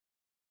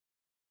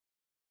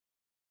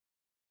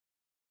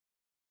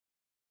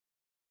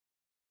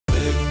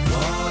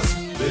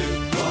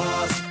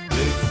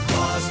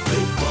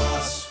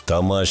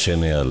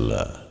ತಮಾಷೆನೇ ಅಲ್ಲ.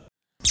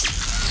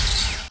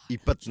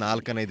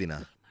 24ನೇ ದಿನ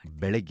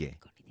ಬೆಳಗ್ಗೆ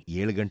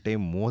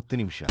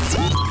 7:30.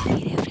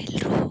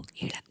 ಬೇರೆಯವರೆಲ್ಲರೂ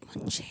ಹೇಳಕ್ಕೆ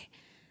ಮುಂಚೆ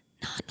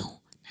ನಾನು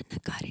ನನ್ನ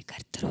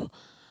ಕಾರ್ಯಕರ್ತರು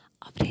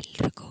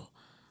ಅವರೆಲ್ಲರಿಗೂ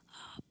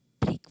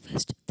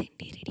ಬ್ರೇಕ್ಫಾಸ್ಟ್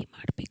ತಿಂಡಿ ರೆಡಿ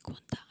ಮಾಡಬೇಕು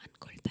ಅಂತ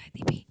ಅಂದ್ಕೊಳ್ತಾ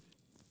ಇದ್ದೀವಿ.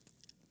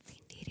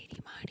 ತಿಂಡಿ ರೆಡಿ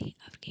ಮಾಡಿ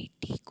ಅವ್ರಿಗೆ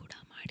ಟೀ ಕೂಡ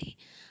ಮಾಡಿ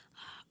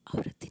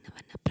ಅವರ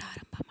ದಿನವನ್ನು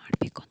ಪ್ರಾರಂಭ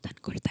ಮಾಡಬೇಕು ಅಂತ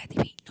ಅಂದ್ಕೊಳ್ತಾ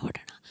ಇದ್ದೀವಿ.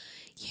 ನೋಡೋಣ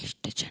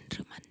ಎಷ್ಟು ಜನರ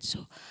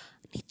ಮನಸ್ಸು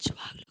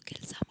ನಿಜವಾಗ್ಲೂ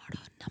ಕೆಲಸ ಮಾಡೋ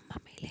ನಮ್ಮ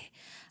ಮೇಲೆ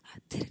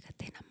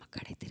ತಿರುಗತ್ತೆ, ನಮ್ಮ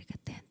ಕಡೆ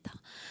ತಿರುಗತ್ತೆ ಅಂತ.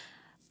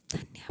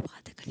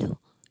 ಧನ್ಯವಾದಗಳು.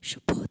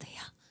 ಶುಭೋದಯ.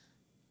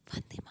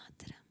 ವಂದೇ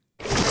ಮಾತರಂ.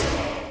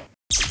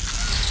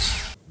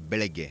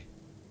 ಬೆಳಗ್ಗೆ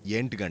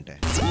 8 ಗಂಟೆ.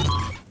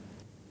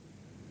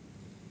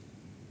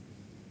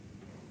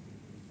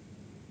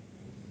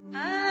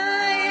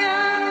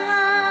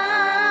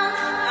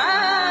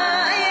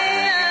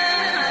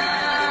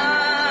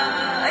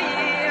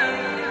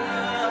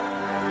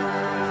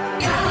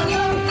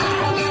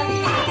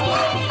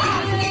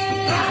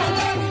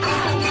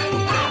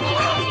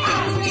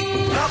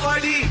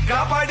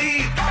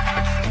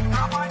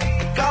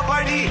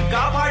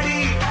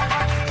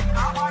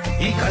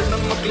 ಈ ಕಳ್ಳನ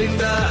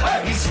ಮಕ್ಕಳಿಂದ,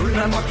 ಈ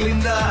ಸುಳ್ಳನ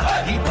ಮಕ್ಕಳಿಂದ,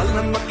 ಈ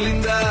ಬಲ್ಲನ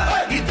ಮಕ್ಕಳಿಂದ,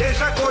 ಈ ದೇಶ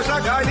ಕೋಶ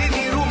ಗಾಳಿ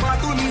ನೀರು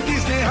ಮಾತು ನೀತಿ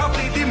ಸ್ನೇಹ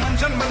ಪ್ರೀತಿ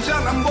ಮನುಷ್ಯ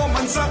ನಂಬೋ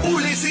ಮನ್ಸ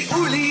ಉಳಿಸಿ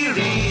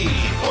ಉಳಿಯಿರಿ.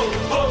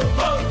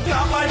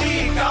 ಕಾಪಾಡಿ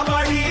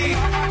ಕಾಪಾಡಿ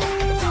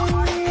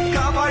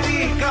ಕಾಪಾಡಿ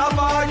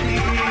ಕಾಪಾಡಿ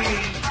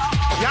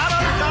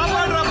ಯಾರು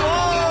ಕಾಪಾಡ್ರಪ್ಪೋ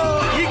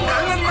ಈ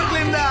ಕಳ್ಳನ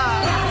ಮಕ್ಕಳಿಂದ.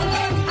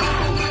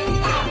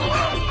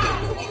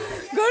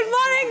 Good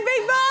morning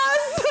big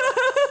boss.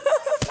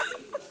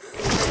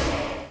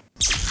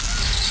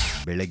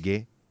 ಬೆಳಗ್ಗೆ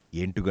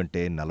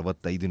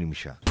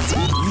 8:45.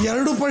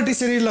 ಎರಡು ಪಾರ್ಟಿ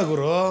ಸರಿ ಇಲ್ಲ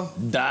ಗುರು.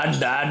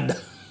 ಡ್ಯಾಡ್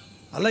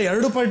ಅಲ್ಲ,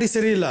 ಎರಡು ಪಾರ್ಟಿ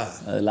ಸರಿ ಇಲ್ಲ.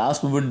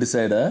 Last moment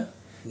decide.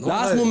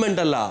 Last moment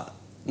ಅಲ್ಲ,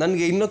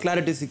 ನನಗೆ ಇನ್ನೂ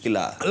ಕ್ಲಾರಿಟಿ ಸಿಕ್ಕಿಲ್ಲ.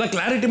 ಅಲ್ಲ,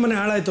 ಕ್ಲಾರಿಟಿ ಮನೆ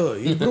ಹಾಳಾಯ್ತು.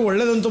 ಇಬ್ರು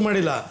ಒಳ್ಳೇದಂತೂ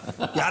ಮಾಡಿಲ್ಲ.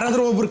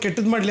 ಯಾರಾದ್ರೂ ಒಬ್ರು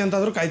ಕೆಟ್ಟದ್ ಮಾಡ್ಲಿ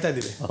ಅಂತಾದ್ರೂ ಕಾಯ್ತಾ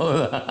ಇದೀವಿ.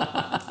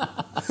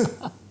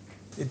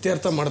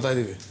 ಇತ್ಯರ್ಥ ಮಾಡ್ತಾ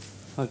ಇದೀವಿ.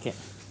 ಓಕೆ,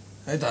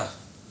 ಆಯ್ತಾ?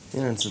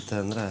 ಏನು ಅನ್ಸುತ್ತೆ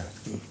ಅಂದರೆ,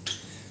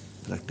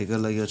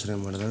 ಪ್ರಾಕ್ಟಿಕಲ್ ಆಗಿ ಯೋಚನೆ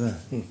ಮಾಡಿದಾಗ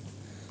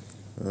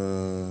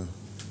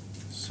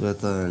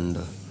ಶ್ವೇತಾ ಆ್ಯಂಡ್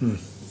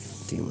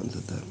ಟೀಮ್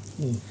ಅನ್ಸುತ್ತೆ.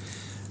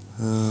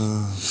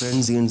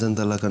 ಫ್ರೆಂಡ್ಸ್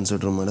ಅಂತೆಲ್ಲ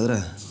ಕನ್ಸಿಡರ್ ಮಾಡಿದ್ರೆ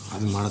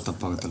ಅದು ಮಾಡೋ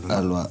ತಪ್ಪಾಗುತ್ತಲ್ಲ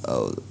ಅಲ್ವಾ?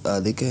 ಹೌದು,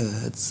 ಅದಕ್ಕೆ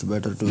ಇಟ್ಸ್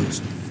ಬೆಟರ್ ಟು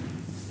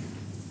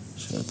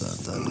ಶ್ವೇತಾ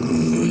ಅಂತ.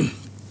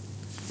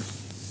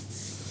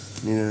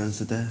 ನೀನೇನು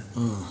ಅನಿಸುತ್ತೆ?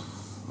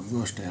 ಅದು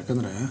ಅಷ್ಟೇ.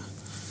 ಯಾಕಂದರೆ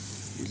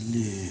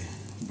ಇಲ್ಲಿ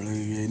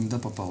ಬೆಳಗ್ಗೆಯಿಂದ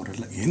ಪಾಪ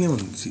ಅವರೆಲ್ಲ ಏನೇ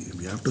ಒಂದು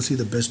we have to C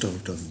the best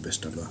out of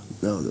best ಅಲ್ವಾ?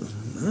 ಹೌದು.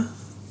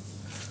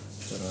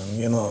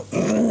 ನನಗೇನೋ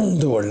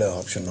ಇದು ಒಳ್ಳೆ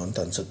ಆಪ್ಷನ್ ಅಂತ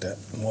ಅನಿಸುತ್ತೆ.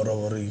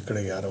 ಮೋರೋವರ್ ಈ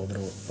ಕಡೆಗೆ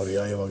ಯಾರಾದರೂ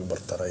ಪರ್ಯಾಯವಾಗಿ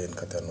ಬರ್ತಾರಾ ಏನು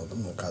ಕತೆ ಅನ್ನೋದು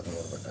ಕಾದು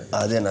ನೋಡ್ಬೇಕಾಗಿ.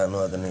 ಅದೇ ನಾನು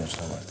ಅದನ್ನೇ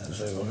ಯೋಚನೆ ಮಾಡ್ತೇನೆ.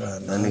 ಸೊ ಇವಾಗ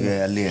ನನಗೆ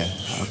ಅಲ್ಲಿ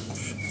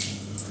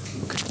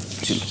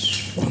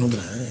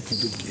ಅಂದರೆ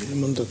ಇದು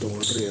ಗೇಮ್ ಅಂತ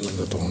ತೊಗೊಂಡ್ರೆ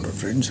ಏನಂತ ತೊಗೊಂಡ್ರೆ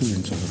ಫ್ರೆಂಡ್ಸ್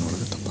ಅಂತ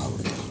ನೋಡಿದ್ರೆ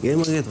ತಪ್ಪಾಗ್ಬಿಡುತ್ತೆ.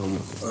 ಗೇಮಾಗೆ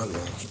ತೊಗೊಂಡ್ಬೇಕು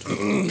ಅಲ್ವಾ?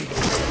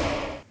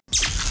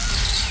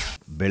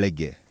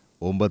 ಬೆಳಗ್ಗೆ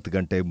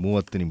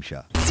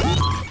 9:30.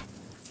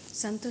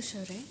 ಸಂತೋಷ್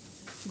ಅವರೇ,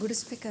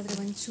 ಗುಡಿಸ್ಬೇಕಾದ್ರೆ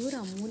ಒಂಚೂರು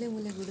ಆ ಮೂಲೆ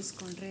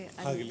ಗುಡಿಸ್ಕೊಂಡ್ರೆ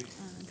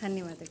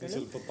ಧನ್ಯವಾದಗಳು.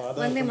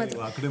 ಒಂದೇ ಮಾತು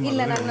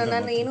ಇಲ್ಲ,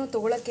 ನಾನು ಏನೋ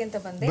ತಗೊಳಕ್ಕೆ ಅಂತ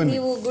ಬಂದೆ.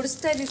 ನೀವು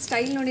ಗುಡಿಸ್ತಾ ಇದ್ದ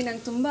ಸ್ಟೈಲ್ ನೋಡಿ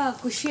ನಂಗೆ ತುಂಬಾ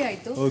ಖುಷಿ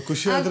ಆಯ್ತು.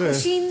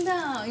 ಖುಷಿಯಿಂದ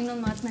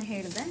ಇನ್ನೊಂದು ಮಾತನ್ನ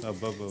ಹೇಳಿದೆ.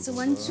 ಸೊ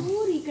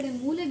ಒಂಚೂರು ಈ ಕಡೆ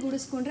ಮೂಲೆ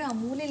ಗುಡಿಸ್ಕೊಂಡ್ರೆ ಆ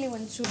ಮೂಲೆಯಲ್ಲಿ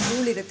ಒಂಚೂರು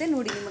ಧೂಳಿರುತ್ತೆ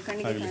ನೋಡಿ, ನಿಮ್ಮ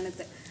ಕಣ್ಣಿಗೆ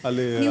ಕಾಣುತ್ತೆ.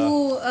 ನೀವು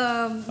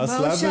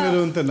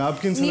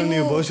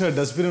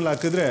ಡಸ್ಟ್ಬಿನ್ ಅಲ್ಲಿ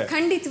ಹಾಕಿದ್ರೆ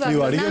ಖಂಡಿತವಾಗ್ಲೂ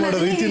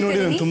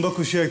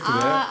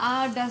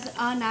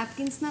ಆ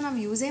ನ್ಯಾಪ್ಕಿನ್ಸ್ ನಾವು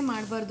ಯೂಸೇ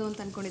ಮಾಡಬಾರ್ದು ಅಂತ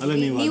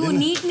ಅನ್ಕೊಂಡಿದ್ದೀವಿ. ನೀವು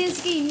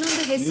ನೀಟ್ನೆಸ್ಗೆ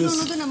ಇನ್ನೊಂದು ಹೆಸರು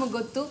ಅನ್ನೋದು ನಮಗೆ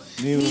ಗೊತ್ತು.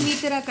 ನೀವು ಈ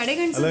ತರ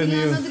ಕಡೆಗಣಿಸೋದಿಲ್ಲ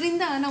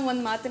ಅನ್ನೋದ್ರಿಂದ ನಾವು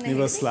ಒಂದು ಮಾತನ್ನ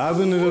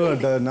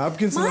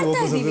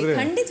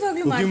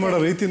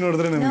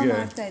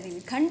ಮಾಡ್ತಾ ಇದೀವಿ.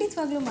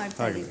 ಖಂಡಿತವಾಗ್ಲೂ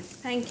ಮಾಡ್ತಾ ಇದೀವಿ.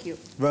 Thank you.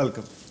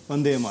 ವೆಲ್ಕಮ್.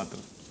 ಒಂದೇ ಮಾತ್ರ.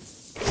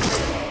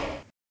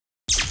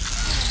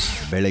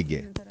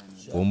 ಬೆಳಗ್ಗೆ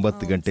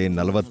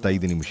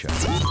 9:45.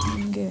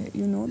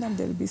 You know that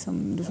there will be some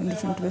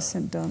different twists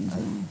and turns.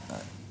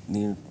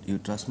 You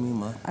trust me,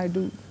 ma? I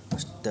do.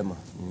 ಅಷ್ಟೇ ಮಾ,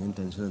 ನೀನೇನು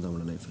ಟೆನ್ಷನ್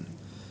ತಗೊಳ್ಳೋ ಲೈಫಲ್ಲಿ.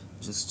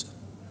 ಜಸ್ಟ್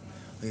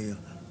ಅಯ್ಯೋ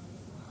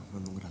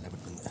ಒಂದು ಮುಂಗಡ ಅಲ್ಲೇ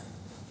ಬಿಟ್ಟು ಬಂದೆ.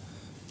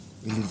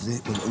 ಇಲ್ಲಿದ್ದರೆ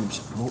ಒಂದು ನಿಮಿಷ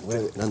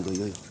ನಂದು.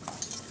 ಅಯ್ಯೋ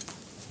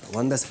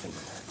ಒಂದೇ second.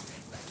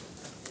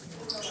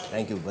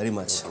 Thank you very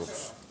much.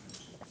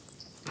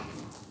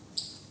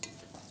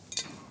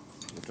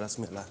 You trust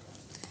me ಅಲ್ಲ?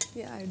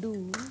 Yeah, I do.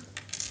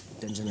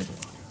 ಟೆನ್ಷನ್ ಆಯಿತು.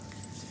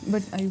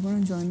 But I want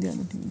to join the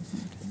other team.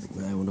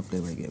 I want to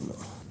play my game now.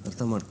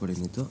 ಅರ್ಥ ಮಾಡ್ಕೊಡಿ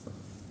Neetu.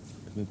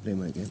 Let me play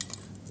my game.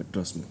 But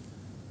trust me,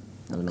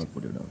 I will not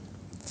put you down.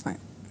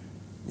 Fine.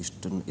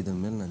 ಇಷ್ಟನ್ನು ಇದರ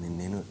ಮೇಲೆ ನಾನು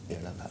ಇನ್ನೇನು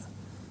ಹೇಳಲ್ಲ.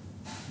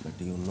 But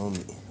you know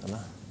me ಅಲ್ಲ,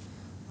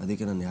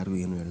 ಅದಕ್ಕೆ ನಾನು ಯಾರಿಗೂ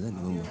ಏನು ಹೇಳಿದೆ,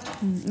 ನೀವು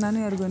ನಾನು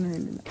ಯಾರಿಗೂ ಏನು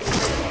ಹೇಳಿಲ್ಲ.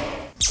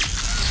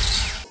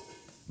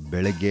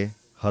 ಬೆಳಗ್ಗೆ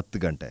 10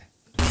 ಗಂಟೆ.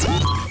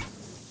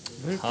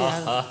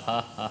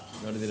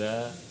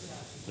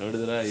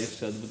 ನೋಡಿದ್ರ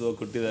ಎಷ್ಟು ಅದ್ಭುತವಾಗಿ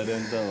ಕೊಟ್ಟಿದ್ದಾರೆ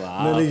ಅಂತ.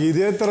 ನನಗೆ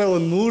ಇದೇ ತರ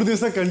ಒಂದು 3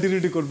 ದಿವಸ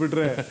ಕಂಟಿನ್ಯೂಟಿ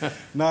ಕೊಟ್ಬಿಟ್ರೆ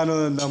ನಾನು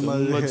ನಮ್ಮ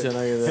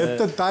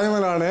ಹೆತ್ತ ತಾಯಿ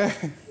ಮೇಲೆ ಆಣೆ.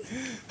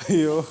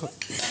 ಅಯ್ಯೋ,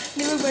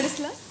 ನಿಮಗೆ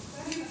ಬಡಿಸ್ಲಾ?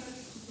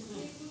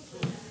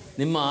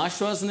 ನಿಮ್ಮ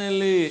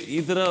ಆಶ್ವಾಸನೆಯಲ್ಲಿ ಈ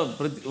ತರ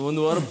ಒಂದು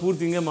ವಾರ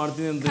ಪೂರ್ತಿ ಹಿಂಗೆ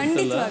ಮಾಡ್ತೀನಿ ಅಂತ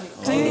ಇತ್ತಲ್ಲ?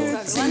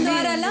 ಒಂದು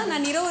ವಾರ ಅಲ್ಲ,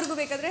 ನಾನು ಇರೋವರೆಗೂ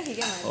ಬೇಕಾದ್ರೆ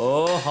ಹೀಗೆ ಮಾಡಿ. ಓ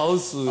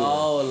ಹೌಸ್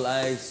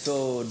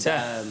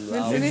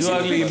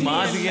ನಿಜವಾಗ್ಲೂ ಈ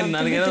ಮಾತಿಗೆ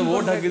ನನಗೇನಾದ್ರು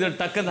ವೋಟ್ ಹಾಕಿದ್ರೆ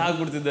ಟಕ್ಕಂತ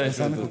ಹಾಕ್ಬಿಡ್ತಿದ್ದೆ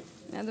ಅಷ್ಟೊಂದು.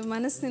 ಅದು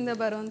ಮನಸ್ಸಿನಿಂದ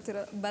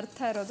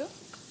ಬರ್ತಾ ಇರೋದು.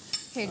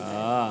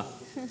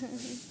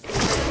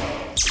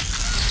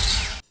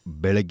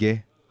 ಬೆಳಗ್ಗೆ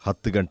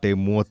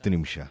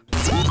 10:30.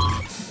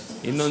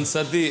 ಇನ್ನೊಂದ್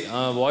ಸತಿ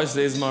ವಾಯ್ಸ್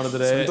ರೇಸ್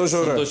ಮಾಡಿದ್ರೆ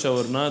ಸಂತೋಷ್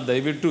ಅವ್ರನ್ನ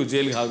ದಯವಿಟ್ಟು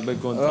ಜೈಲ್ಗೆ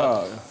ಹಾಕ್ಬೇಕು ಅಂತ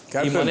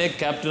ಈ ಮನೆ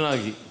ಕ್ಯಾಪ್ಟನ್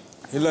ಆಗಿ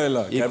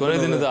ಈ ಕೊನೆ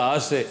ದಿನದ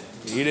ಆಸೆ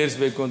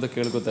ಈಡೇರಿಸಬೇಕು ಅಂತ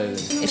ಕೇಳ್ಕೊತಾ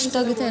ಇದ್ದೀನಿ.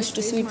 ಎಷ್ಟಾಗುತ್ತೆ ಅಷ್ಟು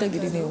ಸ್ವೀಟ್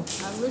ಆಗಿರಿ ನೀವು.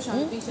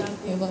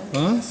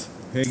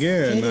 ಹೇಗೆ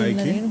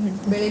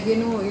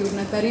ಬೆಳಗ್ಗೆನೂ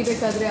ಇವ್ರನ್ನ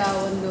ಕರಿಬೇಕಾದ್ರೆ ಆ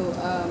ಒಂದು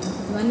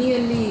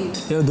ಧ್ವನಿಯಲ್ಲಿ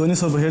ಧ್ವನಿ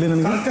ಸ್ವಲ್ಪ ಹೇಳಿ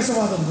ನನಗೆ.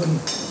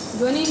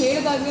 ಧ್ವನಿ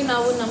ಹೇಳಿದಾಗಲೇ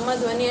ನಾವು ನಮ್ಮ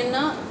ಧ್ವನಿಯನ್ನ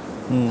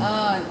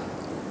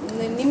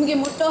ನಿಮಗೆ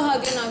ಮುಟ್ಟೋ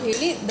ಹಾಗೆ ನಾವು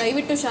ಹೇಳಿ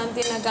ದಯವಿಟ್ಟು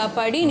ಶಾಂತಿಯನ್ನು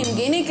ಕಾಪಾಡಿ,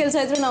 ನಿಮ್ಗೆ ಏನೇ ಕೆಲಸ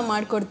ಇದ್ರೂ ನಾವು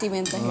ಮಾಡ್ಕೊಡ್ತೀವಿ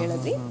ಅಂತ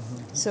ಹೇಳಿದ್ವಿ.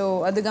 ಸೊ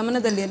ಅದು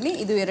ಗಮನದಲ್ಲಿರಲಿ.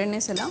 ಇದು 2ನೇ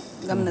ಸಲ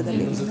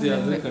ಗಮನದಲ್ಲಿ.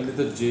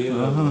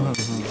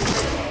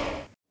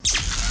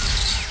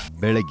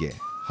 ಬೆಳಗ್ಗೆ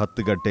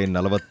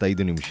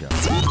 10:45.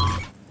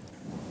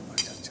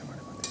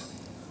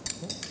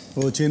 ಓ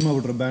ಚೇಂಜ್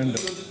ಮಾಡ್ಬಿಟ್ರು ಬ್ಯಾಂಡ್.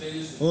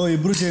 ಓ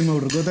ಇಬ್ರು ಚೇಂಜ್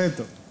ಮಾಡ್ಬಿಟ್ರು,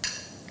 ಗೊತ್ತಾಯ್ತು.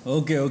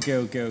 Okay okay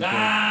okay okay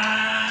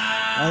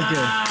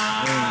okay.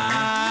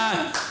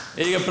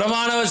 ಈಗ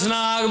ಪ್ರಮಾಣ ವಚನ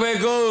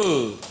ಆಗಬೇಕು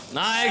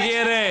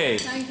ನಾಯಕಿಯರೇ.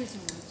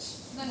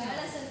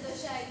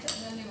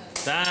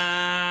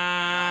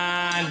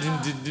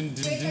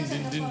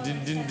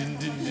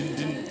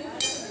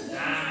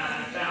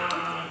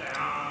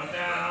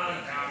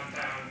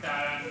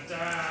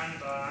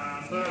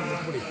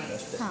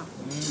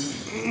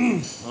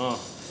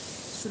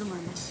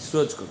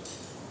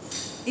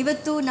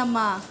 ಇವತ್ತು ನಮ್ಮ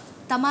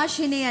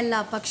ತಮಾಷೆನೇ ಅಲ್ಲ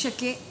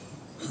ಪಕ್ಷಕ್ಕೆ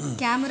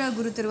ಕ್ಯಾಮರಾ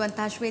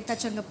ಗುರುತಿರುವಂತಹ ಶ್ವೇತಾ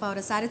ಚಂಗಪ್ಪ ಅವರ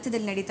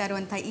ಸಾರಥ್ಯದಲ್ಲಿ ನಡೀತಾ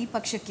ಇರುವಂತಹ ಈ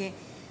ಪಕ್ಷಕ್ಕೆ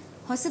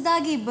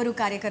ಹೊಸದಾಗಿ ಇಬ್ಬರು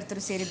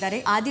ಕಾರ್ಯಕರ್ತರು ಸೇರಿದ್ದಾರೆ.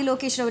 ಆದಿ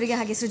ಲೋಕೇಶ್ ಅವರಿಗೆ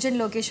ಹಾಗೆ ಸೃಜನ್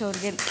ಲೋಕೇಶ್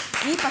ಅವರಿಗೆ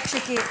ಈ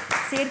ಪಕ್ಷಕ್ಕೆ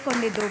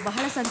ಸೇರ್ಕೊಂಡಿದ್ದು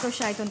ಬಹಳ ಸಂತೋಷ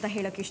ಆಯಿತು ಅಂತ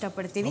ಹೇಳೋಕೆ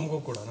ಇಷ್ಟಪಡ್ತೀವಿ.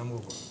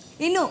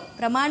 ಇನ್ನು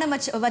ಪ್ರಮಾಣ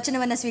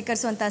ವಚನವನ್ನು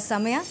ಸ್ವೀಕರಿಸುವಂತಹ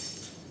ಸಮಯ.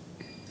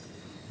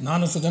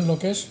 ನಾನು ಸೃಜನ್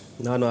ಲೋಕೇಶ್.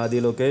 ನಾನು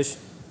ಆದಿ ಲೋಕೇಶ್.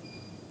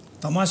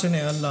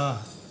 ತಮಾಷೆನೇ ಅಲ್ಲ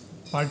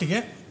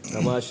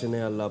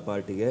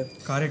ಪಾರ್ಟಿಗೆ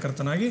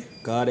ಕಾರ್ಯಕರ್ತನಾಗಿ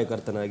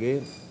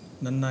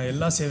ನನ್ನ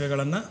ಎಲ್ಲ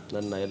ಸೇವೆಗಳನ್ನು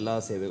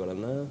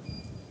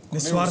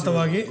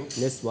ನಿಸ್ವಾರ್ಥವಾಗಿ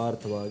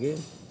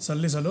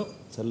ಸಲ್ಲಿಸಲು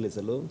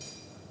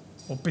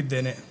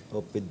ಒಪ್ಪಿದ್ದೇನೆ.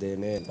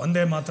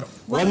 ಒಂದೇ ಮಾತ್ರ.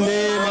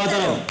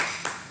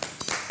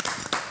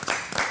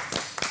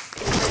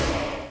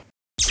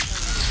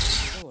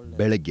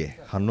 ಬೆಳಗ್ಗೆ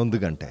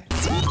 11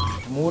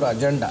 3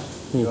 ಅಜೆಂಡಾ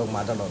ಇವಾಗ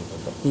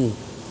ಮಾತಾಡುವಂಥದ್ದು.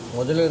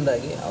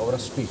 ಮೊದಲನೇದಾಗಿ ಅವರ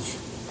ಸ್ಪೀಚ್.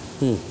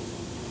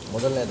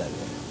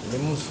 ಮೊದಲನೇದಾಗಿ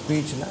ನಿಮ್ಮ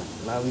ಸ್ಪೀಚ್ನ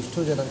ನಾವು ಇಷ್ಟು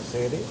ಜನ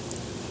ಸೇರಿ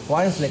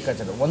ಪಾಯಿಂಟ್ಸ್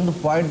ಲೆಕ್ಕಾಚಾರ ಒಂದು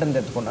ಪಾಯಿಂಟ್ ಅಂತ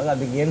ಎತ್ಕೊಂಡಾಗ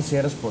ಅದಕ್ಕೆ ಏನು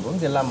ಸೇರಿಸ್ಬೋದು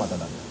ಅಂತ ಎಲ್ಲ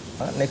ಮಾತಾಡೋಣ.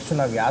 ನೆಕ್ಸ್ಟ್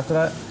ನಾವು ಯಾವ ಥರ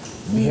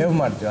ಬಿಹೇವ್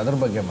ಮಾಡ್ತೀವಿ ಅದ್ರ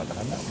ಬಗ್ಗೆ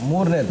ಮಾತಾಡೋಣ.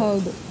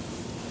 ಮೂರನೇದು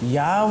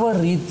ಯಾವ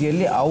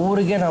ರೀತಿಯಲ್ಲಿ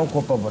ಅವರಿಗೆ ನಾವು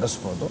ಕೋಪ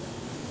ಬರೆಸ್ಬೋದು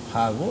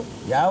ಹಾಗೂ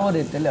ಯಾವ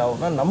ರೀತಿಯಲ್ಲಿ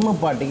ಅವ್ರನ್ನ ನಮ್ಮ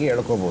ಪಾರ್ಟಿಗೆ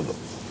ಎಳ್ಕೊಬೋದು.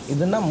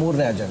 ಇದನ್ನು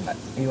 3ನೇ ಅಜೆಂಡಾ,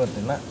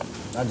 ಇವತ್ತಿನ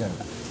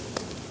ಅಜೆಂಡಾ.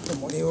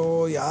 ನೀವು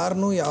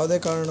ಯಾರನ್ನೂ ಯಾವುದೇ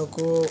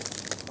ಕಾರಣಕ್ಕೂ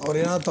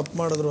ಅವ್ರೇನಾದ್ರು ತಪ್ಪು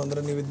ಮಾಡಿದ್ರು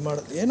ಅಂದರೆ ನೀವು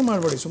ಏನು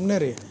ಮಾಡಬೇಡಿ, ಸುಮ್ಮನೆ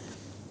ರೀ.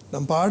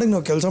 ನಮ್ಮ ಪಾಡಿಗೆ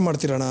ನಾವು ಕೆಲಸ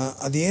ಮಾಡ್ತಿರೋಣ.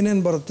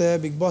 ಅದೇನೇನು ಬರುತ್ತೆ,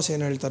 ಬಿಗ್ ಬಾಸ್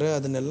ಏನು ಹೇಳ್ತಾರೆ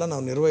ಅದನ್ನೆಲ್ಲ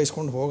ನಾವು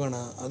ನಿರ್ವಹಿಸ್ಕೊಂಡು ಹೋಗೋಣ.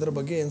 ಅದ್ರ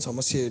ಬಗ್ಗೆ ಏನು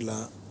ಸಮಸ್ಯೆ ಇಲ್ಲ.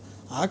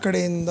 ಆ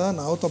ಕಡೆಯಿಂದ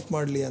ನಾವು ತಪ್ಪು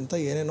ಮಾಡಲಿ ಅಂತ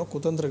ಏನೇನೋ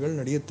ಕುತಂತ್ರಗಳು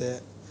ನಡೆಯುತ್ತೆ.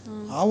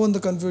 ಆ ಒಂದು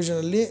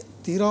ಕನ್ಫ್ಯೂಷನಲ್ಲಿ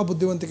ತೀರಾ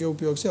ಬುದ್ಧಿವಂತಿಕೆ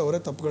ಉಪಯೋಗಿಸಿ ಅವರೇ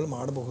ತಪ್ಪುಗಳು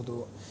ಮಾಡಬಹುದು.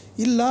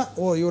 ಇಲ್ಲ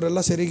ಇವರೆಲ್ಲ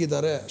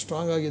ಸರಿಗಿದ್ದಾರೆ,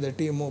 ಸ್ಟ್ರಾಂಗ್ ಆಗಿದೆ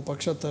ಟೀಮು,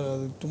 ಪಕ್ಷ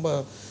ತುಂಬ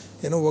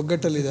ಏನೋ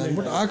ಒಗ್ಗಟ್ಟಲ್ಲಿದೆ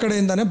ಅಂದ್ಬಿಟ್ಟು ಆ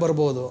ಕಡೆಯಿಂದನೇ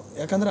ಬರ್ಬೋದು.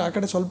 ಯಾಕಂದರೆ ಆ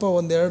ಕಡೆ ಸ್ವಲ್ಪ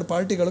 1-2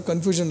 ಪಾರ್ಟಿಗಳು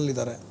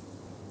ಕನ್ಫ್ಯೂಷನಲ್ಲಿದ್ದಾರೆ.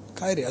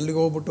 ಕಾಯಿರಿ, ಅಲ್ಲಿಗೆ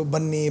ಹೋಗ್ಬಿಟ್ಟು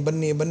ಬನ್ನಿ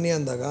ಬನ್ನಿ ಬನ್ನಿ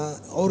ಅಂದಾಗ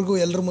ಅವ್ರಿಗೂ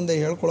ಎಲ್ಲರ ಮುಂದೆ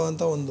ಹೇಳ್ಕೊಳ್ಳೋ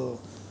ಅಂಥ ಒಂದು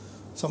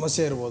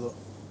ಸಮಸ್ಯೆ ಇರ್ಬೋದು.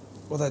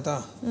 ಗೊತ್ತಾಯ್ತಾ?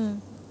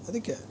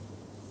 ಅದಕ್ಕೆ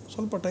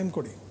ಸ್ವಲ್ಪ ಟೈಮ್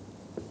ಕೊಡಿ.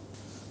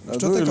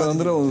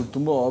 ಅಂದರೆ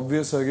ತುಂಬ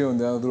ಆಬ್ವಿಯಸ್ ಆಗಿ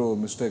ಒಂದು ಯಾವ್ದಾದ್ರು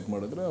ಮಿಸ್ಟೇಕ್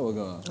ಮಾಡಿದ್ರೆ ಆವಾಗ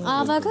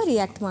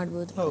ರಿಯಾಕ್ಟ್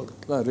ಮಾಡ್ಬೋದು. ಹೌದು,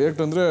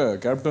 ರಿಯಾಕ್ಟ್ ಅಂದರೆ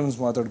ಕ್ಯಾಪ್ಟನ್ಸ್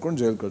ಮಾತಾಡ್ಕೊಂಡು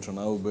ಜೈಲ್ ಕಳ್ಸೋಣ,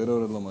 ನಾವು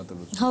ಬೇರೆಯವರೆಲ್ಲ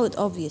ಮಾತಾಡೋದು. ಹೌದು,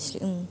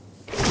 ಆಬ್ವಿಯಸ್ಲಿ.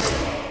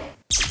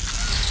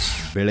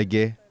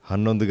 ಬೆಳಗ್ಗೆ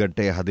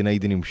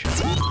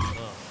 11:15.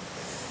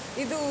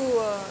 ಇದು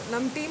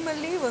ನಮ್ಮ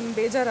ಟೀಮಲ್ಲಿ ಒಂದು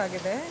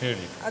ಬೇಜಾರಾಗಿದೆ.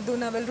 ಅದು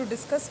ನಾವೆಲ್ಲರೂ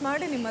ಡಿಸ್ಕಸ್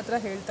ಮಾಡಿ ನಿಮ್ಮ ಹತ್ರ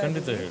ಹೇಳ್ತಾ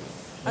ಇದ್ದೀವಿ.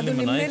 ಅದು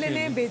ನಿಮ್ಮ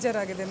ಮೇಲೇನೆ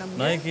ಬೇಜಾರಾಗಿದೆ.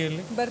 ನಮ್ಗೆ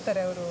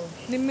ಬರ್ತಾರೆ ಅವರು,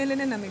 ನಿಮ್ಮ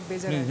ಮೇಲೇನೆ ನಮಗೆ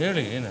ಬೇಜಾರಾಗಿದೆ.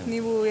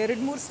 ನೀವು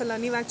 2-3 ಸಲ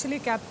ನೀವು ಆಕ್ಚುಲಿ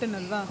ಕ್ಯಾಪ್ಟನ್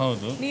ಅಲ್ವಾ,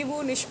 ನೀವು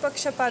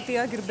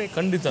ನಿಷ್ಪಕ್ಷಪಾತಿಯಾಗಿರ್ಬೇಕು.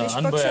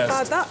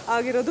 ನಿಷ್ಪಕ್ಷಪಾತ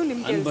ಆಗಿರೋದು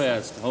ನಿಮ್ ಕೆಲಸ,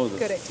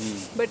 ಕರೆಕ್ಟ್.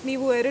 ಬಟ್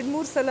ನೀವು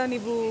 2-3 ಸಲ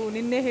ನೀವು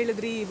ನಿನ್ನೆ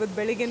ಹೇಳಿದ್ರಿ, ಇವತ್ತು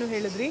ಬೆಳಿಗ್ಗೆನೂ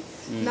ಹೇಳಿದ್ರಿ,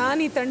 ನಾನು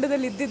ಈ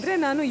ತಂಡದಲ್ಲಿ ಇದ್ದಿದ್ರೆ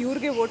ನಾನು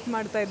ಇವ್ರಿಗೆ ವೋಟ್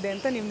ಮಾಡ್ತಾ ಇದ್ದೆ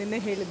ಅಂತ ನೀವು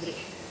ನಿನ್ನೆ ಹೇಳಿದ್ರಿ.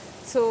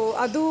 ಸೊ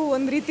ಅದು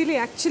ಒಂದು ರೀತಿಲಿ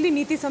ಆ್ಯಕ್ಚುಲಿ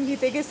ನೀತಿ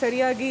ಸಂಹಿತೆಗೆ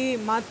ಸರಿಯಾಗಿ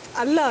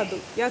ಅಲ್ಲ ಅದು.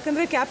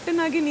 ಯಾಕಂದರೆ ಕ್ಯಾಪ್ಟನ್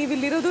ಆಗಿ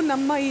ನೀವಿಲ್ಲಿರೋದು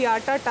ನಮ್ಮ ಈ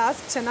ಆಟ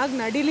ಟಾಸ್ಕ್ ಚೆನ್ನಾಗಿ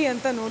ನಡೀಲಿ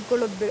ಅಂತ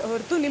ನೋಡ್ಕೊಳ್ಳೋದು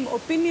ಹೊರತು ನಿಮ್ಮ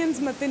ಒಪಿನಿಯನ್ಸ್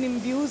ಮತ್ತು ನಿಮ್ಮ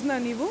ವ್ಯೂಸ್ನ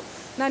ನೀವು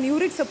ನಾನು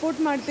ಇವ್ರಿಗೆ ಸಪೋರ್ಟ್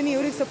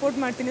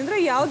ಮಾಡ್ತೀನಿ ಅಂದರೆ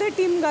ಯಾವುದೇ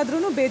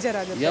ಟೀಮ್ಗಾದ್ರೂ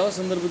ಬೇಜಾರಾಗುತ್ತೆ. ಯಾವ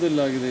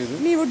ಸಂದರ್ಭದಲ್ಲಿ ಆಗಿದೆ ಇದು?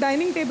 ನೀವು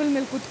ಡೈನಿಂಗ್ ಟೇಬಲ್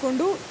ಮೇಲೆ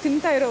ಕೂತ್ಕೊಂಡು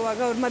ತಿಂತಾ ಇರೋವಾಗ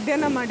ಅವ್ರು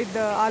ಮಧ್ಯಾಹ್ನ ಮಾಡಿದ್ದ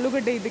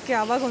ಆಲೂಗಡ್ಡೆ ಇದಕ್ಕೆ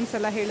ಆವಾಗ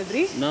ಒಂದ್ಸಲ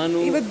ಹೇಳಿದ್ರಿ. ನಾನು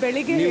ಇವತ್ತು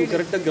ಬೆಳಿಗ್ಗೆ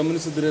ಕರೆಕ್ಟಾಗಿ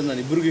ಗಮನಿಸಿದ್ರೆ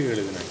ನಾನು ಇಬ್ಬರಿಗೂ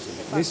ಹೇಳಿದ್ದೀನಿ. ಆ್ಯಕ್ಚುಲಿ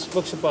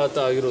ನಿಷ್ಪಕ್ಷಪಾತ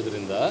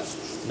ಆಗಿರೋದ್ರಿಂದ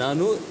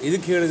ನಾನು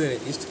ಇದಕ್ಕೆ ಹೇಳಿದ್ದೇನೆ,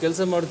 ಇಷ್ಟು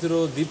ಕೆಲಸ ಮಾಡ್ತಿರೋ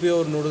ದೀಪಿ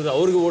ಅವ್ರು ನೋಡಿದ್ರೆ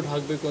ಅವ್ರಿಗೆ ವೋಟ್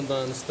ಹಾಕಬೇಕು ಅಂತ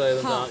ಅನಿಸ್ತಾ ಇದೆ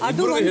ಅಂತ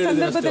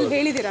ಇಬ್ಬರಿಗೂ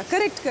ಹೇಳಿದ್ದೀರಾ.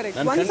 ಕರೆಕ್ಟ್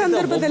ಒಂದು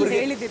ಸಂದರ್ಭದಲ್ಲಿ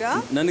ಹೇಳಿದ್ದೀರಾ.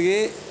 ನನಗೆ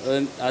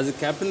ಆಸ್ ಎ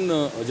ಕ್ಯಾಪ್ಟನ್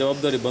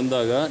ಜವಾಬ್ದಾರಿ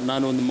ಬಂದಾಗ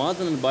ನಾನು ಒಂದು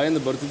ಮಾತು ನನ್ನ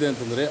ಬಾಯಿಂದ ಬರ್ತಿದೆ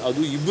ಅಂತಂದ್ರೆ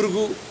ಅದು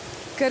ಇಬ್ಬರಿಗೂ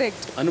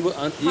ಕರೆಕ್ಟ್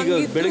ಈಗ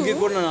ಬೆಳಗ್ಗೆ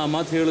ಕೂಡ ನಾನು ಆ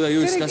ಮಾತು ಹೇಳಿದೆ, ಅಯ್ಯೋ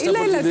ಇಷ್ಟು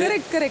ಕಷ್ಟಪಡ್ತಿದ್ದೆ.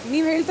 ಕರೆಕ್ಟ್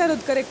ನೀವು ಹೇಳ್ತಾ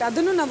ಇರೋದು ಕರೆಕ್ಟ್,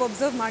 ಅದನ್ನು ನಾವು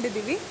ಅಬ್ಸರ್ವ್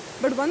ಮಾಡಿದ್ದೀವಿ.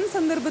 ಬಟ್ ಒಂದು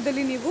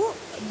ಸಂದರ್ಭದಲ್ಲಿ ನೀವು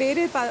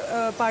ಬೇರೆ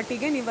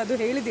ಪಾರ್ಟಿಗೆ ನೀವು ಅದು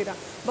ಹೇಳಿದ್ದೀರಾ,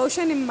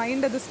 ಬಹುಶಃ ನಿಮ್ಮ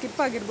ಮೈಂಡ್ ಅದು ಸ್ಕಿಪ್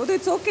ಆಗಿರ್ಬೋದು.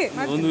 It's okay.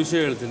 ಒಂದು ವಿಷಯ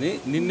ಹೇಳ್ತೀನಿ,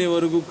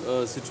 ನಿನ್ನೆವರೆಗೂ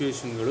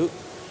ಸಿಚುವೇಶನ್ಗಳು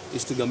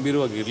ಇಷ್ಟು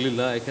ಗಂಭೀರವಾಗಿ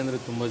ಇರಲಿಲ್ಲ. ಯಾಕೆಂದರೆ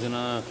ತುಂಬ ಜನ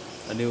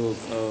ನೀವು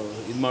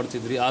ಇದು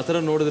ಮಾಡ್ತಿದ್ರಿ. ಆ ಥರ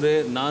ನೋಡಿದ್ರೆ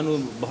ನಾನು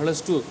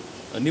ಬಹಳಷ್ಟು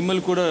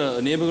ನಿಮ್ಮಲ್ಲಿ ಕೂಡ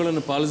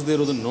ನಿಯಮಗಳನ್ನು ಪಾಲಿಸದೇ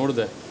ಇರೋದನ್ನು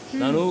ನೋಡಿದೆ.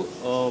 ನಾನು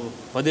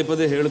ಪದೇ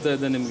ಪದೇ ಹೇಳ್ತಾ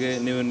ಇದ್ದೆ ನಿಮಗೆ,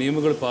 ನೀವು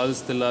ನಿಯಮಗಳು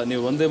ಪಾಲಿಸ್ತಿಲ್ಲ,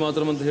 ನೀವು ಒಂದೇ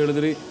ಮಾತ್ರ ಅಂತ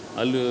ಹೇಳಿದ್ರಿ,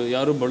 ಅಲ್ಲಿ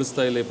ಯಾರೂ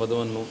ಬಳಸ್ತಾ ಇಲ್ಲ ಈ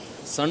ಪದವನ್ನು.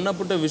 ಸಣ್ಣ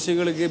ಪುಟ್ಟ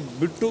ವಿಷಯಗಳಿಗೆ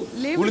ಬಿಟ್ಟು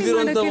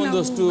ಉಳಿದಿರುವಂಥ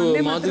ಒಂದಷ್ಟು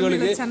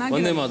ಮಾತುಗಳಿಗೆ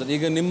ಒಂದೇ ಮಾತು.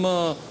 ಈಗ ನಿಮ್ಮ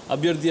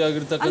ಅಭ್ಯರ್ಥಿ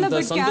ಆಗಿರ್ತಕ್ಕಂಥ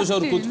ಸಂತೋಷ್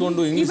ಅವರು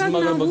ಕೂತ್ಕೊಂಡು ಇಂಗ್ಲಿಷ್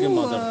ಸಿನಿಮಾಗಳ ಬಗ್ಗೆ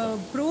ಮಾತಾಡ್ತಾರೆ.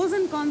 ಪ್ರೋಸ್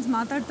ಅಂಡ್ ಕಾನ್ಸ್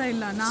ಮಾತಾಡ್ತಾ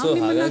ಇಲ್ಲ. ನಾವು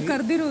ನಿಮ್ಮನ್ನ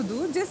ಕರೆದಿರೋದು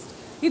ಜಸ್ಟ್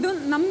ಇದು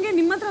ನಮ್ಗೆ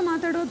ನಿಮ್ಮ ಹತ್ರ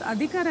ಮಾತಾಡೋದು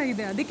ಅಧಿಕಾರ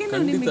ಇದೆ, ಅದಕ್ಕೆ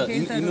ನಾವು ನಿಮಗೆ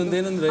ಹೇಳ್ತಾ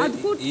ಇರೋದು. ಅದು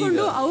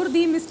ಕೂತ್ಕೊಂಡು ಅವ್ರದ್ದು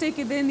ಈ ಮಿಸ್ಟೇಕ್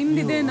ಇದೆ,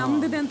 ನಿಮ್ದಿದೆ,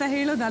 ನಮ್ದಿದೆ ಅಂತ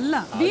ಹೇಳೋದಲ್ಲ.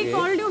 We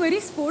called you very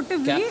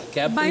ಸ್ಪೋರ್ಟಿವ್ಲಿ.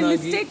 By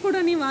mistake ಕೂಡ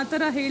ನೀವು ಆ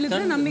ಥರ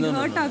ಹೇಳಿದ್ರೆ ನಮಗೆ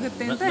ಹರ್ಟ್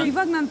ಆಗುತ್ತೆ ಅಂತ.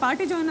 ಇವಾಗ ನಾನು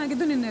ಪಾರ್ಟಿ ಜಾಯ್ನ್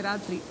ಆಗಿದ್ದು ನಿನ್ನೆ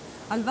ರಾತ್ರಿ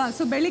ಅಲ್ವಾ.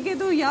 ಸೊ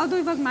ಬೆಳಿಗ್ಗೆದು ಯಾವುದು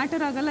ಇವಾಗ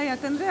ಮ್ಯಾಟರ್ ಆಗಲ್ಲ,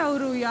 ಯಾಕಂದ್ರೆ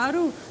ಅವರು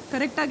ಯಾರು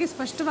ಕರೆಕ್ಟಾಗಿ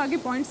ಸ್ಪಷ್ಟವಾಗಿ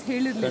ಪಾಯಿಂಟ್ಸ್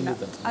ಹೇಳಿರಲಿಲ್ಲ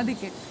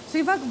ಅದಕ್ಕೆ. ಸೊ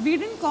ಇವಾಗ ವಿ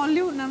ಡಿಡ್ಂಟ್ ಕಾಲ್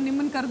ಯು, ನಾವು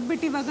ನಿಮ್ಮನ್ನು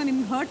ಕರೆದ್ಬಿಟ್ಟು ಇವಾಗ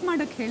ನಿಮ್ಗೆ ಹರ್ಟ್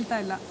ಮಾಡೋಕ್ಕೆ ಹೇಳ್ತಾ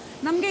ಇಲ್ಲ.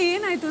 ನಮಗೆ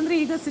ಏನಾಯ್ತು ಅಂದ್ರೆ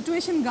ಈಗ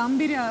ಸಿಚುವೇಶನ್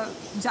ಗಾಂಭೀರ್ಯ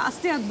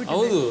ಜಾಸ್ತಿ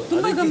ಆಗ್ಬಿಟ್ಟಿದೆ,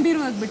 ತುಂಬಾ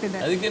ಗಂಭೀರವಾಗ್ಬಿಟ್ಟಿದೆ.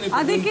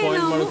 ಅದಕ್ಕೆ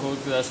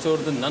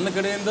ನನ್ನ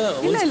ಕಡೆಯಿಂದ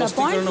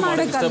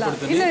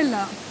ಇಲ್ಲ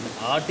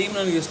ಆ ಟೀಮ್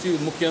ನನಗೆ ಎಷ್ಟು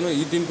ಮುಖ್ಯನೋ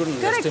ಈ ಟೀಮ್ ಕೂಡ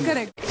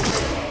ಕರೆಕ್ಟ್.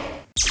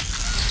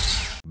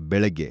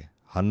 ಬೆಳಗ್ಗೆ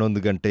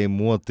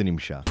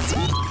 11:30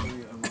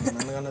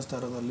 ನನಗನ್ನಿಸ್ತಾ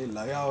ಇರೋದಲ್ಲಿ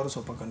ಲಯ ಅವರು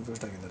ಸ್ವಲ್ಪ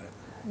ಕನ್ಫ್ಯೂಸ್ಡ್ ಆಗಿದ್ದಾರೆ.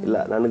 ಇಲ್ಲ,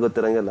 ನನಗೆ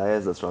ಗೊತ್ತಿರೋಂಗೆ ಲಯ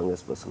ಇಸ್ ದ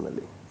ಸ್ಟ್ರಾಂಗೆಸ್ಟ್ ಪರ್ಸನ್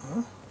ಅಲ್ಲಿ.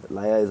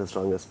 ಲಯ ಇಸ್ ದ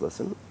ಸ್ಟ್ರಾಂಗೆಸ್ಟ್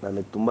ಪರ್ಸನ್.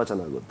 ನನಗೆ ತುಂಬ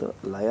ಚೆನ್ನಾಗಿ ಗೊತ್ತು.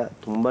 ಲಯ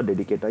ತುಂಬ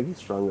ಡೆಡಿಕೇಟ್ ಆಗಿ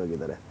ಸ್ಟ್ರಾಂಗ್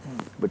ಆಗಿದ್ದಾರೆ.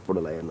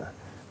 ಬಿಟ್ಬಿಡು ಲಯನ.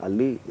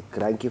 ಅಲ್ಲಿ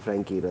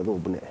ಫ್ರ್ಯಾಂಕಿ ಇರೋದು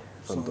ಒಬ್ಬನೇ,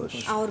 ಸಂತೋಷ್.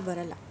 ಅವ್ರು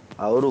ಬರಲ್ಲ,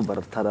 ಅವರು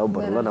ಬರ್ತಾರೋ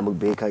ಬರಲ್ಲ ನಮಗೆ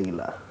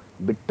ಬೇಕಾಗಿಲ್ಲ.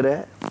 ಬಿಟ್ಟರೆ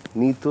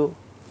ನೀತು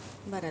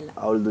ಬರಲ್ಲ,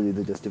 ಅವಳದು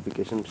ಇದು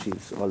justification, she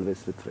is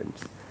always with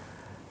friends.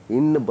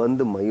 ಇನ್ನು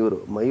ಬಂದು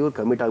ಮಯೂರ್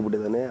ಕಮಿಟ್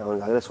ಆಗಿಬಿಟ್ಟಿದ್ದಾನೆ.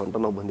 ಅವನಿಗಾಗಲೇ ಸೊಂಟ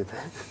ನೋವು ಬಂದಿದೆ.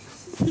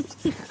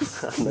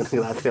 ನನಗೆ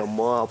ರಾತ್ರಿ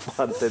ಅಮ್ಮ ಅಪ್ಪ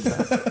ಅಂತ ಇದ್ದ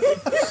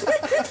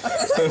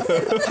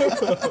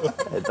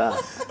ಆಯ್ತಾ.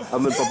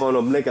 ಆಮೇಲೆ ಪಾಪ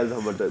ಅವನೊಬ್ಬನೇ ಕೆಲಸ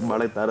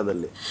ಮಾಡಕ್ಕೆ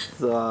ತಾರದಲ್ಲಿ.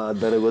 ಸೊ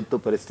ನನಗೆ ಗೊತ್ತು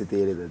ಪರಿಸ್ಥಿತಿ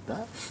ಏನಿದೆ ಅಂತ.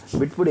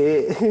 ಬಿಟ್ಬಿಡಿ,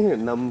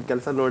 ನಮ್ಮ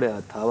ಕೆಲಸ ನೋಡಿ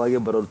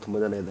ತಾವಾಗೆ ಬರೋರು ತುಂಬ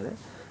ಜನ ಇದ್ದಾರೆ.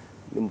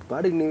 ನಿಮ್ಮ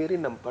ಪಾಡಿಗೆ ನೀವಿರಿ,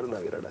 ನಮ್ಮ ಪಾಡಿಗೆ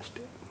ನಾವಿರೋಣ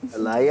ಅಷ್ಟೇ.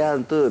 ಲಯ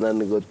ಅಂತೂ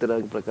ನನಗೆ ಗೊತ್ತಿರೋ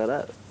ಪ್ರಕಾರ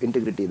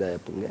ಇಂಟಿಗ್ರಿಟಿ ಇದೆ,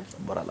 ಅಪ್ಪಂಗೆ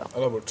ಬರಲ್ಲ.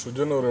 ಅಲ್ಲ, ಬಟ್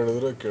ಸೃಜನ್ ಅವ್ರು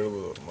ಹೇಳಿದ್ರೆ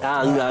ಕೇಳ್ಬೋದು.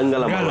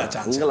 ಹಂಗಲ್ಲ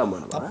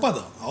ಮಾಡಲ್ಲ.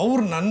 ತಪ್ಪದು.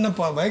 ಅವ್ರು ನನ್ನ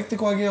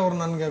ವೈಯಕ್ತಿಕವಾಗಿ ಅವ್ರು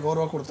ನನಗೆ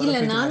ಗೌರವ ಕೊಡ್ತಾರೆ. ಇಲ್ಲ,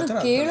 ನಾನು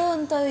ಕೇಳೋ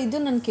ಅಂತ ಇದು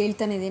ನಾನು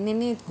ಕೇಳ್ತಾನೆ ಇದ್ದೀನಿ.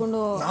 ನಿನ್ನೆ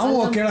ಇಟ್ಕೊಂಡು ನಾವು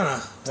ಕೇಳೋಣ,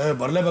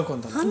 ಬರಲೇಬೇಕು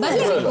ಅಂತ.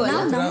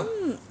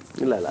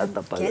 ಇಲ್ಲ ಅದು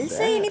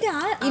ತಪ್ಪಾಗುತ್ತೆ.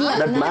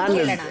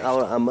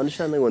 ಆ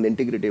ಮನುಷ್ಯನಿಗೆ ಒಂದು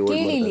ಇಂಟಿಗ್ರಿಟಿ.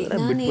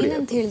 ನಾನು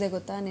ಏನಂತ ಹೇಳಿದೆ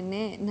ಗೊತ್ತಾ,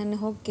 ನಿನ್ನೆ ನನ್ನ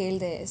ಹೋಗಿ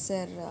ಕೇಳಿದೆ,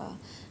 ಸರ್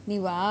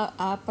ನೀವು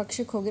ಆ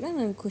ಪಕ್ಷಕ್ಕೆ ಹೋಗಿರೋ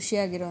ನನಗೆ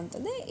ಖುಷಿಯಾಗಿರೋ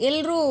ಅಂಥದ್ದೇ.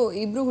 ಎಲ್ಲರೂ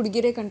ಇಬ್ಬರು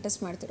ಹುಡುಗಿರೇ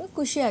ಕಂಟೆಸ್ಟ್ ಮಾಡ್ತಿರೋ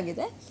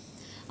ಖುಷಿಯಾಗಿದೆ.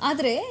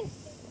 ಆದರೆ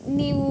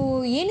ನೀವು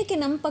ಏನಕ್ಕೆ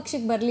ನಮ್ಮ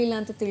ಪಕ್ಷಕ್ಕೆ ಬರಲಿಲ್ಲ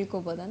ಅಂತ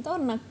ತಿಳ್ಕೊಬೋದಂತ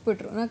ಅವ್ರು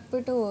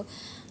ನಕ್ಬಿಟ್ಟು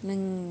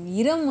ನಂಗೆ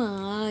ಇರಮ್ಮ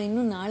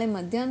ಇನ್ನು ನಾಳೆ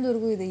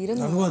ಮಧ್ಯಾಹ್ನದವರೆಗೂ ಇದೆ,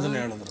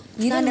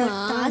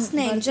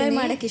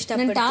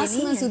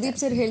 ಟಾಸ್ಕ್ನ ಸುದೀಪ್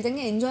ಸರ್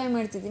ಹೇಳ್ದಂಗೆ ಎಂಜಾಯ್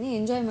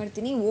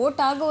ಮಾಡ್ತೀನಿ,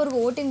 ವೋಟ್ ಆಗೋವರೆಗೂ,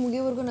 ವೋಟಿಂಗ್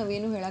ಮುಗಿಯೋವರೆಗೂ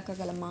ನಾವೇನು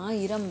ಹೇಳೋಕ್ಕಾಗಲ್ಲಮ್ಮ,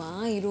 ಇರಮ್ಮ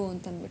ಇರು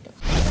ಅಂತಂದ್ಬಿಟ್ಟು.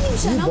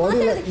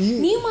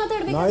 ನೀವು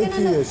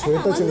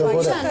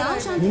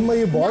ನಿಮ್ಮ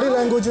ಈ ಬಾಡಿ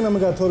ಲ್ಯಾಂಗ್ವೇಜ್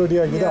ನಮಗೆ ಅಥಾರಿಟಿ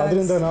ಆಗಿದೆ,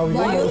 ಅದರಿಂದ ನಾವು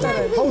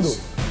ಹೌದು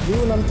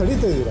ನೀವು ನಮ್ಮ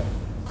ತಡೀತಾ ಇದ್ದೀರಾ.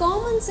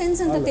 ಕಾಮನ್ ಸೆನ್ಸ್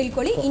ಅಂತ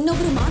ತಿಳ್ಕೊಳ್ಳಿ.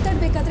 ಇನ್ನೊಬ್ರು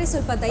ಮಾತಾಡ್ಬೇಕಾದ್ರೆ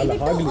ಸ್ವಲ್ಪ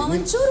ದಯವಿಟ್ಟು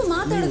ಒಂಚೂರು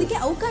ಮಾತಾಡೋದಕ್ಕೆ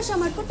ಅವಕಾಶ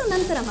ಮಾಡಿಕೊಟ್ಟು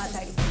ನಂತರ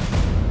ಮಾತಾಡಿ.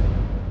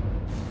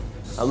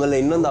 ಆಮೇಲೆ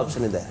ಇನ್ನೊಂದು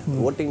ಆಪ್ಷನ್ ಇದೆ,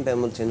 ವೋಟಿಂಗ್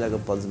ಟೈಮಲ್ಲಿ ಚೇಂಜ್ ಆಗೋ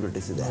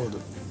ಪಾಸಿಬಿಲಿಟೀಸ್ ಇದೆ.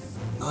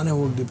 ನಾನೇ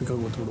ಹೋಗಿ ದೀಪಿಕಾ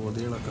ಗೊತ್ತಿಡ್ಬೋದು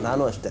ಹೇಳಕ್ಕೆ.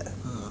 ನಾನು ಅಷ್ಟೇ.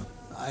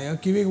 ಅಯ್ಯೋ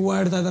ಕಿವಿಗೆ ಹೂವು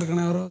ಇಡ್ತಾ ಇದ್ದಾರೆ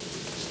ಕಣೆ ಅವರು.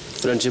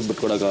 ಫ್ರೆಂಡ್ಶಿಪ್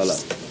ಬಿಟ್ಕೊಡೋಕ್ಕಾಗಲ್ಲ,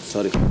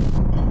 ಸಾರಿ.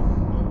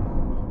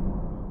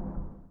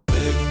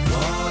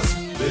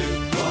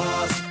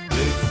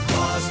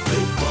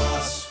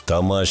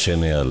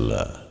 ತಮಾಷೆನೇ ಅಲ್ಲ,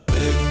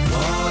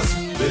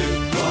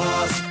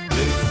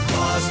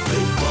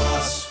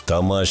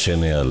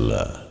 ತಮಾಷೆನೇ ಅಲ್ಲ.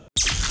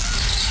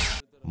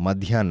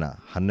 ಮಧ್ಯಾಹ್ನ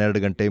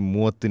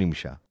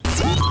 12:30.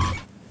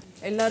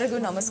 ಎಲ್ಲರಿಗೂ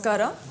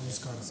ನಮಸ್ಕಾರ.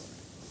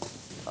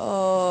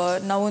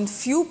 ನಾವೊಂದು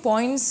ಫ್ಯೂ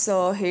ಪಾಯಿಂಟ್ಸ್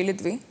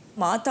ಹೇಳಿದ್ವಿ.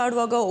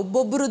 ಮಾತಾಡುವಾಗ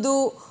ಒಬ್ಬೊಬ್ರದ್ದು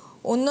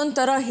ಒಂದೊಂದು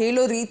ಥರ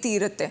ಹೇಳೋ ರೀತಿ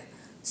ಇರುತ್ತೆ.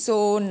 ಸೊ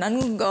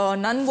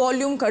ನನ್ನ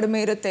ವಾಲ್ಯೂಮ್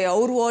ಕಡಿಮೆ ಇರುತ್ತೆ,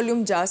 ಅವ್ರ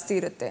ವಾಲ್ಯೂಮ್ ಜಾಸ್ತಿ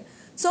ಇರುತ್ತೆ.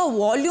 ಸೊ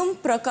ವಾಲ್ಯೂಮ್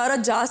ಪ್ರಕಾರ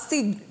ಜಾಸ್ತಿ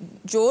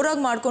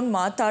ಜೋರಾಗಿ ಮಾಡ್ಕೊಂಡು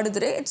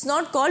ಮಾತಾಡಿದ್ರೆ ಇಟ್ಸ್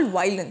ನಾಟ್ ಕಾಲ್ಡ್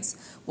ವೈಲೆನ್ಸ್.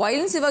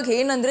 ಇವಾಗ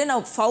ಏನಂದರೆ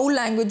ನಾವು ಫೌಲ್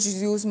ಲ್ಯಾಂಗ್ವೇಜ್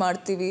ಯೂಸ್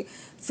ಮಾಡ್ತೀವಿ.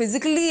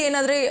 ಫಿಸಿಕಲಿ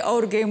ಏನಾದರೆ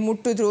ಅವ್ರಿಗೆ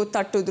ಮುಟ್ಟಿದ್ರು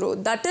ತಟ್ಟಿದ್ರು,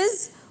 ದಟ್ ಈಸ್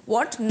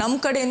ವಾಟ್ ನಮ್ಮ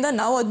ಕಡೆಯಿಂದ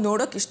ನಾವು ಅದು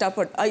ನೋಡೋಕೆ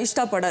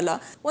ಇಷ್ಟಪಡಲ್ಲ.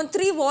 ಒಂದು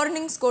 3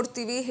 ವಾರ್ನಿಂಗ್ಸ್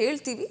ಕೊಡ್ತೀವಿ,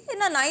 ಹೇಳ್ತೀವಿ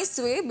ಇನ್ ಅ ನೈಸ್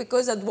ವೇ,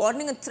 ಬಿಕಾಸ್ ಅದು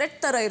ವಾರ್ನಿಂಗ್ ಥ್ರೆಟ್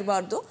ಥರ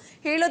ಇರಬಾರ್ದು.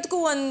 ಹೇಳೋದಕ್ಕೂ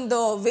ಒಂದು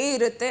ವೇ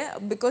ಇರುತ್ತೆ,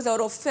 ಬಿಕಾಸ್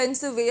ಅವ್ರು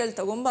offensive ವೇಯಲ್ಲಿ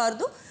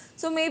ತೊಗೊಬಾರ್ದು.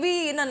 So may be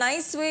in a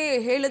nice way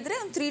ಹೇಳಿದ್ರೆ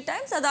ಒಂದು 3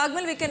 times,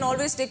 ಅದಾದ್ಮೇಲೆ we can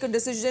always take a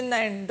decision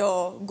and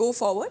go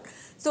forward.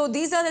 So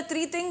these are the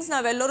 3 things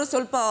ನಾವೆಲ್ಲರೂ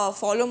ಸ್ವಲ್ಪ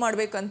ಫಾಲೋ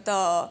ಮಾಡಬೇಕಂತ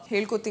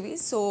ಹೇಳ್ಕೊತೀವಿ.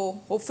 ಸೊ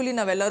ಹೋಪ್ಫುಲಿ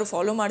ನಾವೆಲ್ಲರೂ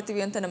ಫಾಲೋ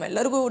ಮಾಡ್ತೀವಿ ಅಂತ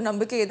ನಮ್ಮೆಲ್ಲರಿಗೂ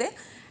ನಂಬಿಕೆ ಇದೆ.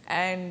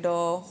 And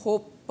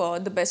hope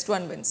the best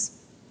one wins.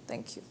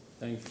 Thank you.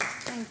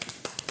 Thank you.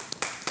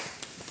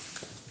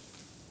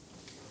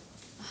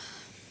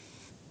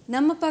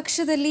 ನಮ್ಮ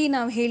ಪಕ್ಷದಲ್ಲಿ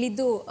ನಾವು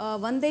ಹೇಳಿದ್ದು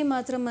ಒಂದೇ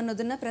ಮಾತರಂ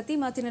ಅನ್ನೋದನ್ನು ಪ್ರತಿ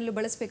ಮಾತಿನಲ್ಲೂ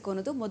ಬಳಸಬೇಕು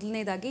ಅನ್ನೋದು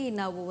ಮೊದಲನೇದಾಗಿ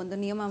ನಾವು ಒಂದು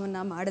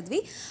ನಿಯಮವನ್ನು ಮಾಡಿದ್ವಿ.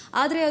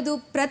 ಆದರೆ ಅದು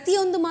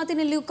ಪ್ರತಿಯೊಂದು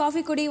ಮಾತಿನಲ್ಲಿಯೂ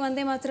ಕಾಫಿ ಕೊಡಿ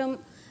ಒಂದೇ ಮಾತರಂ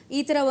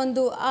ಈ ಥರ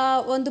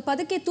ಒಂದು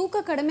ಪದಕ್ಕೆ ತೂಕ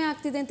ಕಡಿಮೆ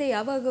ಆಗ್ತಿದೆ ಅಂತ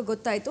ಯಾವಾಗ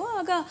ಗೊತ್ತಾಯಿತು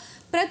ಆಗ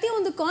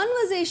ಪ್ರತಿಯೊಂದು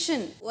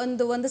ಕಾನ್ವರ್ಸೇಷನ್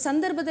ಒಂದು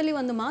ಸಂದರ್ಭದಲ್ಲಿ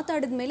ಒಂದು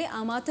ಮಾತಾಡಿದ ಮೇಲೆ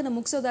ಆ ಮಾತನ್ನು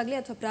ಮುಗಿಸೋದಾಗಲಿ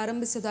ಅಥವಾ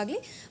ಪ್ರಾರಂಭಿಸೋದಾಗಲಿ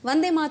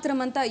ಒಂದೇ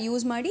ಮಾತರಂ ಅಂತ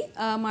ಯೂಸ್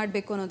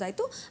ಮಾಡಬೇಕು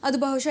ಅನ್ನೋದಾಯಿತು. ಅದು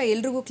ಬಹುಶಃ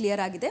ಎಲ್ರಿಗೂ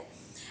ಕ್ಲಿಯರ್ ಆಗಿದೆ.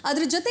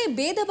 ಅದ್ರ ಜೊತೆ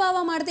ಭೇದ ಭಾವ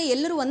ಮಾಡದೆ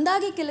ಎಲ್ಲರೂ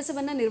ಒಂದಾಗಿ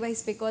ಕೆಲಸವನ್ನು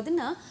ನಿರ್ವಹಿಸಬೇಕು.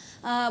 ಅದನ್ನು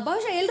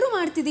ಬಹುಶಃ ಎಲ್ಲರೂ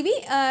ಮಾಡ್ತಿದ್ದೀವಿ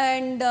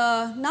ಆ್ಯಂಡ್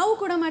ನಾವು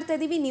ಕೂಡ ಮಾಡ್ತಾ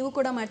ಇದ್ದೀವಿ, ನೀವು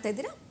ಕೂಡ ಮಾಡ್ತಾ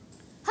ಇದ್ದೀರಾ.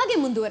 ಹಾಗೆ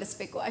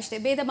ಮುಂದುವರಿಸಬೇಕು ಅಷ್ಟೇ.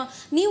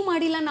 ನೀವು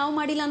ಮಾಡಿಲ್ಲ ನಾವು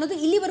ಮಾಡಿಲ್ಲ ಅನ್ನೋದು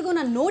ಇಲ್ಲಿವರೆಗೂ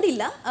ನಾನು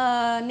ನೋಡಿಲ್ಲ.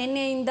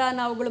 ನಿನ್ನೆಯಿಂದ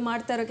ನಾವುಗಳು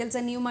ಮಾಡ್ತಾ ಇರೋ ಕೆಲಸ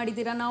ನೀವು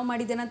ಮಾಡಿದ್ದೀರಾ ನಾವು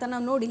ಮಾಡಿದ್ದೀರಾ ಅಂತ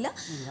ನಾವು ನೋಡಿಲ್ಲ.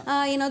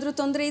 ಏನಾದರೂ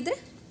ತೊಂದರೆ ಇದ್ದರೆ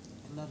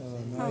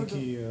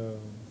ನಾಯಕಿ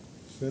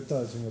ಶ್ವೇತಾ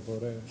ಚೆಂಗಪ್ಪ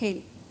ಅವರೇ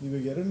ಹೇಳಿ.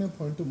 ಇವಾಗ 2ನೇ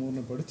ಪಾಯಿಂಟು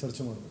 3ನೇ ಪಾಯಿಂಟ್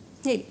ಚರ್ಚೆ ಮಾಡಬೇಕು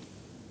ಹೇಳಿ.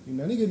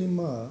 ನನಗೆ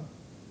ನಿಮ್ಮ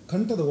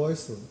ಕಂಠದ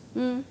ವಾಯ್ಸು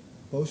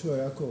ಬಹುಶಃ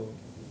ಯಾಕೋ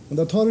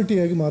ಒಂದು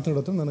ಅಥಾರಿಟಿಯಾಗಿ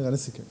ಮಾತಾಡೋದು ನನಗೆ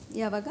ಅನಿಸಿಕೆ.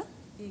 ಯಾವಾಗ?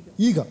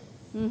 ಈಗ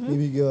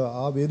ನೀವೀಗ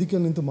ಆ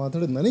ವೇದಿಕೆಯಲ್ಲಿ ನಿಂತು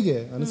ಮಾತಾಡೋದು ನನಗೆ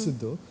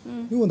ಅನಿಸಿದ್ದು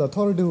ನೀವು ಒಂದು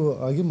ಅಥಾರಿಟಿ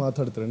ಆಗಿ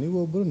ಮಾತಾಡ್ತೀರ. ನೀವು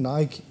ಒಬ್ಬರು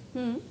ನಾಯಕಿ,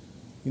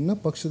 ಇನ್ನ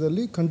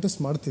ಪಕ್ಷದಲ್ಲಿ ಕಂಟೆಸ್ಟ್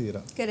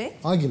ಮಾಡ್ತಿದ್ದೀರಾ,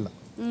 ಆಗಿಲ್ಲ.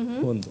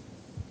 ಒಂದು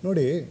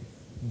ನೋಡಿ,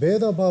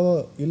 ಭೇದ ಭಾವ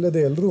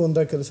ಇಲ್ಲದೆ ಎಲ್ಲರೂ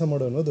ಒಂದಾಗಿ ಕೆಲಸ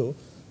ಮಾಡೋ ಅನ್ನೋದು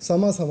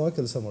ಸಮ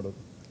ಕೆಲಸ ಮಾಡೋದು.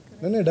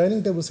 ನೆನ್ನೆ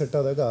ಡೈನಿಂಗ್ ಟೇಬಲ್ ಸೆಟ್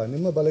ಆದಾಗ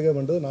ನಿಮ್ಮ ಬಲೆಗೆ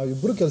ಬಂದು ನಾವು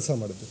ಇಬ್ಬರು ಕೆಲಸ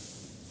ಮಾಡಿದ್ವಿ.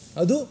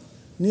 ಅದು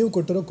ನೀವು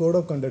ಕೊಟ್ಟಿರೋ ಕೋಡ್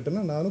ಆಫ್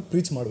ಕಂಡಕ್ಟನ್ನು ನಾನು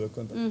ಪ್ರೀಚ್ ಮಾಡಬೇಕು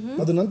ಅಂತ.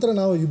 ಅದು ನಂತರ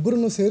ನಾವು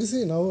ಇಬ್ಬರನ್ನು ಸೇರಿಸಿ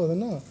ನಾವು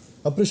ಅದನ್ನು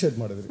ಅಪ್ರಿಷಿಯೇಟ್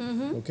ಮಾಡಿದ್ರಿ.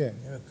 ಓಕೆ,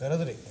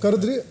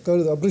 ಕರೆದ್ರಿ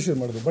ಅಪ್ರಿಷಿಯೇಟ್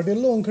ಮಾಡಿದ್ವಿ. ಬಟ್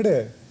ಎಲ್ಲೋ ಒಂದು ಕಡೆ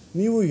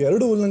ನೀವು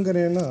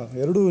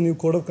ನೀವು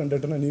ಕೋಡ್ ಆಫ್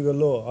ಕಂಡಕ್ಟನ್ನು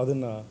ನೀವೆಲ್ಲೋ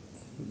ಅದನ್ನು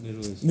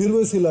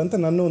ನಿರ್ವಹಿಸಿಲ್ಲ ಅಂತ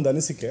ನನ್ನ ಒಂದು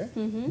ಅನಿಸಿಕೆ.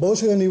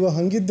 ಬಹುಶಃ ನೀವು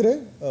ಹಂಗಿದ್ರೆ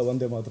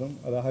ಒಂದೇ ಮಾತ್ರ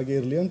ಅದು ಹಾಗೆ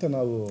ಇರಲಿ ಅಂತ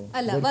ನಾವು.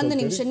 ಅಲ್ಲ, ಒಂದು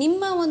ನಿಮಿಷ.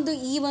 ನಿಮ್ಮ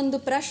ಈ ಒಂದು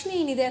ಪ್ರಶ್ನೆ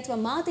ಏನಿದೆ ಅಥವಾ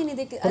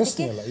ಮಾತೇನಿದೆ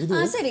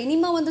ಸರಿ,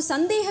 ನಿಮ್ಮ ಒಂದು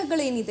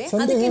ಸಂದೇಹಗಳೇನಿದೆ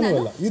ಅದಕ್ಕೆ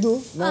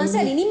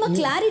ಸರಿ, ನಿಮ್ಮ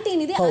ಕ್ಲಾರಿಟಿ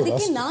ಏನಿದೆ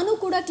ಅದಕ್ಕೆ ನಾನು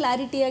ಕೂಡ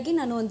ಕ್ಲಾರಿಟಿಯಾಗಿ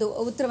ನಾನು ಒಂದು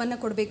ಉತ್ತರವನ್ನ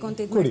ಕೊಡಬೇಕು ಅಂತ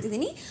ಇದು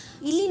ಮಾಡ್ತಿದ್ದೀನಿ.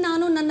 ಇಲ್ಲಿ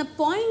ನಾನು ನನ್ನ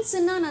ಪಾಯಿಂಟ್ಸ್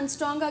ನಾನು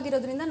ಸ್ಟ್ರಾಂಗ್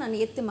ಆಗಿರೋದ್ರಿಂದ ನಾನು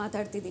ಎತ್ತಿ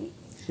ಮಾತಾಡ್ತಿದ್ದೀನಿ.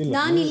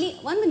 ನಾನಿಲ್ಲಿ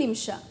ಒಂದು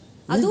ನಿಮಿಷ,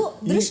 ಅದು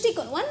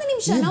ದೃಷ್ಟಿಕೋನ. ಒಂದು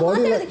ನಿಮಿಷ,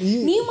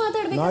 ನೀವು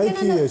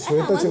ಮಾತಾಡಬೇಕಾದ್ರೆ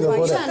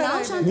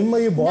ನಿಮ್ಮ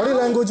ಈ ಬಾಡಿ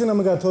ಲ್ಯಾಂಗ್ವೇಜ್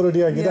ನಮಗೆ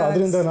ಅಥಾರಿಟಿ ಆಗಿದೆ.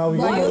 ಅದರಿಂದ ನಾವು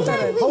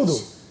ಹೌದು,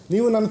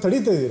 ನೀವು ನಾನು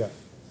ತಡೀತಾ ಇದ್ದೀರಾ.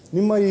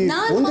 ನಿಮ್ಮ ಈ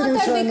ಒಂದು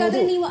ನಿಮಿಷ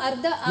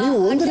ನೀವು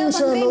ಒಂದು ನಿಮಿಷ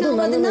ಅನ್ನೋದು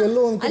ನನ್ನನ್ನು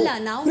ಎಲ್ಲೋ ಒಂದು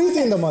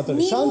ಪ್ರೀತಿಯಿಂದ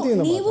ಮಾತಾಡಿ,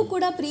 ಶಾಂತಿಯಿಂದ ನೀವು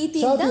ಕೂಡ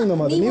ಪ್ರೀತಿಯಿಂದ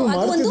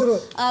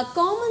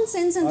ಕಾಮನ್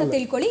ಸೆನ್ಸ್ ಅಂತ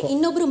ತಿಳ್ಕೊಳ್ಳಿ.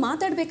 ಇನ್ನೊಬ್ರು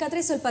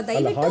ಮಾತಾಡ್ಬೇಕಾದ್ರೆ ಸ್ವಲ್ಪ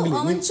ದಯವಿಟ್ಟು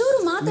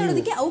ಒಂಚೂರು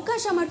ಮಾತಾಡೋದಕ್ಕೆ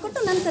ಅವಕಾಶ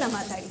ಮಾಡಿಕೊಟ್ಟು ನಂತರ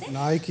ಮಾತಾಡಿದೆ.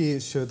 ನಾಯಕಿ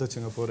ಶ್ವೇತಾ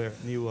ಚೆಂಗಪ್ಪ ಅವರೇ,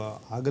 ನೀವು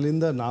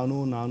ಆಗಲಿಂದ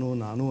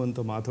ನಾನು ಅಂತ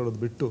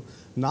ಮಾತಾಡೋದು ಬಿಟ್ಟು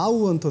ನಾವು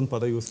ಅಂತ ಒಂದು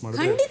ಪದ ಯೂಸ್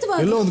ಮಾಡಿದ್ರೆ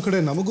ಎಲ್ಲೋ ಒಂದು ಕಡೆ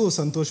ನಮಗೂ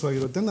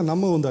ಸಂತೋಷವಾಗಿರುತ್ತೆ ಅಂತ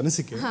ನಮ್ಮ ಒಂದು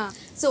ಅನಿಸಿಕೆ.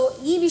 ಸೊ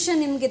ಈ ವಿಷಯ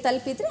ನಿಮಗೆ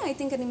ತಲುಪಿದ್ರೆ ಐ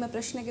ಥಿಂಕ್ ನಿಮ್ಮ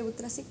ಪ್ರಶ್ನೆಗೆ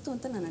ಉತ್ತರ ಸಿಕ್ತು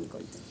ಅಂತ ನಾನು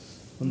ಅನ್ಕೊಳ್ತೇನೆ.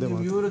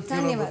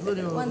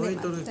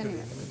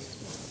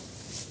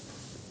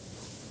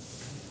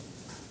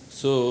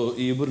 ಸೊ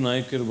ಈ ಇಬ್ಬರು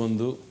ನಾಯಕರು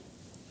ಬಂದು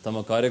ತಮ್ಮ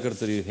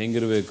ಕಾರ್ಯಕರ್ತರು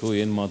ಹೆಂಗಿರಬೇಕು,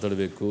 ಏನು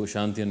ಮಾತಾಡಬೇಕು,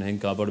 ಶಾಂತಿಯನ್ನು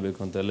ಹೆಂಗೆ ಕಾಪಾಡಬೇಕು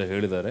ಅಂತೆಲ್ಲ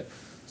ಹೇಳಿದ್ದಾರೆ.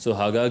 ಸೊ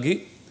ಹಾಗಾಗಿ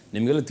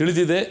ನಿಮಗೆಲ್ಲ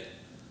ತಿಳಿದಿದೆ,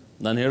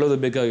 ನಾನು ಹೇಳೋದು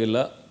ಬೇಕಾಗಿಲ್ಲ.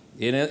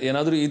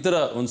 ಏನಾದರೂ ಈ ಥರ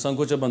ಒಂದು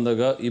ಸಂಕೋಚ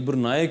ಬಂದಾಗ ಇಬ್ಬರು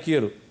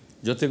ನಾಯಕಿಯರು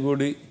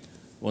ಜೊತೆಗೂಡಿ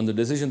ಒಂದು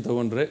ಡೆಸಿಷನ್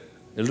ತೊಗೊಂಡ್ರೆ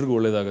ಎಲ್ರಿಗೂ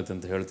ಒಳ್ಳೇದಾಗತ್ತೆ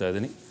ಅಂತ ಹೇಳ್ತಾ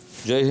ಇದ್ದೀನಿ.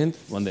 ಜೈ ಹಿಂದ್,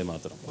 ವಂದೇ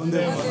ಮಾತರಂ.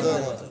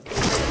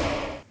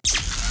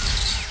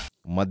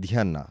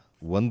 ಮಧ್ಯಾಹ್ನ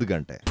 1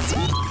 ಗಂಟೆ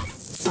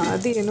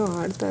ಅದೇನೋ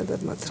ಆಡ್ತಾ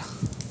ಇದ್ದಾರೆ ಮಾತ್ರ.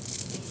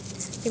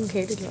 ನಿಮ್ಗೆ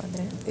ಹೇಳಿಲ್ಲ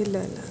ಅಂದರೆ? ಇಲ್ಲ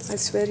I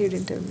square he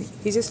didn't tell me.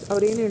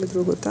 ಅವ್ರು ಏನು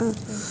ಹೇಳಿದ್ರು ಗೊತ್ತಾ?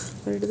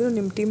 ಅವ್ರು ಹೇಳಿದ್ರು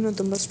ನಿಮ್ಮ ಟೀಮ್ನ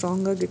ತುಂಬ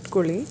ಸ್ಟ್ರಾಂಗಾಗಿ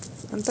ಇಟ್ಕೊಳ್ಳಿ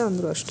ಅಂತ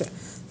ಅಂದರು ಅಷ್ಟೇ.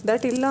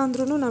 ದಟ್ ಇಲ್ಲ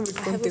ಅಂದ್ರೂ ನಾವು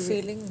ಇಟ್ಕೊತೀವಿ.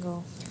 ಫೀಲಿಂಗ್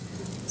ನಾವು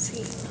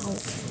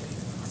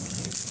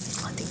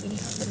ಆದಿ ಇಲ್ಲ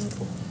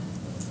ಅಂದರೂ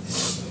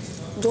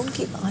ಡೋಂಟ್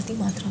ಕೀಪ್ ಆದಿ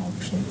ಮಾತ್ರ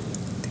option.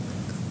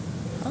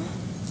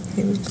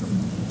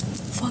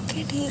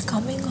 Forget he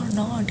coming R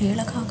not,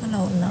 ಹೇಳೋಕ್ಕಾಗಲ್ಲ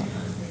ಅವ್ರನ್ನ.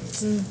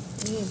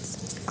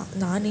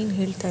 ನಾನೇನು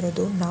ಹೇಳ್ತಾ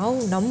ಇರೋದು, ನಾವು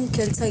ನಮ್ಮ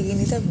ಕೆಲಸ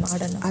ಏನಿದೆ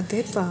ಮಾಡೋಣ.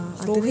 ಅದೇಪ್ಪ,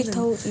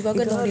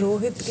 ಇವಾಗ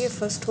ರೋಹಿತ್ಗೆ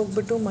ಫಸ್ಟ್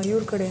ಹೋಗ್ಬಿಟ್ಟು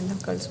ಮಯೂರ್ ಕಡೆಯಿಂದ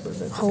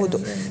ಕಳಿಸ್ಬಿಡ್ಬೇಕು. ಹೌದು.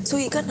 ಸೊ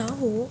ಈಗ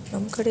ನಾವು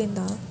ನಮ್ಮ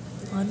ಕಡೆಯಿಂದ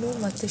ಅನು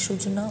ಮತ್ತು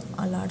ಸೃಜನ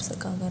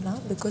ಅಲ್ಲಾಡ್ಸೋಕ್ಕಾಗಲ್ಲ,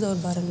 ಬಿಕಾಸ್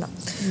ಅವ್ರು ಬರಲ್ಲ.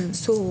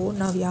 ಸೊ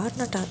ನಾವು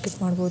ಯಾರನ್ನ ಟಾರ್ಗೆಟ್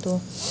ಮಾಡ್ಬೋದು?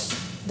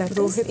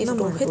 ರೋಹಿತ್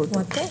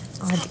ಮತ್ತು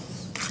ಆದಿ.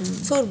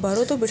 ಸೊ ಅವ್ರು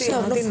ಬರೋದು ಬಿಟ್ಟು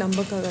ಅವ್ರಿಗೆ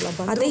ನಂಬಕ್ಕಾಗಲ್ಲ.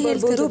 ಅದೇ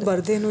ಹೇಳ್ಬೋದು,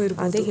 ಬರ್ದೇನೂ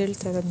ಇರ್ಬೋದು. ಅದೇ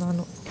ಹೇಳ್ತಾ ಇರೋದು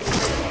ನಾನು.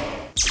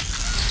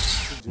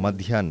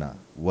 ಮಧ್ಯಾಹ್ನ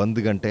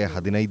 1 ಗಂಟೆ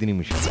 15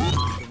 ನಿಮಿಷ.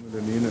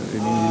 ನೀನು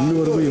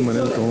ಇಲ್ಲಿವರೆಗೂ ಈ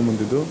ಮನೇಲಿ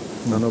ತೊಗೊಂಬಂದಿದ್ದು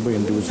ನಾನೊಬ್ಬ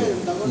ಇಂಡಿವಿಜುವಲ್.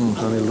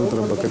 ನಾನು ಎಲ್ಲರೂ ಥರ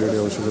ಬಕೆಟ್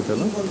ಹಿಡಿಯೋ ಅವಶ್ಯಕತೆ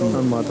ಇಲ್ಲ.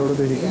 ನಾನು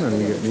ಮಾತಾಡೋದೇ ಹೀಗೆ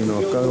ನನಗೆ. ನೀನು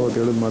ಅಕ್ಕ ಅವತ್ತು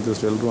ಹೇಳಿದ ಮಾತು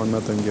ಅಷ್ಟು ಎಲ್ಲರೂ ಅಣ್ಣ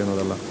ತಂಗಿ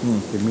ಅನ್ನೋದಲ್ಲ.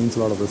 It means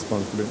lot of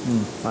responsibility.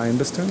 I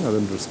understand,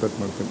 ಅದನ್ನು ರೆಸ್ಪೆಕ್ಟ್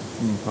ಮಾಡ್ತೀನಿ.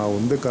 ಆ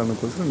ಒಂದೇ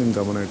ಕಾರಣಕ್ಕೋಸ್ಕರ ನಿನ್ನ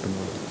ಗಮನ ಇಟ್ಟು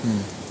ನೋಡಿ.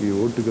 ಈ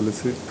ಓಟು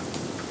ಗಳಿಸಿ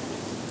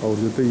ಅವ್ರ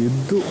ಜೊತೆ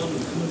ಇದ್ದು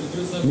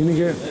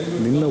ನಿನಗೆ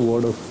ನಿನ್ನ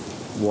ವರ್ಡ್ ಆಫ್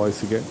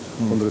ವಾಯ್ಸ್ಗೆ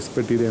ಒಂದು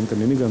ರೆಸ್ಪೆಕ್ಟ್ ಇದೆ ಅಂತ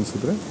ನಿನಗೆ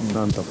ಅನಿಸಿದ್ರೆ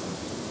ನಾನು ತಪ್ಪು.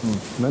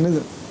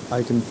 ನನಗೆ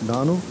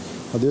ನಾನು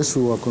ಅದೇ ಶೂ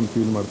ಹಾಕೊಂಡು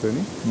ಫೀಲ್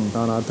ಮಾಡ್ತೀನಿ.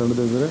 ನಾನು ಆ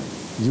ತಂಡದಿದ್ದರೆ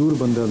ಇವ್ರು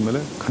ಬಂದಾದ್ಮೇಲೆ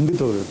ಖಂಡಿತ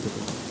ಅವ್ರು ಇರ್ತಾರೆ.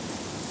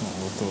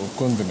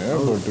 ಒಪ್ಕೊತೀನಿ.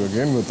 ಬಟ್ ಇವಾಗ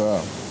ಏನು ಗೊತ್ತಾ,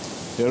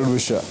 2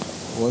 ವಿಷಯ.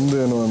 ಒಂದು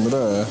ಏನು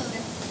ಅಂದರೆ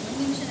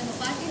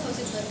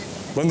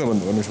ಬಂದೆ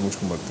ಒಂದು ನಿಮಿಷ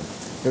ಮುಗಿಸ್ಕೊಂಡ್ಬರ್ತೀನಿ.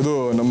 ಇದು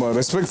ನಮ್ಮ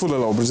ರೆಸ್ಪೆಕ್ಟ್ಫುಲ್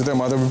ಅಲ್ಲ, ಒಬ್ಬರ ಜೊತೆ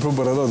ಮಾತಾಡ್ಬಿಟ್ಟು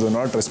ಬರೋದು, ಅದು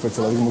ನಾಟ್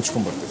ರೆಸ್ಪೆಕ್ಟ್ಫುಲ್. ಅದಕ್ಕೆ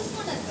ಮುಗಿಸ್ಕೊಂಡ್ಬರ್ತೀನಿ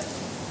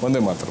ಒಂದೇ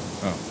ಮಾತು.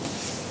 ಹಾಂ,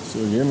 ಸೊ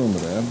ಏನು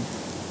ಅಂದರೆ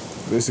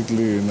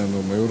ಬೇಸಿಕ್ಲಿ ನಾನು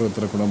ಮಯೂರ್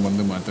ಹತ್ರ ಕೂಡ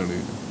ಬಂದು ಮಾತಾಡಿ,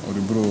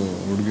 ಅವರಿಬ್ಬರು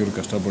ಹುಡುಗಿಯರು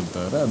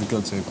ಕಷ್ಟಪಡ್ತಾರೆ, ಅದಕ್ಕೆ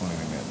ಅದು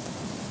ಸೇರ್ಕೊಂಡಿದ್ದೀನಿ ಅಂತ.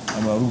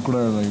 ಆಮೇಲೆ ಅವ್ರಿಗೂ ಕೂಡ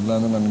ಇಲ್ಲ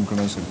ಅಂದರೆ ನಾನು ನಿಮ್ಮ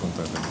ಕಡೆ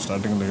ಸೇರ್ಕೊತಾ ಇದ್ದೇನೆ.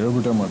 ಸ್ಟಾರ್ಟಿಂಗಲ್ಲಿ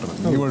ಹೇಳ್ಬಿಟ್ಟೆ ಮಾಡಿರೋದು,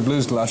 ನೀವು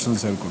ಅಟ್ಲೀಸ್ಟ್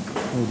ಲಾಸ್ಟಲ್ಲಿ ಸೇರಿಕೊಂಡ್ರು.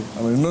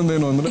 ಆಮೇಲೆ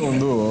ಇನ್ನೊಂದೇನು ಅಂದರೆ,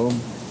 ಒಂದು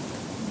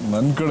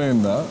ನನ್ನ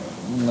ಕಡೆಯಿಂದ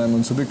ನಾನು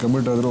ಒಂದು ಸತಿ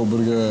ಕಮಿಟ್ ಆದರೆ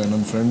ಒಬ್ಬರಿಗೆ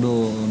ನನ್ನ ಫ್ರೆಂಡು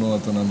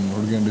ಅಥವಾ ನನ್ನ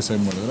ಹುಡುಗಿಯನ್ನು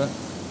ಡಿಸೈಡ್ ಮಾಡಿದ್ರೆ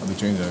ಅದು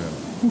ಚೇಂಜ್ ಆಗಲ್ಲ.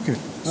 Okay,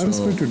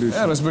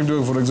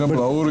 respective. ಫಾರ್ ಎಕ್ಸಾಂಪಲ್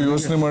ಅವರು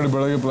ಯೋಚನೆ ಮಾಡಿ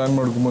ಬೆಳಗ್ಗೆ ಪ್ಲಾನ್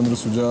ಮಾಡ್ಕೊಂಬಂದ್ರು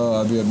ಸುಜಾ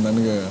ಅದು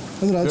ನನಗೆ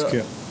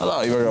ಅಲ್ಲ,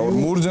 ಇವಾಗ ಅವ್ರು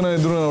 3 ಜನ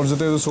ಇದ್ರು, ಅವ್ರ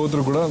ಜೊತೆ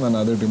ಸೋತ್ರು ಕೂಡ ನಾನು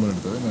ಅದೇ ಟೀಮಲ್ಲಿ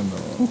ಇರ್ತೇವೆ ನಾನು.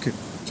 ಓಕೆ.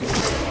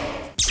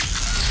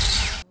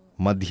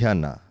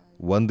 ಮಧ್ಯಾಹ್ನ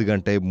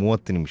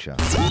 1:30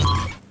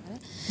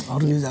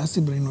 ಅವ್ರಿಗೆ ಜಾಸ್ತಿ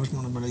ಬ್ರೈನ್ ವಾಶ್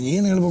ಮಾಡೋದು,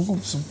 ಏನು ಹೇಳ್ಬೇಕು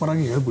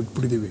ಸೂಪರಾಗಿ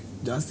ಹೇಳ್ಬಿಟ್ಬಿಟ್ಟಿದ್ದೀವಿ.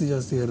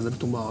 ಜಾಸ್ತಿ ಹೇಳಿದ್ರೆ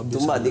ತುಂಬ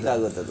ಅಧಿಕ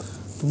ಆಗುತ್ತೆ. ಅದು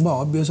ತುಂಬ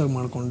ಆಬ್ವಿಯಸ್ ಆಗಿ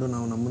ಮಾಡಿಕೊಂಡು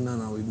ನಮ್ಮನ್ನು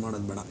ನಾವು ಇದು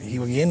ಮಾಡೋದು ಬೇಡ.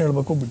 ಇವಾಗ ಏನು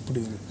ಹೇಳ್ಬೇಕು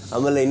ಬಿಟ್ಬಿಟ್ಟಿದ್ದೀವಿ.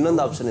 ಆಮೇಲೆ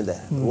ಇನ್ನೊಂದು ಆಪ್ಷನ್ ಇದೆ,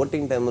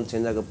 ವೋಟಿಂಗ್ ಟೈಮಲ್ಲಿ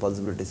ಚೇಂಜ್ ಆಗೋ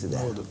ಪಾಸಿಬಿಲಿಟೀಸ್ ಇದೆ.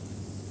 ಹೌದು,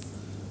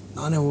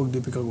 ನಾನೇ ಹೋಗಿ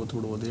ದೀಪಿಕಾಗೆ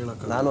ಗೊತ್ತುಬಿಡ್ಬೋದು,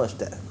 ಹೇಳಕ್ಕೆ. ನಾನು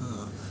ಅಷ್ಟೇ.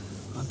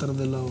 ಆ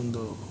ಥರದ್ದೆಲ್ಲ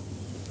ಒಂದು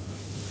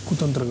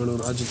ಕುತಂತ್ರಗಳು,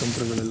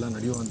 ರಾಜತಂತ್ರಗಳೆಲ್ಲ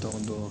ನಡೆಯುವಂಥ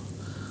ಒಂದು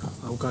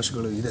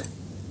ಅವಕಾಶಗಳು ಇದೆ.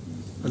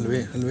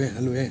 ಅಲ್ವೇ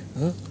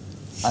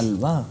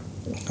ಅಲ್ವಾ?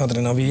 ಆದರೆ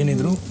ನಾವು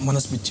ಏನಿದ್ರು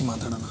ಮನಸ್ಸು ಬಿಚ್ಚಿ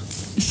ಮಾತಾಡೋಣ.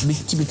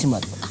 ಬಿಚ್ಚಿ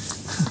ಮಾತು.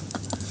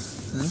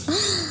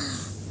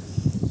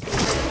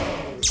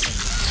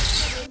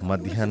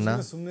 ಮಧ್ಯಾಹ್ನ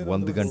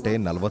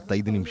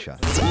 1:45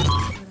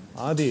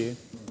 ಆದಿ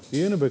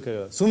ಏನು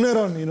ಬೇಕಾಗಲ್ಲ, ಸುಮ್ಮನೆ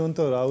ನೀನು ಅಂತ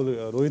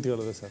ರೋಹಿತ್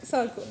ಹೇಳಿದ್ರೆ ಸರ್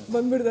ಸಾಕು,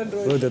 ಬಂದ್ಬಿಡ್ತಾನೆ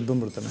ರೋಹಿತ್ ಎದ್ದು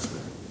ಬಂದ್ಬಿಡ್ತಾನೆ.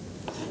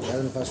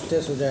 ಅದನ್ನು ಫಸ್ಟೇ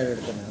ಸುಜಾ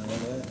ಹೇಳ್ತಾನೆ,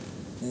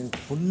 ನೀನು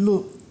ಫುಲ್ಲು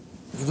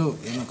ಇದು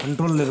ಏನು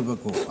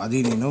ಕಂಟ್ರೋಲಲ್ಲಿರಬೇಕು ಅದಿ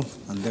ನೀನು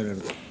ಅಂತ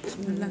ಹೇಳಿದ್ರು.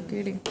 ಅಲ್ಲ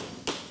ಕೇಳಿ,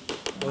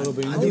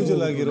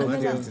 ಇಂಡಿವಿಜುವಲ್ ಆಗಿರೋ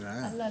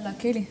ಅಲ್ಲ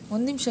ಕೇಳಿ,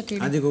 1 ನಿಮಿಷ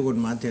ಕೇಳಿ. ಅದಕ್ಕೆ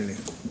ಹೋಗ್ಬಿಟ್ಟು ಮಾತೇಳಿ.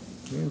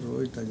 ಏನು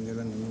ರೋಹಿತ್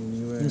ಹಂಗೆಲ್ಲ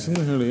ನೀವೇ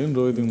ಸುಮ್ಮನೆ ಹೇಳಿ, ಏನು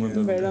ರೋಹಿತ್ ಹಿಂಗೆ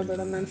ಮಾಡ್ತಾರೆ? ಬೇಡ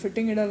ನಾನು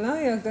ಫಿಟ್ಟಿಂಗ್ ಇಡಲ್ಲ,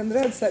 ಯಾಕಂದರೆ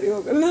ಅದು ಸರಿ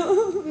ಹೋಗಲ್ಲ.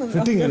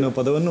 ಫಿಟ್ಟಿಂಗ್ ಅನ್ನೋ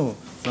ಪದವನ್ನು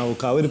ನಾವು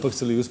ಕಾವೇರಿ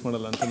ಪಕ್ಷದಲ್ಲಿ ಯೂಸ್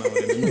ಮಾಡಲ್ಲ ಅಂತ ನಾವು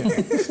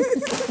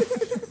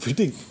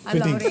ಫಿಟ್ಟಿಂಗ್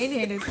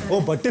ಓ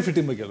ಬಟ್ಟೆ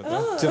ಫಿಟ್ಟಿಂಗ್ ಬಗ್ಗೆ ಅಲ್ಲ,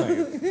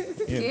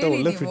 ಚೆನ್ನಾಗಿದೆ,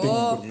 ಒಳ್ಳೆ ಫಿಟ್ಟಿಂಗ್.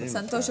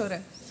 ಸಂತೋಷ್ ಅವರೇ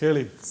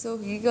ಹೇಳಿ. ಸೊ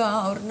ಈಗ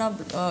ಅವ್ರನ್ನ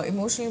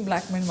ಇಮೋಷನಲಿ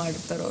ಬ್ಲ್ಯಾಕ್ ಮೇಲ್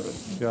ಮಾಡಿರ್ತಾರೆ ಅವರು.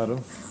 ಯಾರು?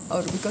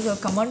 ಅವ್ರು ಬಿಕಾಸ್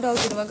ಅವ್ರು ಕಮಾಂಡ್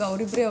ಆಗಿರುವಾಗ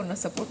ಅವರಿಬ್ಬರೇ ಅವ್ರನ್ನ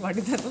ಸಪೋರ್ಟ್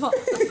ಮಾಡಿದಾರಲ್ವಾ,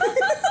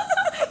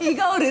 ಈಗ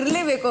ಅವ್ರು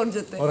ಇರಲೇಬೇಕು ಅವ್ರ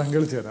ಜೊತೆ. ಅವ್ರು ಹಂಗೆ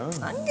ಹೇಳ್ತೀರಾ?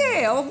 ಹಂಗೆ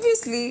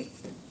ಆಬ್ವಿಯಸ್ಲಿ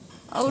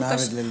ಅವ್ರ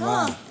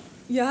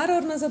ಯಾರು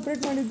ಅವ್ರನ್ನ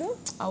ಸಪ್ರೇಟ್ ಮಾಡಿದ್ದು?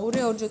 ಅವರೇ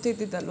ಅವ್ರ ಜೊತೆ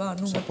ಇದ್ದಿದ್ದಲ್ವಾ,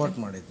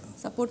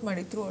 ಸಪೋರ್ಟ್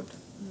ಮಾಡಿದ್ರು ಅವ್ರು.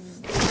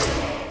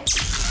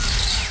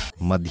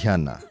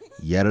 ಮಧ್ಯಾಹ್ನ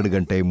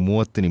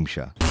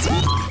 2:30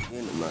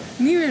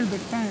 ನೀವು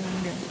ಹೇಳ್ಬಿಡ್ತಾ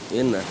ನನಗೆ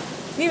ಏನು?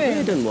 ನೀವೇ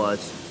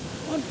ವಾಚ್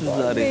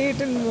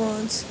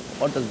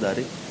ವಾಟ್ ಇಸ್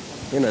ದಾರಿ?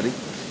 ಏನರಿ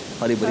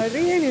ಹರಿ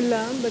ಏನಿಲ್ಲ,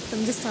 ಬಟ್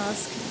ಐಮ್ ಜಸ್ಟ್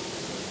ಆಸ್ಕಿಂಗ್.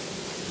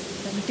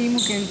 ನಮ್ಮ ಟೀಮು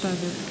ಕೇಳ್ತಾ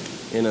ಇದ್ದಾರೆ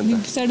ಏನಂತ.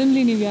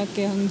 ಸಡನ್ಲಿ ನೀವು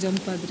ಯಾಕೆ ಹಂಗೆ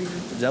ಜಂಪ್ ಆದ್ರಿ?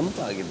 ಜಂಪ್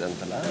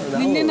ಆಗಿದ್ದಂತಲ್ಲ,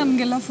 ನಿನ್ನೆ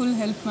ನಮಗೆಲ್ಲ ಫುಲ್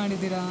ಹೆಲ್ಪ್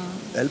ಮಾಡಿದ್ದೀರಾ.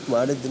 ಹೆಲ್ಪ್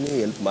ಮಾಡಿದ್ದೀನಿ,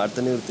 ಹೆಲ್ಪ್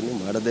ಮಾಡ್ತಾನೆ ಇರ್ತೀನಿ,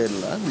 ಮಾಡೋದೇ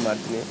ಇಲ್ಲ,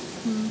 ಮಾಡ್ತೀನಿ.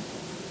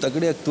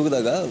 ತಗಡಿಯಾಗಿ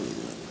ತೂಗಿದಾಗ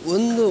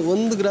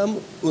 1 ಗ್ರಾಮ್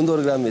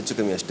 1.5 ಗ್ರಾಮ್ ಹೆಚ್ಚು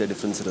ಕಮ್ಮಿ ಅಷ್ಟೇ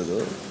ಡಿಫ್ರೆನ್ಸ್ ಇರೋದು.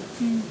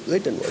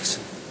 Wait and watch,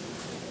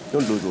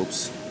 don't lose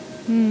hopes,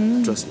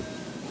 trust me.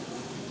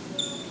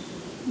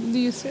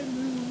 ನೀವು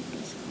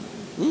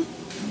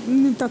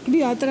ತಕ್ಕಡಿ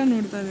ಆ ಥರ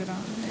ನೋಡ್ತಾ ಇದ್ದೀರಾ?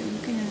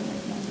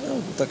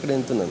 ತಕ್ಕಡಿ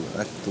ಅಂತ ನಾನು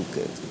ತೂಕ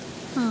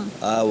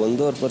ಆ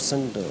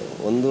 1.5%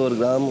 1.5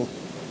 ಗ್ರಾಮು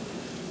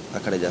ಆ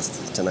ಕಡೆ ಜಾಸ್ತಿ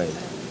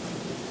ಚೆನ್ನಾಗಿದೆ.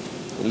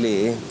 ಇಲ್ಲಿ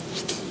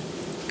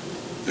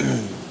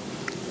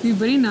ನೀವು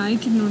ಬರೀ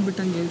ನಾಯಕಿಗೆ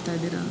ನೋಡ್ಬಿಟ್ಟು ಹಂಗೆ ಹೇಳ್ತಾ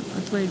ಇದ್ದೀರಾ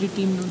ಅಥವಾ ಇಡೀ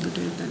ಟೀಮ್ ನೋಡ್ಬಿಟ್ಟು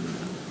ಹೇಳ್ತಾ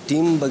ಇದ್ದೀರಾ?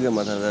 ಟೀಮ್ ಬಗ್ಗೆ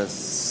ಮಾತಾಡಿದ್ರೆ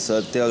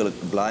ಸತ್ಯವಾಗಲು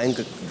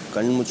ಬ್ಲಾಂಕ್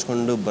ಕಣ್ಣು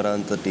ಮುಚ್ಕೊಂಡು ಬರೋ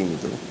ಅಂಥ ಟೀಮ್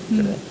ಇದು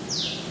ಕಡೆ.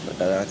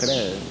 ಬಟ್ ಆ ಕಡೆ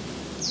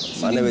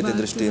ಮಾನವೀಯತೆ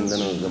ದೃಷ್ಟಿಯಿಂದ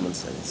ನಾವು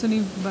ಗಮನಿಸ್ತಾ ಇದ್ದೀವಿ. ಸೊ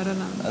ನೀವು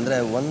ಬರಲ್ಲ ಅಂದರೆ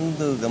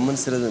ಒಂದು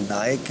ಗಮನಿಸಿರೋದು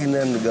ನಾಯಕಿನ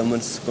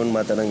ಗಮನಿಸ್ಕೊಂಡು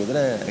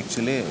ಮಾತಾಡೋಂಗಿದ್ರೆ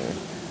ಆ್ಯಕ್ಚುಲಿ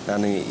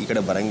ನಾನು ಈ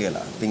ಕಡೆ ಬರೋಂಗೇ ಇಲ್ಲ,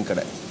 ಪಿಂಕ್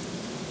ಕಡೆ.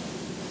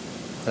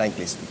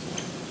 Frankly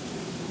speaking,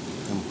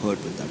 I am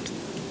hurt with that.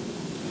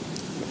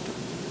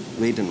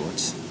 Wait and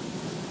watch,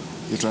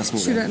 you trust me.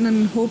 ನಾನು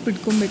ಹೋಪ್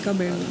ಇಟ್ಕೊಬೇಕಾ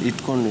ಬೇಡ?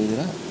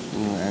 ಇಟ್ಕೊಂಡಿದ್ದೀರಾ?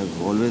 I have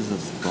always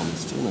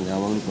promised. ನಾನು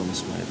ಯಾವಾಗಲೂ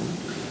ಪ್ರಾಮಿಸ್ ಮಾಡಿದ್ದೀನಿ.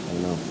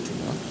 ಅದನ್ನ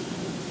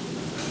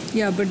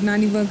ಯಾ, ಬಟ್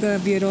ನಾನಿವಾಗ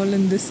we are all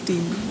in this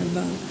team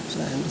ಅಲ್ವಾ? So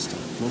I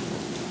understand, no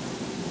problem.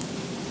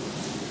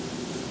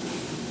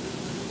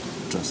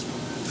 Trust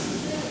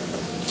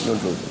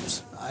don't lose hopes.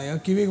 ಅಯ್ಯೋ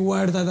ಕಿವಿಗೆ ಹೂವು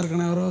ಇಡ್ತಾ ಇದ್ದಾರೆ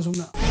ಕಣೆ ಅವರು.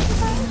 ಸುಮ್ಮನೆ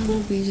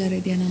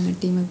ಬೇಜಾರಿದೆಯಾ ನಮ್ಮ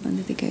ಟೀಮಿಗೆ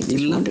ಬಂದಿದ್ದಕ್ಕೆ?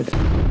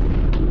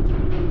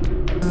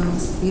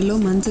 ಎಲ್ಲೋ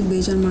ಮನ್ಸಿಗೆ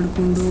ಬೇಜಾರು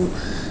ಮಾಡಿಕೊಂಡು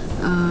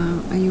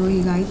ಅಯ್ಯೋ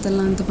ಹೀಗಾಯ್ತಲ್ಲ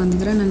ಅಂತ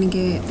ಬಂದಿದ್ರೆ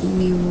ನನಗೆ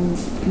ನೀವು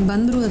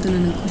ಬಂದರೂ ಅದು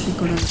ನನಗೆ ಖುಷಿ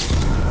ಕೊಡೋದು.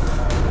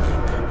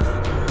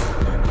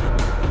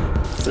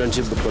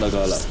 ಫ್ರೆಂಡ್ಶಿಪ್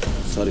ಬಿಟ್ಕೊಡೋಕ್ಕಾಗಲ್ಲ,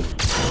 ಸಾರಿ.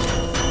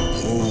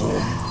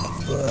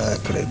 ಆ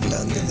ಕಡೆ ಇಲ್ಲ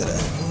ಅಂದಿದ್ದಾರೆ.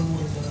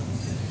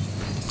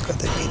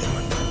 ಕತೆ ಬೀದೆ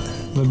ಮಾಡ್ತಾರೆ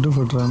ಲಡ್ಡು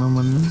ಕೊಟ್ರ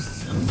ನಮ್ಮನ್ನು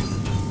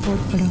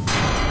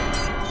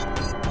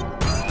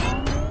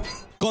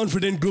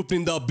ಕಾನ್ಫಿಡೆಂಟ್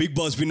ಗ್ರೂಪ್ನಿಂದ ಬಿಗ್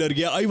ಬಾಸ್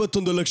ವಿನ್ನರ್ಗೆ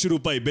 51 ಲಕ್ಷ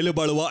ರೂಪಾಯಿ ಬೆಲೆ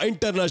ಬಾಳುವ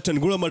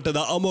ಇಂಟರ್ನ್ಯಾಷನಲ್ ಗುಣಮಟ್ಟದ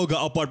ಅಮೋಘ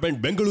ಅಪಾರ್ಟ್ಮೆಂಟ್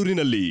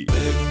ಬೆಂಗಳೂರಿನಲ್ಲಿ.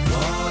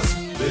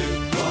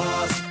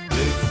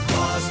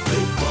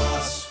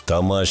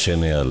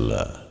 ತಮಾಷೆನೇ ಅಲ್ಲ,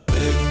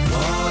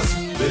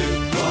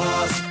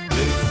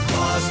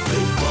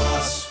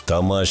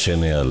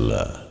 ತಮಾಷೆನೇ ಅಲ್ಲ.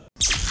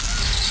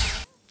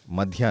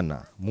 ಮಧ್ಯಾಹ್ನ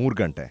 3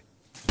 ಗಂಟೆ.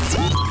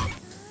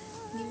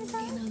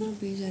 ಏನಾದರೂ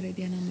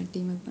ಬೇಜಾರಿದೆಯಾ ನಮ್ಮ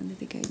ಟೀಮಿಗೆ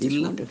ಬಂದಿದ್ದಕ್ಕೆ?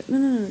 ಇಲ್ಲ,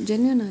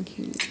 ಜೆನ್ಯೂನ್ ಆಗಿ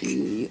ಹೇಳಿ.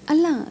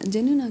 ಅಲ್ಲ,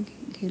 ಜೆನ್ಯೂನ್ ಆಗಿ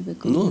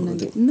ಹೇಳಬೇಕು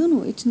ನನಗೆ. No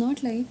it's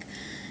not like,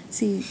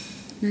 C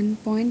ನನ್ನ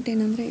ಪಾಯಿಂಟ್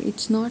ಏನಂದರೆ,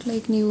 ಇಟ್ಸ್ ನಾಟ್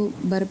ಲೈಕ್ ನೀವು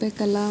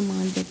ಬರಬೇಕಲ್ಲ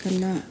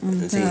ಮಾಡಬೇಕಲ್ಲ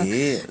ಅಂತ.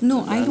 No,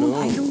 I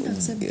don't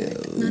accept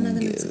that. ನಾನು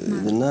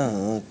ಅದನ್ನು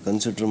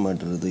ಕನ್ಸಿಡರ್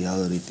ಮಾಡಿರೋದು ಯಾವ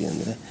ರೀತಿ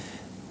ಅಂದರೆ,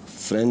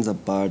 ಫ್ರೆಂಡ್ಸ್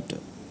ಅಪಾರ್ಟ್,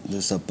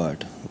 ದಿಸ್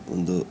ಅಪಾರ್ಟ್,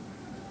 ಒಂದು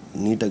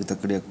ನೀಟಾಗಿ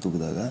ತಕ್ಕಡಿಯಾಗಿ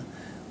ತೂಗಿದಾಗ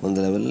ಒಂದು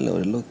ಲೆವೆಲಲ್ಲಿ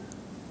ಅವರೆಲ್ಲೋ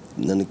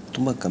ನನಗೆ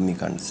ತುಂಬ ಕಮ್ಮಿ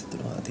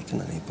ಕಾಣಿಸಿದ್ರು. ಅದಕ್ಕೆ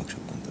ನಾನು ಈ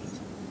ಪಕ್ಷಕ್ಕೆ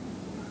ಬಂದಿರೋದು,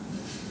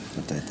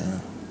 ಗೊತ್ತಾಯ್ತಾ?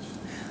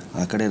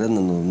 ಆ ಕಡೆ ಇರೋದು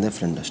ನನ್ನ ಒಂದೇ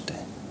ಫ್ರೆಂಡ್ ಅಷ್ಟೇ.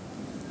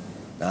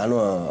 ನಾನು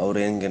ಅವ್ರು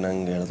ಹೆಂಗೆ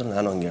ನಂಗೆ ಹೇಳಿದ್ರು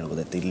ನಾನು ಹಂಗೆ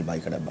ಹೇಳ್ಬೋದಾಯ್ತು, ಇಲ್ಲಿ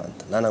ಬಾಯಿ ಕಡೆ ಬಾ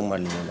ಅಂತ. ನಾನು ಹಂಗೆ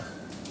ಮಾಡಲಿಲ್ಲ,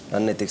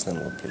 ನನ್ನ ಎಥಿಕ್ಸ್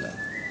ನನಗೆ ಒಪ್ಪಿಲ್ಲ.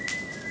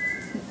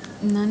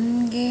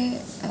 ನನಗೆ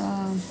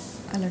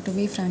ಅಲ್ಲ, ಟು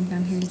ಬಿ ಫ್ರ್ಯಾಂಕ್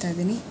ನಾನು ಹೇಳ್ತಾ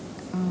ಇದ್ದೀನಿ,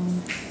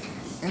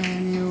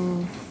 ನೀವು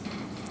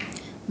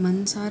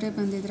ಮನಸಾರೆ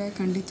ಬಂದಿದ್ದರೆ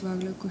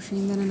ಖಂಡಿತವಾಗ್ಲೂ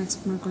ಖುಷಿಯಿಂದ ನಾನು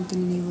ಅಕ್ಸೆಪ್ಟ್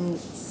ಮಾಡ್ಕೊಳ್ತೀನಿ. ನೀವು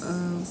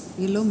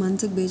ಎಲ್ಲೋ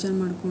ಮನ್ಸಿಗೆ ಬೇಜಾರು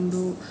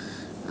ಮಾಡಿಕೊಂಡು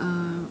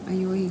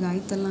ಅಯ್ಯೋ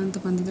ಹೀಗಾಯ್ತಲ್ಲ ಅಂತ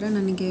ಬಂದಿದ್ರೆ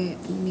ನನಗೆ,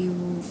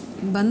 ನೀವು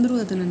ಬಂದರೂ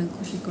ಅದು ನನಗೆ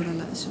ಖುಷಿ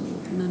ಕೊಡೋಲ್ಲ. ಸೊ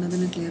ನಾನು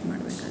ಅದನ್ನು ಕ್ಲಿಯರ್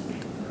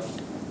ಮಾಡಬೇಕಾಗಿತ್ತು.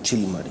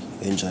 ಚಿಲ್ ಮಾಡಿ,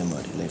 ಎಂಜಾಯ್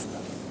ಮಾಡಿ ಲೈಫ್ನ.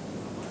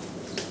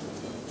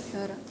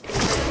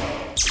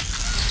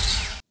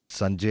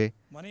 ಸಂಜೆ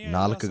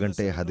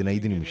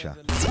 4:15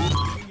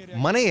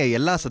 ಮನೆಯ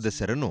ಎಲ್ಲಾ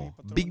ಸದಸ್ಯರನ್ನು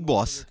ಬಿಗ್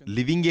ಬಾಸ್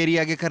ಲಿವಿಂಗ್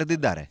ಏರಿಯಾಗೆ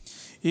ಕರೆದಿದ್ದಾರೆ.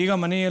 ಈಗ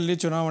ಮನೆಯಲ್ಲಿ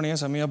ಚುನಾವಣೆಯ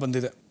ಸಮಯ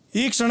ಬಂದಿದೆ.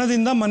 ಈ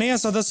ಕ್ಷಣದಿಂದ ಮನೆಯ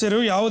ಸದಸ್ಯರು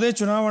ಯಾವುದೇ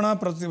ಚುನಾವಣಾ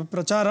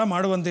ಪ್ರಚಾರ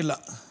ಮಾಡುವಂತಿಲ್ಲ.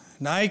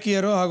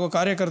 ನಾಯಕಿಯರು ಹಾಗೂ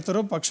ಕಾರ್ಯಕರ್ತರು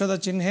ಪಕ್ಷದ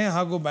ಚಿಹ್ನೆ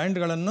ಹಾಗೂ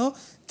ಬ್ಯಾಂಡ್ಗಳನ್ನು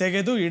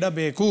ತೆಗೆದು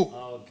ಇಡಬೇಕು.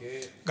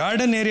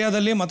 ಗಾರ್ಡನ್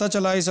ಏರಿಯಾದಲ್ಲಿ ಮತ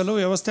ಚಲಾಯಿಸಲು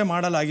ವ್ಯವಸ್ಥೆ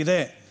ಮಾಡಲಾಗಿದೆ.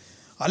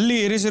 ಅಲ್ಲಿ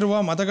ಇರಿಸಿರುವ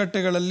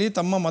ಮತಗಟ್ಟೆಗಳಲ್ಲಿ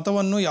ತಮ್ಮ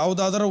ಮತವನ್ನು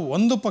ಯಾವುದಾದರೂ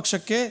ಒಂದು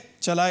ಪಕ್ಷಕ್ಕೆ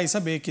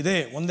ಚಲಾಯಿಸಬೇಕಿದೆ,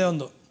 ಒಂದೇ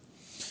ಒಂದು.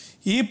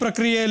 ಈ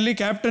ಪ್ರಕ್ರಿಯೆಯಲ್ಲಿ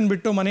ಕ್ಯಾಪ್ಟನ್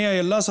ಬಿಟ್ಟು ಮನೆಯ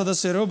ಎಲ್ಲ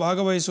ಸದಸ್ಯರು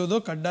ಭಾಗವಹಿಸುವುದು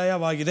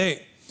ಕಡ್ಡಾಯವಾಗಿದೆ.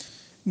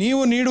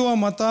 ನೀವು ನೀಡುವ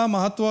ಮತ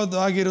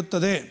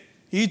ಮಹತ್ವದ್ದಾಗಿರುತ್ತದೆ.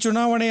 ಈ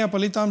ಚುನಾವಣೆಯ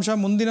ಫಲಿತಾಂಶ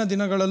ಮುಂದಿನ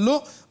ದಿನಗಳಲ್ಲೂ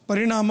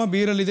ಪರಿಣಾಮ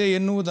ಬೀರಲಿದೆ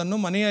ಎನ್ನುವುದನ್ನು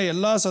ಮನೆಯ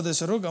ಎಲ್ಲ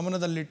ಸದಸ್ಯರು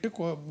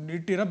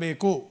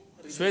ಗಮನದಲ್ಲಿಟ್ಟಿರಬೇಕು.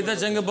 ಶ್ವೇತಾ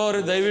ಚಂಗಪ್ಪ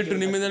ಅವರು, ದಯವಿಟ್ಟು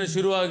ನಿಮ್ಮಿಂದಲೇ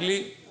ಶುರುವಾಗಲಿ.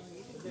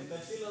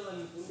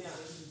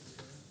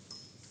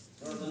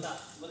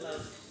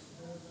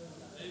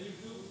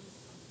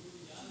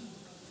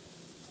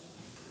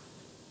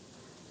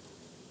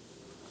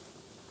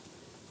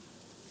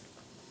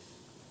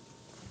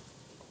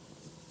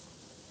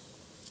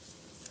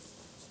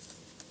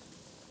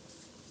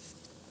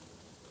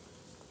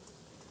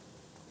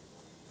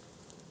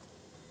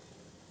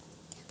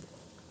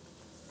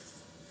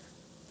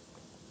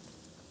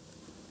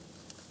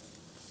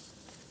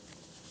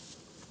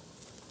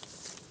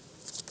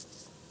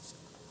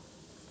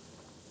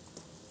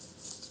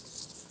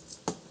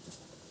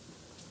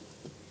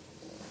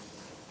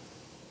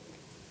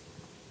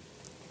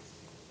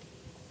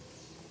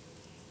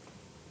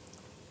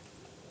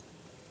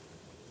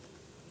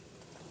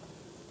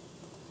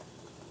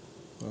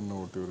 ನನ್ನ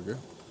ಒಟ್ಟು ಇವ್ರಿಗೆ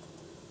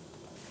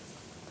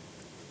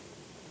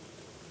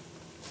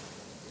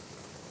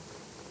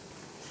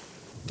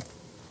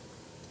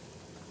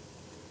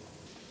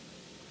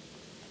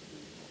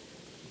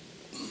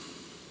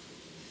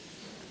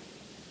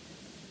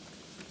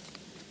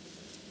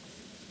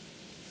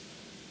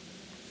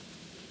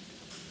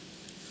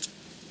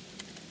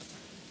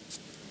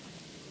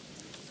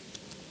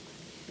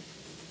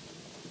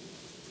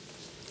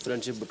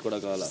ಫ್ರೆಂಡ್ಶಿಪ್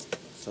ಬಿಟ್ಕೊಡೋಕ್ಕಾಗಲ್ಲ,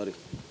 ಸಾರಿ.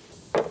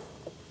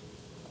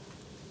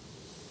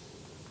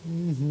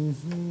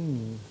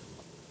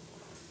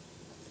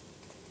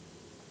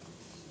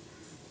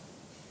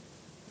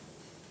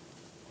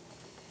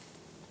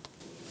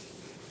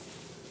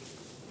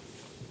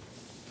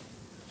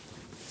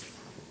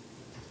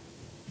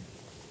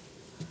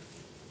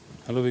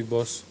 ಹಲೋ ಬಿಗ್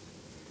ಬಾಸ್,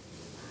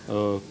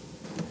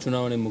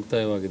 ಚುನಾವಣೆ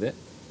ಮುಕ್ತಾಯವಾಗಿದೆ.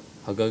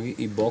 ಹಾಗಾಗಿ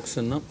ಈ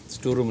ಬಾಕ್ಸನ್ನು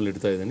ಸ್ಟೋರ್ ರೂಮಲ್ಲಿ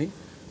ಇಡ್ತಾ ಇದ್ದೀನಿ.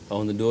 ಆ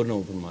ಒಂದು ಡೋರ್ನ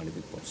ಓಪನ್ ಮಾಡಿ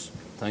big boss.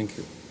 Thank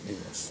you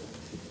big boss.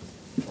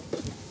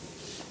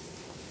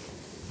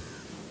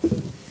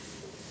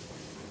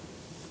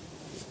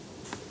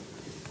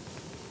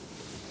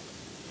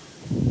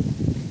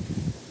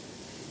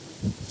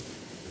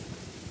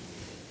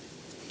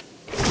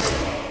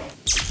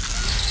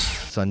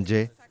 ಸಂಜೆ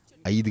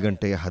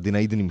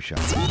 5:15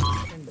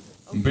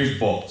 ಬಿಗ್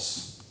ಬಾಸ್,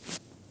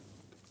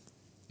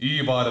 ಈ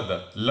ವಾರದ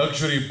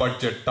ಲಕ್ಸುರಿ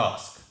ಬಡ್ಜೆಟ್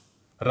ಟಾಸ್ಕ್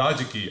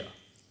ರಾಜಕೀಯ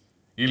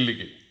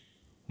ಇಲ್ಲಿಗೆ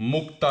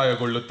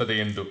ಮುಕ್ತಾಯಗೊಳ್ಳುತ್ತದೆ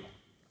ಎಂದು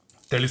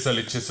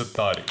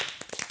ತಿಳಿಸಲಿಚ್ಛಿಸುತ್ತಾರೆ.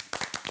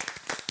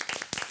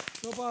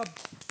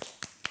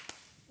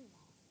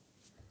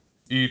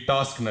 ಈ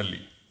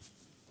ಟಾಸ್ಕ್ನಲ್ಲಿ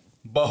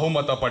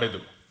ಬಹುಮತ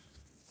ಪಡೆದು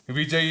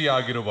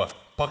ವಿಜಯಿಯಾಗಿರುವ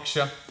ಪಕ್ಷ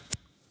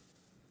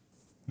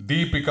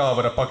ದೀಪಿಕಾ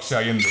ಅವರ ಪಕ್ಷ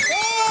ಎಂದು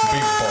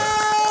ಬಿಗ್ ಬಾಸ್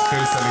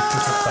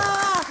ತಿಳಿಸಲಿಚ್ಛಿಸುತ್ತಾರೆ.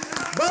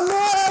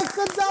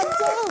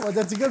 ಮಚ್ಚ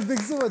ಚಿಕನ್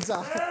ಫಿಕ್ಸ್ ಮಚ್ಚ.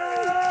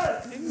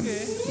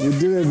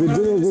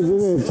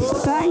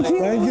 Thank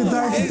you.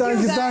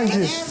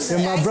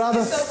 And my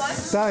brother,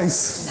 thanks.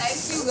 Thank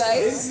you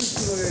guys.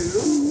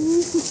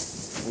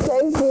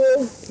 Thank you.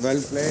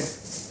 Well played.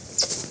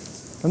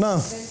 Anna,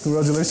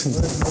 congratulations.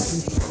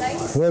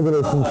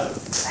 Congratulations.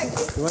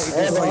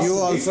 Hey, for you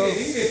also.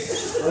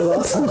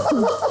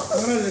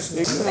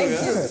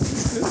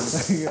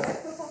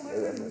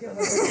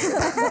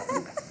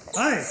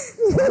 Hi.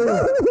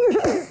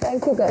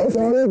 Thank you guys.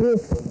 Very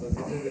good.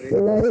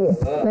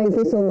 Thank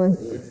you so much.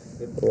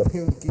 Thank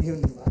you.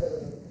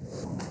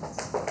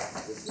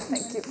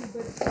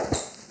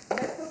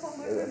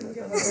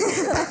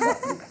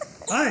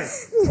 Hi.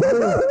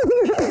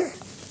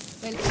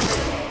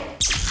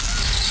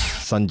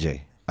 ಸಂಜೆ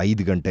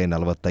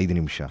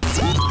 5:45.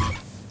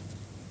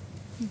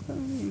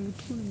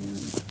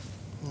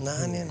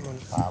 ನಾನೇನು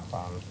ಮಾಡಿ ಪಾಪ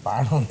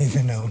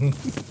ಪಾಡೋನಿದ್ದಾನೆ ಅವನು.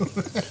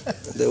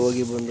 ಅದೇ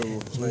ಹೋಗಿ ಬಂದು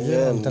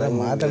ಒಂಥರ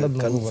ಮಾತಾಡೋದು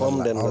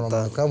ಕನ್ಫರ್ಮ್ಡ್ ಏನು ಗೊತ್ತಾ,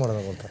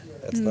 ಮಾಡ್ಬೇಕು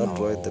it's not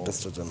Rohit, it is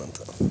Srujan ಅಂತ.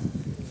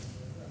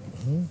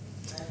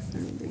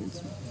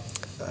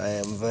 I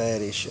am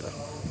very sure.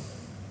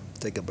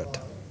 Take A bait.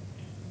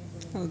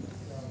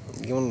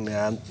 ಇವನ್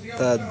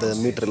ಅಂಥದ್ದು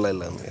ಮೀಟ್ರ್ ಇಲ್ಲ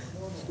ನನಗೆ.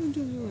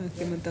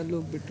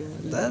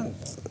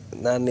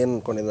 ನಾನೇನು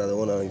ಅನ್ಕೊಂಡಿದ್ದೆ ಅದು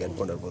ನನಗೆ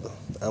ಅನ್ಕೊಂಡಿರ್ಬೋದು.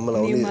 ಆಮೇಲೆ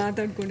ಅವನು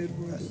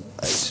ಮಾತಾಡ್ಕೊಂಡಿರ್ಬೋದು.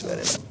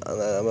 ಐಶ್ವರ್ಯ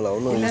ಆಮೇಲೆ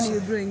ಅವನು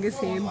ನೀವಿಬ್ರು ಹೆಂಗೆ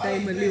ಸೇಮ್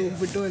ಟೈಮಲ್ಲಿ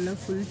ಹೋಗ್ಬಿಟ್ಟು ಎಲ್ಲ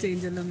ಫುಲ್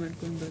ಚೇಂಜ್ ಎಲ್ಲ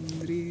ಮಾಡ್ಕೊಂಡು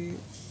ಬಂದ್ರಿ.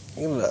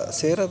 ಇಲ್ಲ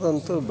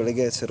ಸೇರೋದಂತೂ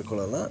ಬೆಳಗ್ಗೆ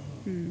ಸೇರ್ಕೊಳ್ಳೋಣ,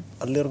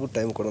 ಅಲ್ಲಿವರೆಗೂ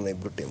ಟೈಮ್ ಕೊಡೋಣ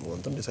ಇಬ್ಬರು ಟೀಮ್ಗೂ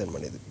ಅಂತ ಡಿಸೈಡ್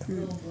ಮಾಡಿದ್ವಿ.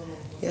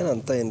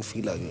 ಏನಂತ ಏನು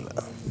ಫೀಲ್ ಆಗಲಿಲ್ಲ,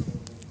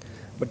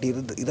 ಬಟ್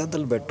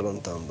ಇರೋದಲ್ಲಿ ಬೆಟ್ರು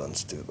ಅಂತ ಒಂದು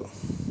ಅನಿಸ್ತಿದ್ದು.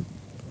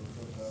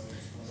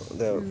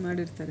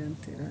 ಮಾಡಿರ್ತಾರೆ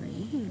ಅಂತೀರಾ?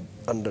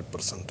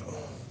 100%.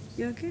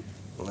 ಯಾಕೆ?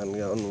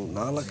 ನನಗೆ ಅವನು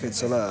 4-5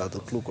 ಸಲ ಅದು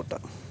ಕ್ಲೂ ಕೊಟ್ಟ.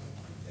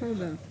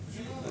 ಹೌದಾ?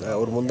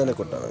 ಅವ್ರ ಮುಂದೆನೇ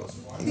ಕೊಟ್ಟ ನನಗೆ.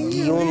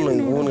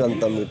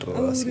 ಇವನಿಗಂತ ಮೀಟ್ರು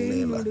ಸಿಗಲೇ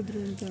ಇಲ್ಲ.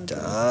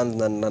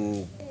 ನನ್ನ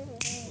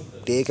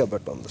take a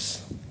bait on this.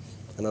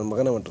 ನನ್ನ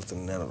ಮಗನೇ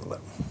ಮಾಡಿರ್ತೀನಿ, ನೇರಲ್ಲ.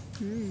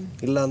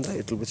 ಇಲ್ಲ ಅಂದರೆ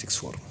ಇಟ್ ವಿಲ್ ಬಿ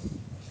 6-4.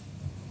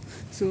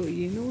 ಸೊ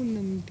ಏನೋ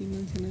ನಮ್ಮ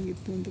ಟೀಮಲ್ಲಿ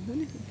ಚೆನ್ನಾಗಿತ್ತು ಅಂತ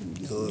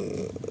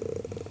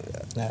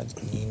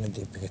ನೀನು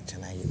ದೀಪಿಗೆ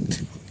ಚೆನ್ನಾಗಿತ್ತು.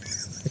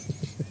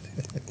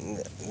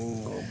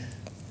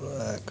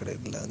 ಆ ಕಡೆ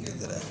ಇಲ್ಲ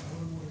ಅಂದಿದ್ದಾರೆ,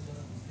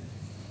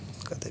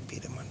 ಕತೆ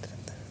ಬೇರೆ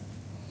ಮಾಡಿರಂತೆ.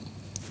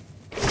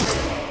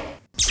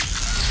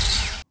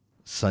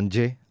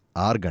 ಸಂಜೆ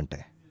 6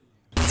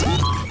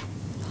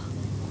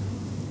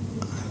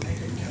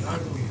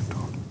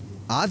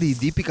 ಆದಿ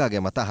ದೀಪಿಕಾಗೆ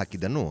ಮತ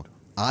ಹಾಕಿದ್ದನ್ನು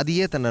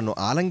ಆದಿಯೇ ತನ್ನನ್ನು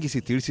ಆಲಂಗಿಸಿ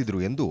ತಿಳಿಸಿದ್ರು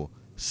ಎಂದು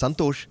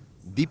ಸಂತೋಷ್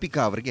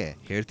ದೀಪಿಕಾ ಅವರಿಗೆ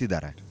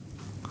ಹೇಳ್ತಿದ್ದಾರೆ.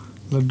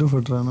 ಲಡ್ಡು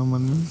ಫಟ್ರಾ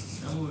ನಮ್ಮನ್ನು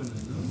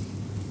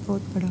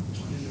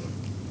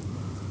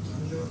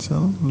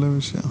ಒಳ್ಳೆ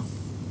ವಿಷಯ.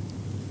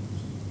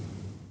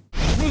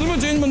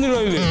 ಚೇಂಜ್ ಬಂದಿರೋ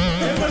ಇಲ್ಲಿ.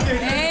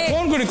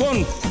 ಕೋನ್ ಕೊಡಿ, ಕೋನ್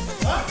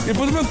ಈ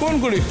ಪುದ್ಮೆ ಕೋನ್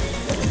ಕೊಡಿ.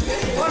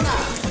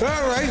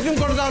 ರೈಸ್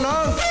ಕೊಡ್ತಾನ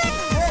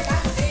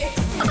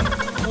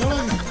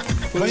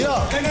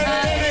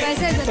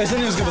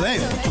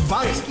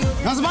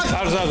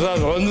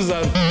ಒಂದು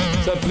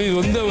ಸರ್ ಪ್ಲೀಸ್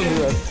ಒಂದೇ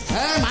ಸರ್.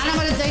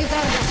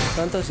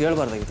 ಸಂತೋಷ್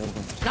ಹೇಳ್ಬಾರ್ದಾಗಿತ್ತು.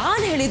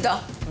 ನಾನು ಹೇಳಿದ್ದ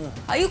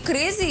ಅಯ್ಯೋ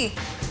ಕ್ರೇಜಿ.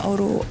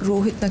 ಅವರು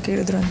ರೋಹಿತ್ನ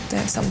ಕೇಳಿದ್ರಂತೆ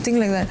something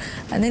like that,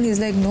 and then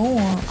is like no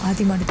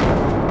ಆದಿ ಮಾಡಿದ್ರು.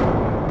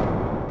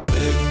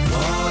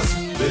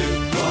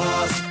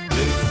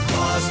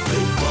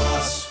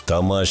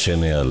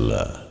 ತಮಾಷೆನೇ ಅಲ್ಲ,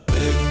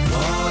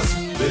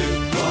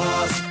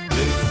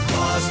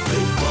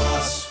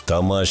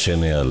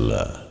 ತಮಾಷೆನೇ ಅಲ್ಲ.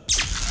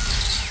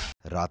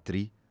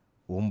 ರಾತ್ರಿ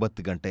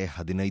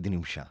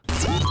 9:15.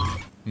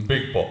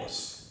 Big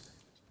boss.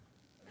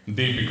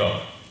 ದೀಪಿಕಾ,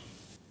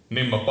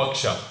 ನಿಮ್ಮ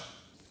ಪಕ್ಷ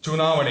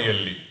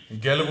ಚುನಾವಣೆಯಲ್ಲಿ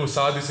ಗೆಲುವು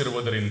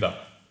ಸಾಧಿಸಿರುವುದರಿಂದ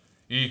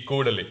ಈ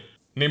ಕೂಡಲೇ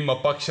ನಿಮ್ಮ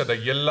ಪಕ್ಷದ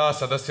ಎಲ್ಲಾ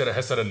ಸದಸ್ಯರ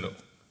ಹೆಸರನ್ನು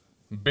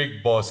big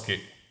ಬಾಸ್ಗೆ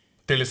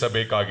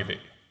ತಿಳಿಸಬೇಕಾಗಿದೆ.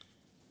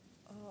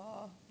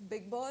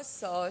 Big boss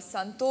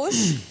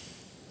Santosh,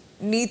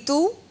 Neetu,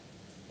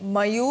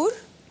 Mayur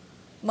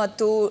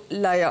ಮತ್ತು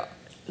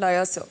ಲಯ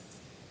ಸರ್.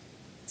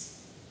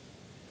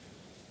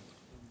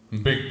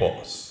 ಬಿಗ್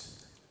ಬಾಸ್,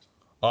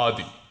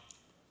 ಆದಿ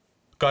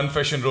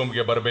ಕನ್ಫೆಷನ್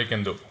ರೂಮ್ಗೆ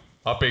ಬರಬೇಕೆಂದು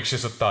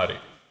ಅಪೇಕ್ಷಿಸುತ್ತಾರೆ.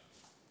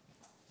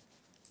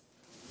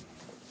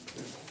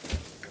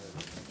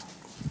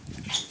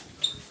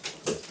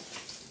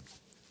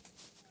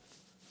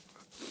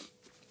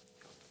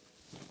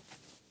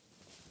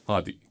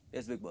 ಆದಿ,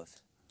 ಎಸ್ ಬಿಗ್ ಬಾಸ್.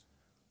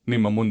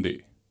 ನಿಮ್ಮ ಮುಂದೆ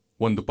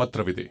ಒಂದು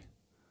ಪತ್ರವಿದೆ.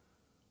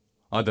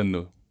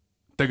 ಅದನ್ನು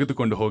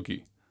ತೆಗೆದುಕೊಂಡು ಹೋಗಿ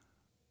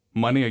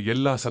ಮನೆಯ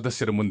ಎಲ್ಲ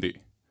ಸದಸ್ಯರ ಮುಂದೆ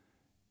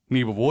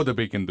ನೀವು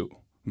ಓದಬೇಕೆಂದು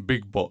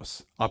big boss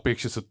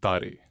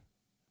ಅಪೇಕ್ಷಿಸುತ್ತಾರೆ.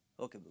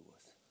 Okay big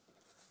boss.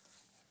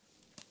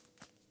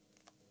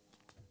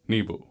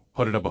 ನೀವು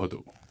ಹೊರಡಬಹುದು.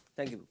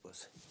 Thank you big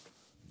boss.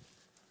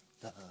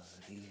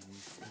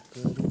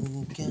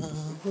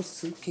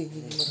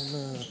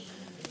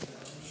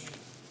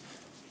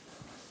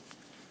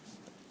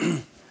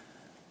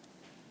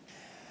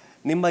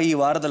 ನಿಮ್ಮ ಈ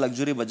ವಾರದ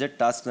ಲಕ್ಸುರಿ ಬಜೆಟ್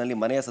ಟಾಸ್ಕ್ನಲ್ಲಿ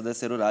ಮನೆಯ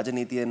ಸದಸ್ಯರು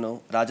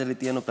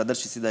ರಾಜನೀತಿಯನ್ನು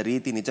ಪ್ರದರ್ಶಿಸಿದ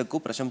ರೀತಿ ನಿಜಕ್ಕೂ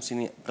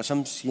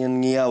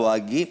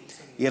ಪ್ರಶಂಸನೀಯವಾಗಿ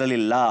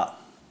ಇರಲಿಲ್ಲ.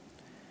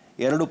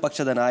 ಎರಡು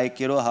ಪಕ್ಷದ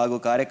ನಾಯಕಿಯರು ಹಾಗೂ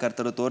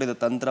ಕಾರ್ಯಕರ್ತರು ತೋರಿದ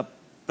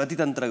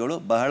ಪ್ರತಿತಂತ್ರಗಳು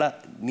ಬಹಳ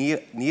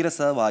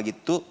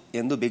ನೀರಸವಾಗಿತ್ತು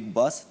ಎಂದು ಬಿಗ್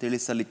ಬಾಸ್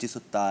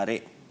ತಿಳಿಸಲಿಚ್ಛಿಸುತ್ತಾರೆ.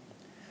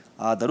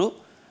 ಆದರೂ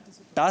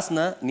ಟಾಸ್ನ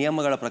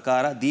ನಿಯಮಗಳ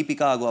ಪ್ರಕಾರ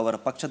ದೀಪಿಕಾ ಹಾಗೂ ಅವರ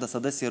ಪಕ್ಷದ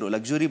ಸದಸ್ಯರು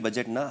ಲಕ್ಸುರಿ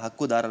ಬಜೆಟ್ನ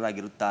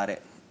ಹಕ್ಕುದಾರರಾಗಿರುತ್ತಾರೆ.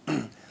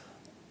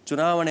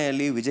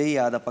 ಚುನಾವಣೆಯಲ್ಲಿ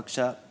ವಿಜಯಿಯಾದ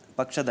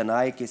ಪಕ್ಷದ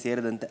ನಾಯಕಿ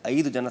ಸೇರಿದಂತೆ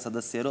 5 ಜನ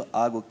ಸದಸ್ಯರು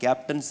ಹಾಗೂ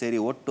ಕ್ಯಾಪ್ಟನ್ ಸೇರಿ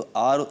ಒಟ್ಟು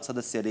 6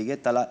 ಸದಸ್ಯರಿಗೆ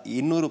ತಲಾ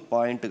 200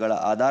 ಪಾಯಿಂಟ್ಗಳ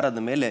ಆಧಾರದ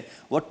ಮೇಲೆ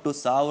ಒಟ್ಟು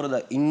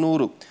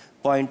 1200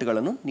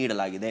 ಪಾಯಿಂಟ್ಗಳನ್ನು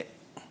ನೀಡಲಾಗಿದೆ.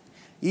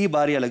 ಈ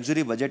ಬಾರಿಯ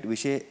ಲಕ್ಸುರಿ ಬಜೆಟ್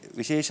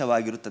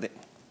ವಿಶೇಷವಾಗಿರುತ್ತದೆ.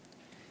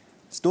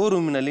 ಸ್ಟೋರ್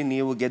ರೂಮಿನಲ್ಲಿ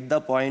ನೀವು ಗೆದ್ದ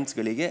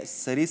ಪಾಯಿಂಟ್ಸ್ಗಳಿಗೆ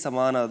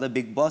ಸರಿಸಮಾನವಾದ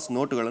ಬಿಗ್ ಬಾಸ್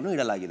ನೋಟುಗಳನ್ನು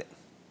ಇಡಲಾಗಿದೆ.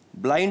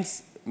 ಬ್ಲೈಂಡ್ಸ್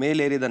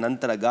ಮೇಲೇರಿದ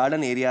ನಂತರ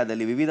ಗಾರ್ಡನ್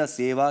ಏರಿಯಾದಲ್ಲಿ ವಿವಿಧ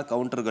ಸೇವಾ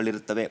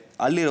ಕೌಂಟರ್ಗಳಿರುತ್ತವೆ.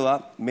 ಅಲ್ಲಿರುವ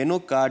ಮೆನು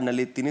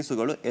ಕಾರ್ಡ್ನಲ್ಲಿ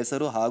ತಿನಿಸುಗಳು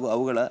ಹೆಸರು ಹಾಗೂ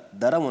ಅವುಗಳ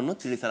ದರವನ್ನು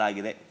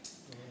ತಿಳಿಸಲಾಗಿದೆ.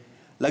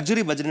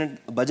 ಲಕ್ಸುರಿ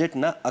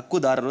ಬಜೆಟ್ನ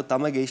ಹಕ್ಕುದಾರರು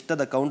ತಮಗೆ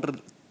ಇಷ್ಟದ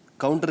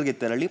ಕೌಂಟರ್ಗೆ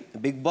ತೆರಳಿ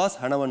ಬಿಗ್ ಬಾಸ್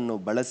ಹಣವನ್ನು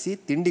ಬಳಸಿ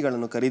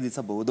ತಿಂಡಿಗಳನ್ನು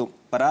ಖರೀದಿಸಬಹುದು.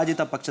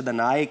 ಪರಾಜಿತ ಪಕ್ಷದ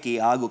ನಾಯಕಿ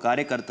ಹಾಗೂ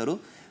ಕಾರ್ಯಕರ್ತರು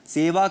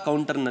ಸೇವಾ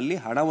ಕೌಂಟರ್ನಲ್ಲಿ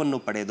ಹಣವನ್ನು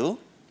ಪಡೆದು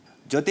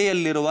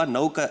ಜೊತೆಯಲ್ಲಿರುವ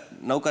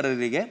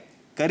ನೌಕರರಿಗೆ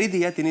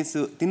ಖರೀದಿಯ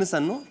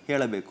ತಿನಿಸನ್ನು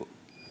ಹೇಳಬೇಕು.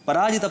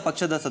 ಪರಾಜಿತ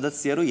ಪಕ್ಷದ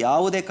ಸದಸ್ಯರು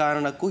ಯಾವುದೇ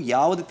ಕಾರಣಕ್ಕೂ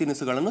ಯಾವುದೇ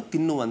ತಿನಿಸುಗಳನ್ನು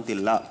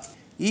ತಿನ್ನುವಂತಿಲ್ಲ.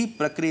 ಈ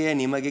ಪ್ರಕ್ರಿಯೆ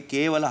ನಿಮಗೆ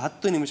ಕೇವಲ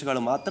 10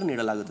 ನಿಮಿಷಗಳು ಮಾತ್ರ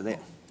ನೀಡಲಾಗುತ್ತದೆ.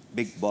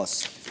 ಬಿಗ್ ಬಾಸ್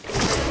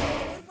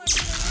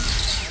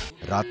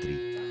ರಾತ್ರಿ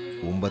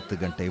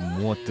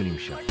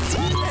 9:30.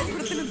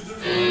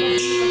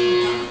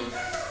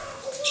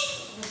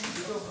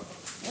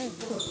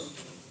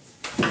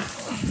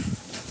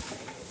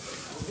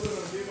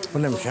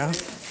 ಒಂದು ನಿಮಿಷ.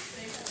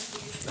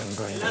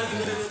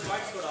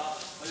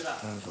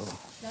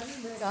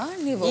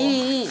 ನೀವು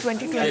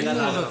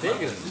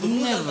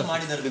 2020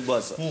 ಮಾಡಿದ್ದಾರೆ ಬಿಗ್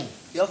ಬಾಸ್.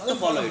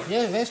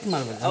 ವೇಸ್ಟ್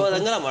ಮಾಡಬೇಡ.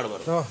 ಹಂಗೆಲ್ಲ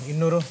ಮಾಡಬಾರ್ದು.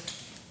 200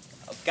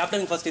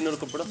 ಕ್ಯಾಪ್ಟನ್ ಫಸ್ಟ್ 200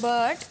 ಕೊಟ್ಬಿಡು.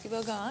 ಬಟ್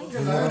ಇವಾಗ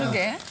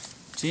ಇವ್ರಿಗೆ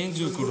ಚೇಂಜ್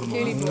ಕೊಡ್ರು.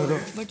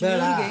 ಬಟ್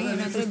ಇವ್ರಿಗೆ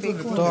ಏನಾದರೂ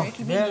ಬೇಕು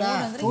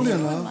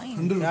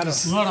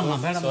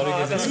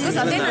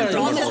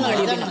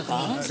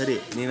ಸರಿ,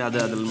 ನೀನು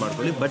ಅದ್ರಲ್ಲಿ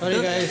ಮಾಡ್ಕೊಳ್ಳಿ. ಬಟ್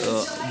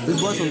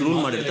ಬಿಗ್ ಬಾಸ್ ಒಂದು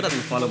ರೂಲ್ ಮಾಡಿರ್ತಾರೆ,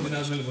 ಅದನ್ನ ಫಾಲೋ ಮಾಡಿ.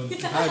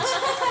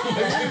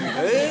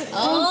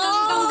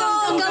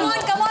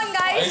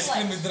 ಐಸ್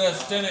ಕ್ರೀಮ್ ಇದ್ರೆ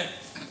ಅಷ್ಟೇನೆ.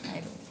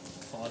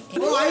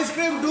 Ice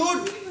cream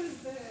dude.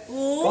 ಓ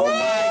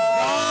ಮೈ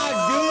god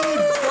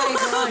dude.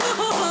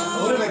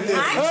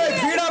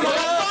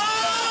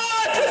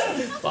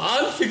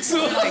 PAN fix.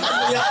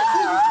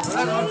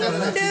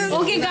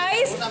 Okay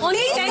guys,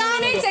 only 10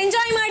 minutes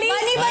enjoy ಮಾಡಿ.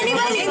 ಬನ್ನಿ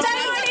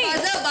ಎಂಜಾಯ್ ಮಾಡಿ.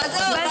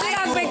 ಬಜರ್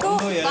ಆಗಬೇಕು.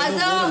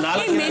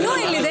 ಈ ಮೆನು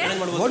ಎಲ್ಲಿದೆ?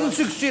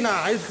 160 ನಾ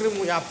ಐಸ್ ಕ್ರೀಮ್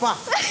ಯಪ್ಪ.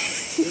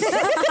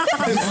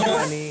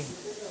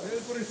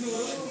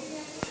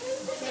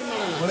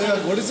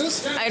 What is this?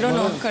 I don't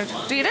know.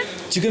 Read it.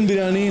 Chicken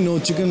biryani, no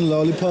chicken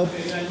lollipop,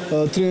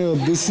 3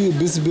 bis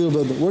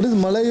what is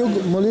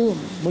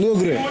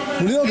Malayogre?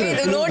 ಇದು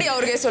ನೋಡಿ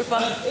ಅವ್ರಿಗೆ ಸ್ವಲ್ಪ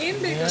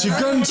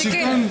ಚಿಕನ್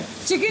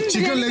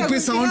ಲೆಗ್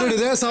ಪೀಸ್ 700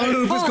 ಇದೆ. 700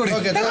 ರೂಪಾಯಿ ಕೊಡಿ.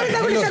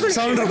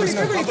 700 ರೂಪಾಯಿ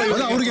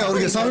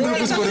ಅವ್ರಿಗೆ 700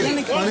 ರೂಪಾಯಿ ಕೊಡಿ.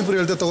 ಪಾನಿಪುರಿ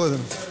ಹೇಳ್ತಾ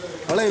ತಗೋದನ್ನು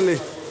ಹಳೆ ಇಲ್ಲಿ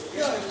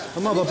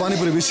ಅಮ್ಮ ಬಾ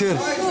ಪಾನಿಪುರಿ ವಿಶೇರ್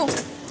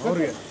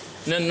ಅವ್ರಿಗೆ.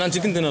 ನಾನು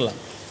ಚಿಕನ್ ತಿನ್ನಲ್ಲ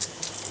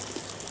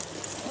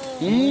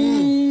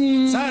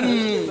ಸರ್.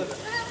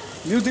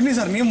 ನೀವು ತಿನ್ನಿ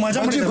ಸರ್, ನೀವು ಮಜಾ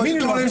ಮಾಡಿ.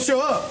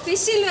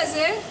 ಫಿಶ್ ಇಲ್ವಾ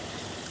ಸರ್?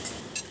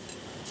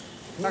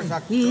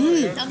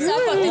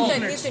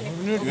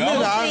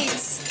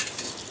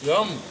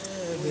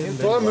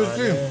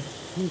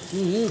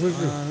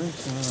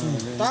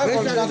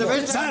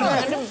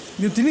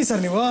 ನೀವು ತಿನ್ನಿ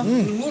ಸರ್. ನೀವು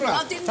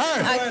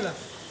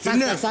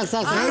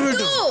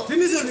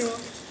ತಿನ್ನಿ ಸರ್. ನೀವು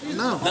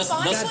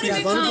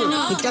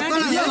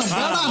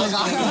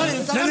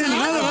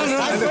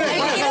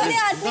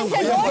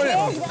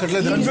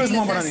ಕನ್ಫ್ಯೂಸ್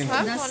ಮಾಡಬೇಡ ನೀನು.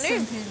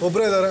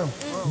 ಒಬ್ಬರೇ ಇದ್ದಾರೆ.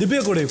 ದಿಬ್ಯ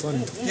ಕೊಡಿ.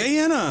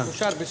 ಏನ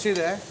ಹುಷಾರ್ ಬಿಸಿ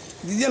ಇದೆ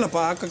ಇದೆಯಲ್ಲಪ್ಪ,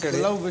 ಹಾಕ ಕಡೆ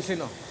ಎಲ್ಲವೂ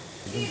ಬಿಸಿನೋ.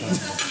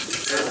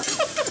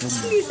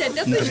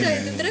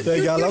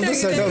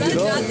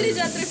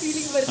 ಜಾತ್ರೆ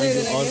ಫೀಲಿಂಗ್ ಬರ್ತಾ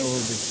ಇದೆ.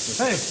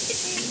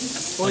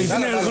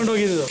 ಇದನ್ನ ಹೇಳ್ಕೊಂಡು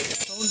ಹೋಗಿದ್ದು.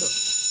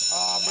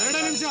 2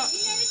 ನಿಮಿಷ.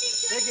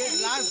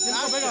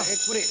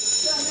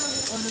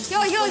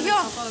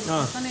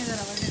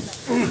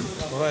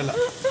 ಪರವಾಗಿಲ್ಲ,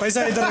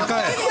 ಪೈಸಾ ಇದ್ದಾರೆ.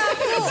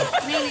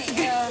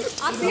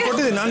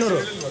 ಕೊಟ್ಟಿದ್ದೀನಿ 400.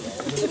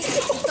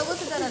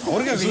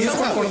 ಅವ್ರಿಗೆ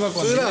ಕೊಡ್ಬೇಕು.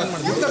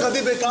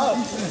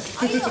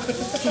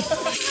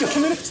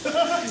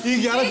 ಈಗ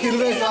ಯಾರ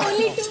ತಿರ್ಬೇಕಾ?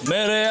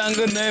 मेरे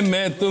अंगने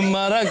में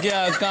तुम्हारा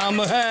क्या काम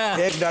है?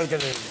 एक डाल के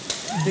दे.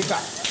 ठीक है,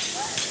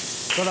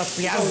 थोड़ा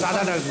प्याज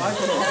ज़्यादा डाल दे.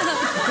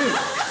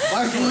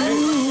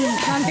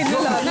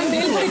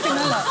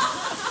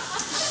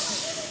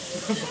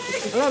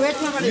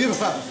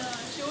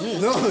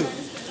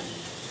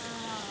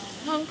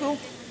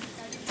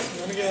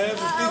 ನನಗೆ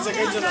 15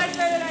 seconds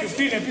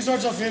 15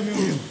 episodes of fame.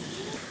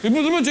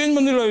 ಇಪ್ಪತ್ತು ಚೇಂಜ್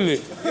ಬಂದಿಲ್ಲ ಇಲ್ಲಿ.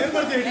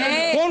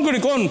 ಕೋನ್ ಕೊಡಿ,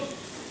 ಕೋನ್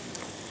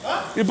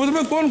 20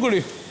 ರೂಪಾಯಿ ಕೋನ್ ಕೊಡಿ.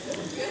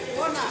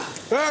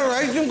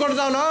 Ice cream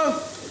ಕೊಡ್ತಾವನು.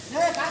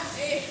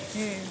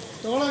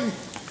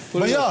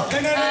 भैया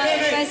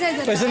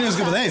पैसे नहीं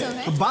उसके बताए.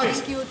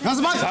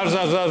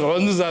 ಸರ್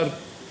ಒಂದು ಸರ್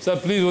ಸರ್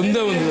ಪ್ಲೀಸ್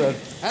ಒಂದೇ ಒಂದು ಸರ್.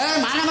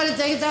 ಮಾನ ಮರಿ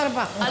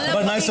ತೆಗಿತಾರಪ್ಪ.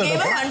 But nice, sir.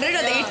 100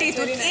 or 80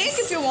 to take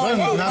if you want.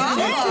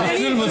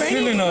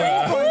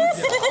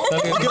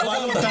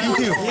 Thank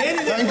you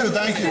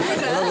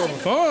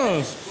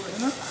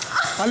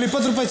ಅಲ್ಲಿ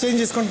 20 ರೂಪಾಯಿ ಚೇಂಜ್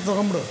ಇಸ್ಕೊಂಡು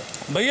ತಗೊಂಬಿಡು.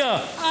 ಭಯ್ಯ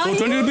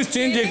 20 rupees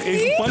ಚೇಂಜ್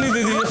ಪಾನಿ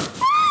ದೀದಿ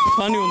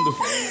ಪಾನಿ ಒಂದು.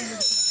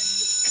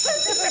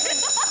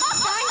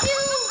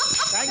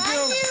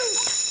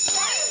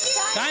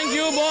 Thank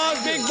you, boss,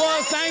 big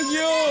boss. Thank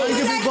you. Thank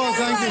you, big boss.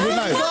 Thank you. Good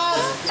night.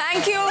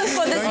 Thank you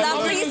for this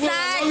lovely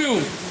snack. Love you.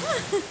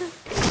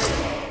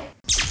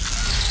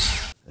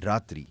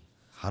 ರಾತ್ರಿ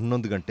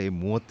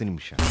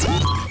 11:30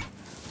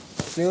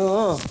 ನೀವು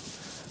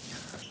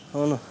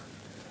ಅವನು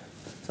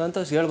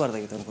ಸಂತೋಷ್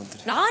ಹೇಳ್ಬಾರ್ದಾಗಿತ್ತು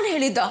ಅನ್ಕೊಂತೀನಿ. ನಾನು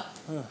ಹೇಳಿದ್ದ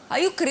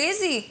ಅಯ್ಯೋ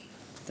ಕ್ರೇಜಿ.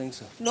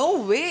 ಥ್ಯಾಂಕ್ಸ್. No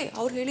way.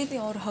 ಅವ್ರು ಹೇಳಿದ್ರಿ,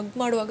 ಅವ್ರು ಹಗ್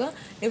ಮಾಡುವಾಗ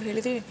ನೀವು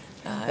ಹೇಳಿದ್ರಿ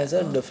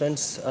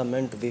friends R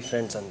meant to be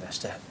friends ಅಂದೆ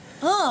ಅಷ್ಟೇ.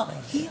 ಹಾಂ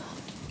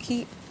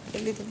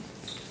ಹೇಳಿದ್ದೀನಿ.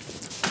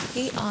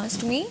 he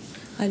asked me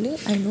ಅಲ್ಲಿ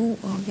ಐ ನೋ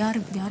ಯಾರು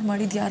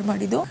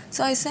ಮಾಡಿದ್ದು. ಸೊ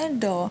ಐ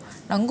ಸೆಡ್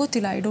ನಂಗೆ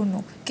ಗೊತ್ತಿಲ್ಲ, I don't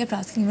know. Kept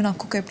asking, even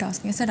ಅಕ್ಕು kept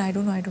asking. I said I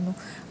don't know.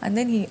 And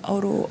then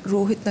ಅವರು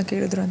ರೋಹಿತ್ನ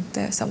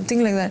ಕೇಳಿದ್ರಂತೆ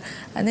something like that.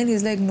 And then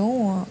is like no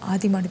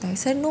ಆದಿ ಮಾಡಿದ್ದ. I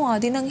said no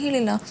ಆದಿ ನಂಗೆ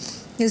ಹೇಳಿಲ್ಲ.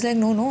 Is like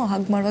no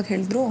ಹಾಗೆ ಮಾಡುವಾಗ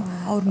ಹೇಳಿದ್ರು,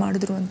 ಅವ್ರು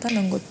ಮಾಡಿದ್ರು ಅಂತ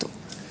ನಂಗೆ ಗೊತ್ತು.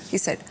 He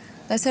said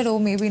I said O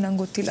may be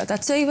ನಂಗೆ ಗೊತ್ತಿಲ್ಲ.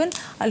 ದಟ್ಸ್ ಈವನ್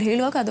ಅಲ್ಲಿ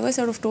ಹೇಳುವಾಗ otherwise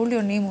I would have told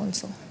your name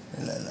also.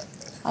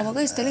 ಅವಾಗ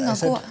ಇಸ್ ಟೆಲಿಂಗ್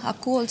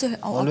ಅಕ್ಕು ಆಲ್ಸೋ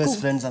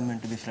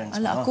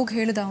ಅಲ್ಲ ಅಕ್ಕುಗೆ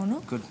ಹೇಳ್ದ ಅವನು.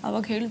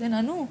 ಅವಾಗ ಹೇಳಿದೆ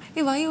ನಾನು,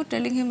 why you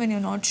telling him when you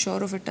not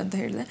sure of it ಅಂತ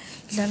ಹೇಳಿದೆ.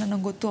 ಇಲ್ಲ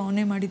ನನಗೆ ಗೊತ್ತು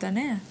ಅವನೇ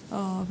ಮಾಡಿದ್ದಾನೆ,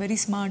 very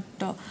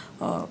smart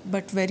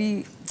but very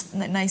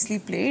nicely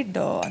played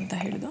ಅಂತ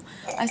ಹೇಳಿದ್ದು.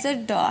 I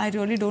said I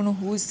really don't know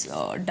whose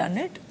done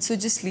it,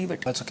 so just leave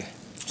it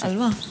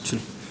ಅಲ್ವಾ.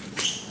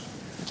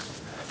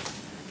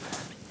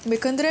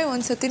 ಬೇಕಂದರೆ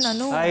ಒಂದ್ಸತಿ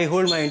ನಾನು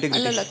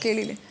ಅಲ್ಲಲ್ಲ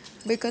ಕೇಳಿಲಿ,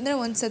 ಬೇಕಂದರೆ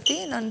ಒಂದು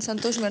ನಾನು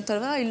ಸಂತೋಷ್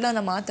ಮಾಡ್ತಾರಲ್ಲ, ಇಲ್ಲ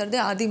ನಾನು ಮಾತಾಡಿದೆ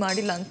ಆದಿ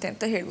ಮಾಡಿಲ್ಲ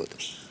ಅಂತ ಹೇಳ್ಬೋದು.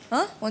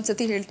 ಹಾಂ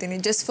ಒಂದು ಹೇಳ್ತೀನಿ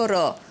ಜಸ್ಟ್ ಫಾರ್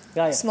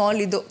ಸ್ಮಾಲ್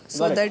ಇದು,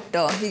 so that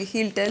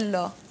heal tell.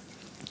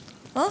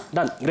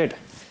 Done, great.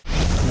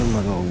 ನನ್ನ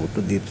ಮಗ ಹೋಗ್ಬಿಟ್ಟು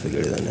ದೀಪ್ಸಿಗೆ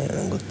ಹೇಳಿದಾನೆ,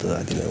 ನಂಗೆ ಗೊತ್ತು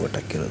ಆದಿನ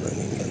ಒಟ್ಟಾಕಿರೋದು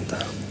ನಿಂಗೆ ಅಂತ.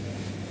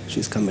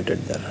 She's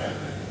committed there.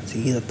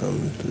 ಸೀದಾ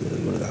ತಂದು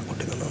ಇವಳಿಗೆ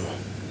ಹಾಕ್ಕೊಟ್ಟಿದ್ದ ನಾನು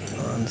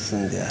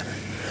ಅನ್ಸಿದ್ದೆ.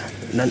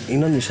 ನಾನು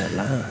ಇನ್ನೊಂದು ವಿಷಯ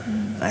ಅಲ್ಲ,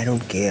 ಐ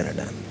ಡೋಂಟ್ ಕೇರ್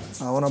ಅಡ.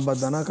 ಅವನೊಬ್ಬ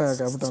ದನ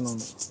ಕ್ಯಾಪ್ಟನ್,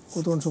 ಅವನು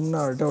ಕೂತ್ಕೊಂಡು ಸುಮ್ಮನೆ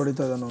ಅರಟೆ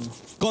ಹೊಡಿತಾ ಇದ್ದಾನೆ ಅವನು.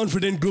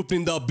 ಕಾನ್ಫಿಡೆಂಟ್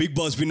ಗ್ರೂಪ್ನಿಂದ ಬಿಗ್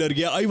ಬಾಸ್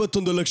ವಿನ್ನರ್ಗೆ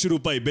 51 ಲಕ್ಷ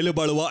ರೂಪಾಯಿ ಬೆಲೆ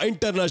ಬಾಳುವ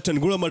ಇಂಟರ್ನ್ಯಾಷನಲ್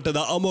ಗುಣಮಟ್ಟದ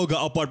ಅಮೋಘ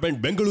ಅಪಾರ್ಟ್ಮೆಂಟ್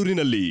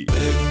ಬೆಂಗಳೂರಿನಲ್ಲಿ.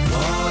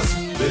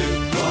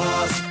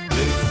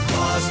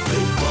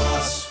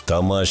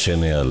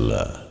 ತಮಾಷೆನೇ ಅಲ್ಲ,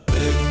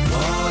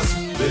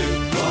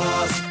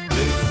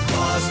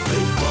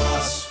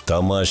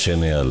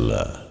 ತಮಾಷೆನೇ ಅಲ್ಲ.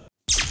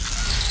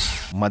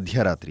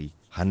 ಮಧ್ಯರಾತ್ರಿ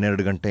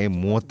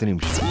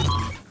 12:30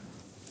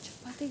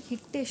 ಚಪಾತಿ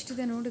ಹಿಟ್ಟು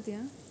ಎಷ್ಟಿದೆ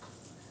ನೋಡಿದ್ಯಾ?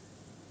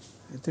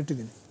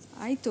 ಎತ್ತಿಟ್ಟಿದ್ದೀನಿ.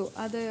 ಆಯಿತು,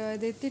 ಅದು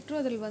ಎತ್ತಿಟ್ಟರು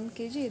ಅದ್ರಲ್ಲಿ 1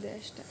 kg ಇದೆ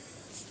ಅಷ್ಟೇ.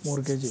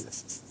 3 kg ಇದೆ.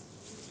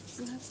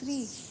 3.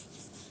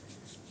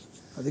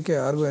 ಅದಕ್ಕೆ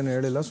ಯಾರಿಗೂ ಏನು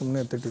ಹೇಳಿಲ್ಲ, ಸುಮ್ಮನೆ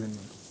ಎತ್ತಿಟ್ಟಿದ್ದೀನಿ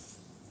ನಾನು.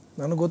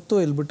 ನನಗೆ ಗೊತ್ತು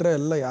ಇಲ್ಲಿ ಬಿಟ್ಟರೆ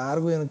ಎಲ್ಲ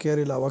ಯಾರಿಗೂ ಏನು ಕೇರ್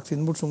ಇಲ್ಲ. ಅವಾಗ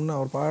ತಿಂದ್ಬಿಟ್ಟು ಸುಮ್ಮನೆ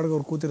ಅವ್ರ ಪಾಡ್ಗೆ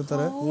ಅವ್ರು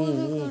ಕೂತಿರ್ತಾರೆ,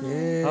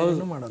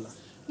 ಏನು ಮಾಡಲ್ಲ.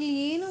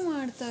 ಏನು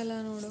ಮಾಡ್ತಾ ಇಲ್ಲ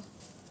ನೋಡು.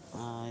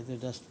 ಇದು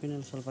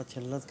ಡಸ್ಟ್ಬಿನಲ್ಲಿ ಸ್ವಲ್ಪ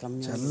ಚೆಲ್ಲೋದು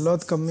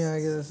ಕಮ್ಮಿ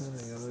ಆಗಿದೆ ಸರ್.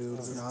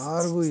 ಇವ್ರು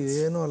ಯಾರಿಗೂ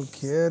ಏನು ಅಲ್ಲಿ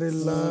ಕೇರ್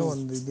ಇಲ್ಲ,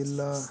 ಒಂದು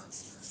ಇದಿಲ್ಲ,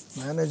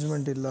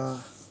 ಮ್ಯಾನೇಜ್ಮೆಂಟ್ ಇಲ್ಲ.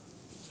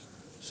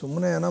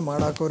 ಸುಮ್ಮನೆ ಏನೋ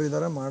ಮಾಡಾಕೋರು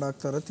ಇದ್ದಾರೆ,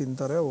 ಮಾಡಾಕ್ತಾರೆ,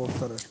 ತಿಂತಾರೆ,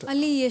 ಹೋಗ್ತಾರೆ ಅಷ್ಟೇ.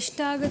 ಅಲ್ಲಿ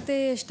ಎಷ್ಟಾಗುತ್ತೆ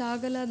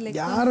ಎಷ್ಟಾಗಲ್ಲ ಅದು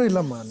ಯಾರು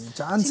ಇಲ್ಲಮ್ಮ,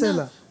 ಚಾನ್ಸೇ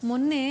ಇಲ್ಲ.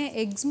 ಮೊನ್ನೆ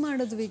ಎಗ್ಸ್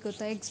ಮಾಡಿದ್ವಿ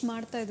ಗೊತ್ತಾ, ಎಗ್ಸ್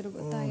ಮಾಡ್ತಾ ಇದ್ರು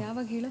ಗೊತ್ತಾ,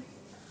 ಯಾವಾಗ ಹೇಳು,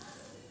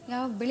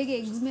 ಯಾವಾಗ ಬೆಳಿಗ್ಗೆ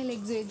ಎಗ್ಸ್ ಮೇಲೆ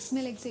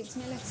ಎಗ್ಸ್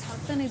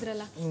ಹಾಕ್ತಾನೆ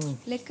ಇದ್ರಲ್ಲ,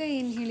 ಲೆಕ್ಕ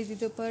ಏನು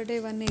ಹೇಳಿದ್ದು ಪರ್ ಡೇ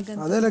 1 egg ಅಂತ.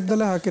 ಅದೇ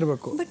ಲೆಕ್ಕದಲ್ಲೇ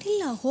ಹಾಕಿರ್ಬೇಕು. ಬಟ್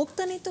ಇಲ್ಲ,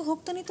 ಹೋಗ್ತಾನೆ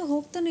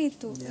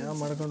ಇತ್ತು. ಯಾವ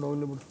ಮಾಡ್ಕೊಂಡು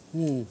ಹೋಗ್ಲಿ ಬಿಡು.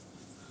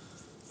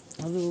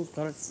 ಅದು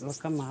ಕರೆಕ್ಟ್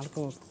ಲೆಕ್ಕ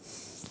ಮಾಡ್ಕೋಬೇಕು.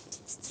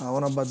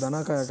 ಅವನೊಬ್ಬ ದನ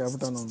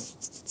ಕ್ಯಾಪ್ಟನ್, ಅವನು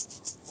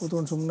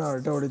ಕೂತ್ಕೊಂಡು ಸುಮ್ಮನೆ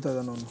ಅರಟೆ ಹೊಡಿತಾ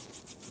ಇದ್ದಾನೆ ಅವನು.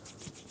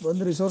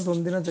 ಬಂದು ರಿಸೋರ್ಸ್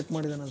ಒಂದಿನ ಚೆಕ್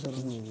ಮಾಡಿದ್ದಾನೆ ಸರ್,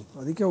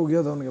 ಅದಕ್ಕೆ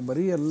ಉಗಿಯೋದು ಅವನಿಗೆ.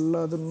 ಬರೀ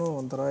ಎಲ್ಲದನ್ನು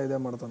ಒಂಥರ ಇದೇ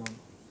ಮಾಡ್ತಾನೆ ಅವನು.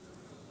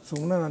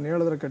 ಸುಮ್ಮನೆ ನಾನು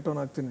ಹೇಳಿದ್ರೆ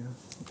ಕೆಟ್ಟವನಾಗ್ತೀನಿ.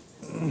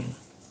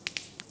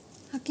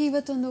 ಅಕ್ಕಿ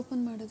ಇವತ್ತೊಂದು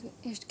ಓಪನ್ ಮಾಡಿದ್ವಿ.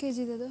 ಎಷ್ಟು kg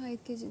ಇದೆ ಅದು?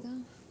 5 kg ಇದೆ.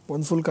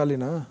 ಒಂದು ಫುಲ್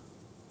ಖಾಲಿನಾ?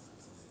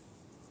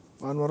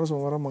 ಭಾನುವಾರ,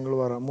 ಸೋಮವಾರ,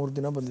 ಮಂಗಳವಾರ 3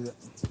 ದಿನ ಬಂದಿದೆ.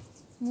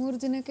 3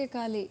 ದಿನಕ್ಕೆ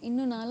ಖಾಲಿ,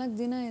 ಇನ್ನೂ 4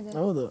 ದಿನ ಇದೆ.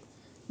 ಹೌದು,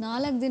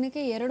 4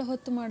 ದಿನಕ್ಕೆ 2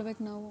 ಹೊತ್ತು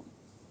ಮಾಡ್ಬೇಕು ನಾವು.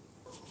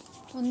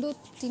 ಒಂದು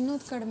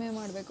ತಿನ್ನೋದು ಕಡಿಮೆ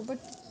ಮಾಡಬೇಕು.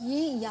 ಬಟ್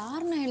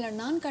ಯಾರನ್ನ ಹೇಳೋಣ,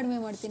 ನಾನು ಕಡಿಮೆ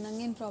ಮಾಡ್ತೀನಿ,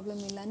 ನಂಗೇನು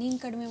ಪ್ರಾಬ್ಲಮ್ ಇಲ್ಲ, ನೀನು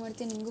ಕಡಿಮೆ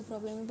ಮಾಡ್ತೀನಿ, ನಿಮಗೂ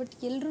ಪ್ರಾಬ್ಲಮ್ ಇಲ್ಲ. ಬಟ್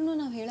ಎಲ್ಲರೂ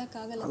ನಾವು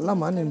ಹೇಳೋಕ್ಕಾಗಲ್ಲ.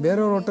 ಅಲ್ಲಮ್ಮ, ನೀನು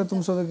ಬೇರೆಯವ್ರ ಹೊಟ್ಟೆ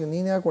ತುಂಬಿಸೋದಕ್ಕೆ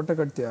ನೀನು ಯಾಕೆ ಹೊಟ್ಟೆ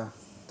ಕಟ್ತೀಯಾ?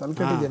 ತಲೆ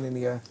ಕೆಟ್ಟಿದ್ಯಾ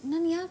ನಿನಗೆ?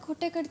 ನಾನು ಯಾಕೆ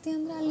ಹೊಟ್ಟೆ ಕಟ್ತೀನಿ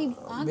ಅಂದರೆ ಅಲ್ಲಿ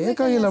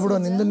ಬೇಕಾಗಿಲ್ಲ ಬಿಡು,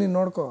 ನಿಂದು ನೀನು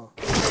ನೋಡ್ಕೋ.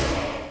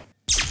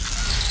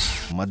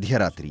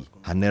 ಮಧ್ಯರಾತ್ರಿ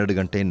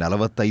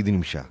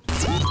 12:45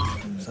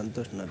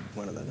 ಸಂತೋಷ್ ನಗ್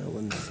ಮಾಡಿದಾಗ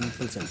ಒಂದು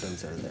ಸಿಂಪಲ್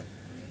ಸೆಂಟೆನ್ಸ್ ಹೇಳಿದೆ,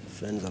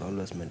 friends are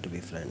always meant to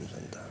be friends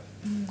ಅಂತ.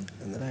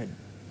 ಅಂದರೆ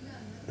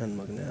ನನ್ನ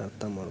ಮಗನೇ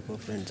ಅರ್ಥ ಮಾಡ್ಕೊ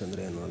ಫ್ರೆಂಡ್ಸ್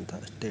ಅಂದರೆ ಏನು ಅಂತ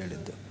ಅಷ್ಟೇ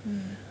ಹೇಳಿದ್ದು.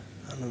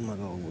 ನನ್ನ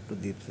ಮಗ ಹೋಗ್ಬಿಟ್ಟು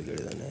ದೀಪ್ಸಿಗೆ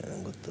ಹೇಳಿದಾನೆ,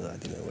 ನಂಗೆ ಗೊತ್ತು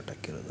ಆದಿನ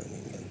ಒಟ್ಟಾಕಿರೋದು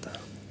ನಿಂಗೆ ಅಂತ.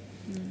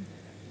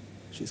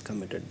 She's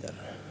committed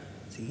there.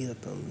 ಸೀದಾ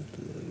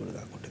ತಂದು ಇವಳಿಗೆ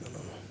ಹಾಕ್ಕೊಟ್ಟಿದ್ದ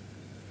ನಾನು.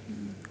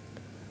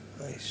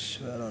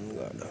 ಐಶ್ವರ್ ಆನ್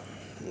ಗಾಡ್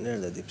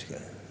ಹೇಳಿದೆ ದೀಪ್ಸಿಗೆ,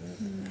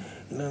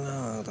 ಇಲ್ಲ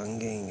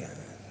ಹಂಗೆ ಹಿಂಗೆ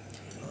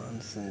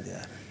ಅನ್ಸಿದ್ದೆ.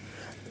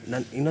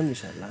 ನಾನು ಇನ್ನೊಂದು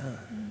ವಿಷಯ ಅಲ್ಲ,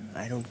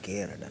 ಐ ಡೋಂಟ್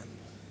ಕೇರ್ ಅಡ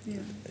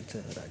ಇಟ್ಸ್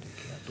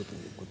ರಾಜಕೀಯ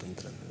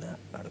ಕುತಂತ್ರನ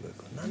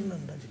ಆಡಬೇಕು. ನನ್ನ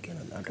ರಾಜಕೀಯ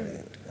ನಾನು ಆಟ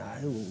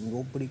ಆಡಿದ್ದೀನಿ,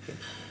 ಒಬ್ಬರಿಗೆ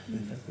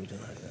ಇನ್ಫ್ಯಾಕ್ಟ್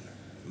ಜನ ಆಡಿದ್ದಾನೆ,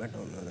 ಬಟ್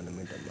ಅವನು ಅದನ್ನು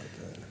ಮೇಂಟೈನ್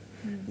ಮಾಡ್ತಿದ್ದಾನೆ.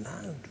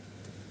 ನಾನು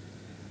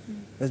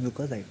it's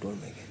because I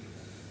told my game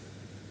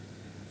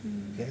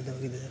ಹೇಳ್ದೆ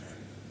ಹೋಗಿದ್ದಾರೆ.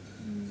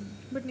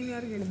 ಬಟ್ ನೀವು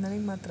ಯಾರಿಗೆ ಹೇಳಿದ್ದು?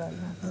 ನನಗೆ ಮಾತ್ರ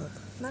ಅಲ್ಲ,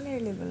 ನಾನು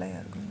ಹೇಳಿಲ್ವಲ್ಲ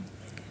ಯಾರಿಗೂ.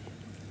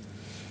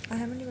 I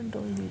haven even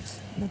told these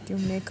that you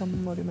may come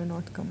are you may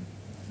not come.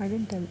 I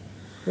didn't tell.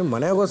 ನೀವು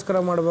ಮನೆಗೋಸ್ಕರ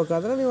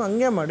ಮಾಡಬೇಕಾದ್ರೆ ನೀವು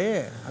ಹಂಗೆ ಮಾಡಿ,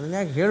 ಅದನ್ನ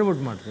ಯಾಕೆ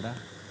ಹೇಳ್ಬಿಟ್ಟು ಮಾಡ್ತೀರಾ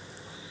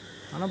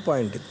ಅನ್ನೋ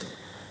ಪಾಯಿಂಟ್ ಇತ್ತು.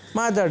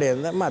 ಮಾತಾಡಿ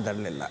ಅಂದರೆ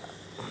ಮಾತಾಡಲಿಲ್ಲ.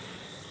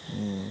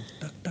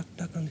 ಟಕ್ ಟಕ್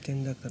ಟಕ್ ಅಂತ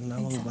ತಿಂದ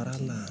ನಾವು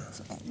ಬರಲ್ಲ.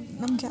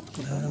 ನಮ್ಗೆ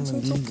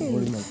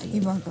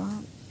ಇವಾಗ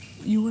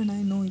you and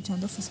I know each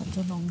other for such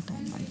a long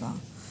time ಅಲ್ವಾ?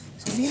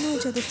 So we know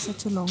each other for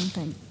such a long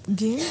time.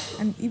 Game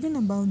and even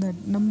above that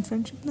ನಮ್ಮ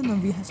ಫ್ರೆಂಡ್ಶಿಪ್ನ ನಾವು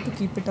we have to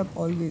keep it up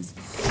always.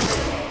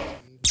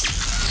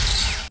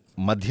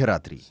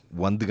 ಮಧ್ಯರಾತ್ರಿ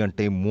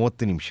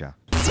 1:30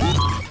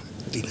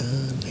 ದಿನ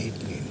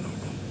night ನೀನು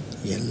ನೋಡು,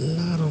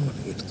 ಎಲ್ಲರೂ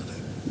ಮಲಗಿರ್ತಾರೆ,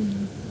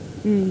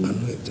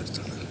 ಅನು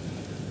ಎದ್ದಿರ್ತಾಳೆ,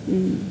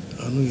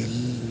 ಅನು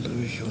ಎಲ್ಲ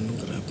ವಿಷಯವನ್ನು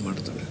ಗ್ರ್ಯಾಪ್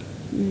ಮಾಡ್ತಾಳೆ,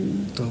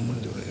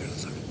 ತೊಗೊಂಬಂದು ಇವಾಗ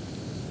ಹೇಳ್ತಾಳೆ.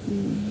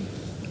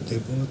 They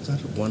both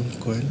are one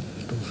coin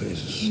to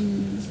phases.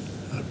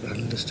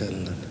 Understand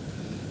that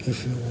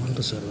if you want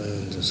to survive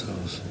in this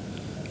house,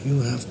 you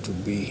have to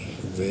be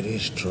very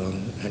strong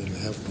and you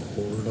have to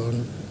hold on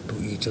to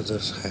each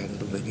other's hand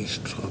very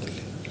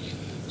strongly.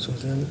 So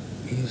then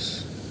is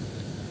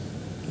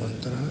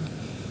mantra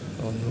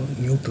on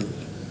neutral,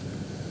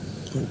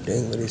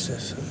 playing very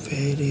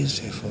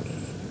safe on.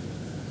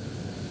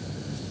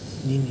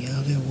 ನೀನು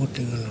ಯಾವುದೇ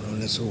ವೋಟಿಂಗಲ್ಲಿ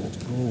ಅವನ ಹೆಸರು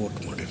ಒಬ್ಬರು vote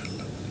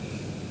ಮಾಡಿರಲ್ಲ,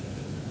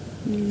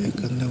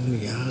 ಯಾಕಂದರೆ ಅವನು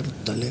ಯಾರು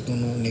ತಲೆಗೂ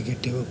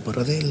negative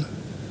ಬರೋದೇ ಇಲ್ಲ,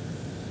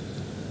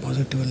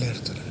 ಪಾಸಿಟಿವಲ್ಲೇ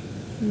ಇರ್ತಾರೆ.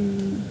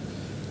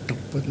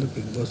 ತಪ್ಪಂದು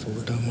ಬಿಗ್ ಬಾಸ್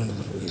ಉಲ್ಟಾ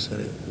ಮಾಡಿದ್ರು ಈ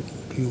ಸರಿ.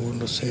 ಯು ವಾಂಟ್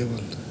ಟು ಸೇವ್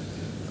ಅಂತ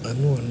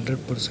ಅನು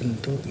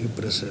 100%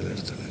 ಇಬ್ಬರ ಹೆಸರಲ್ಲಿ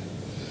ಇರ್ತಾಳೆ.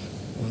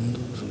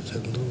 ಒಂದು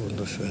ಸುಜಂದು,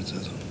 ಒಂದು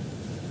ಶ್ವೇತದು.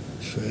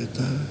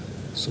 ಶ್ವೇತಾ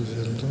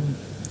ಸುಜಂದು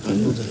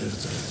ಅನ್ನೋದಲ್ಲಿ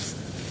ಇರ್ತಾಳೆ.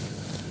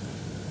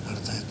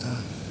 ಅರ್ಥ ಆಯ್ತಾ?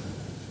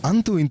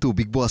 ಅಂತೂ ಇಂತೂ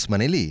ಬಿಗ್ ಬಾಸ್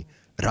ಮನೇಲಿ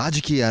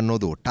ರಾಜಕೀಯ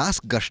ಅನ್ನೋದು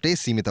ಟಾಸ್ಕ್ಗಷ್ಟೇ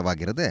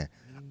ಸೀಮಿತವಾಗಿರದೆ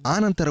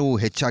ಆನಂತರವೂ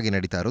ಹೆಚ್ಚಾಗಿ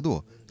ನಡೀತಾ ಇರೋದು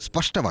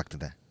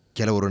ಸ್ಪಷ್ಟವಾಗ್ತದೆ.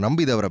 ಕೆಲವರು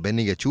ನಂಬಿದವರ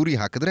ಬೆನ್ನಿಗೆ ಚೂರಿ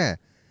ಹಾಕಿದ್ರೆ,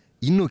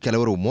 ಇನ್ನು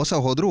ಕೆಲವರು ಮೋಸ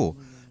ಹೋದರೂ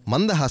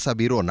ಮಂದಹಾಸ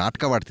ಬೀರೋ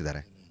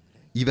ನಾಟಕವಾಡ್ತಿದ್ದಾರೆ.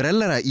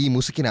 ಇವರೆಲ್ಲರ ಈ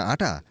ಮುಸುಕಿನ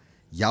ಆಟ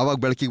ಯಾವಾಗ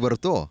ಬೆಳಕಿಗೆ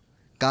ಬರುತ್ತೋ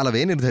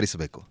ಕಾಲವೇ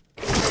ನಿರ್ಧರಿಸಬೇಕು.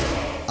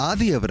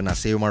 ಆದಿ ಅವರನ್ನ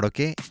ಸೇವ್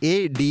ಮಾಡೋಕೆ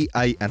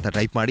ADI ಅಂತ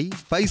ಟೈಪ್ ಮಾಡಿ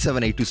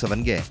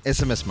 57827ಗೆ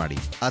SMS ಮಾಡಿ,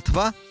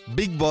 ಅಥವಾ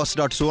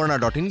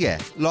bigboss.suvarna.inಗೆ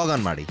ಲಾಗ್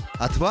ಆನ್ ಮಾಡಿ,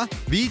 ಅಥವಾ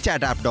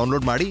WeChat ಆ್ಯಪ್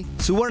ಡೌನ್ಲೋಡ್ ಮಾಡಿ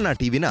ಸುವರ್ಣ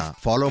ಟಿವಿನ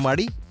ಫಾಲೋ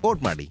ಮಾಡಿ,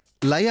 ವೋಟ್ ಮಾಡಿ.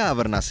 ಲಯ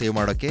ಅವರನ್ನ ಸೇವ್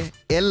ಮಾಡೋಕೆ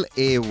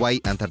LAY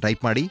ಅಂತ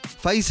ಟೈಪ್ ಮಾಡಿ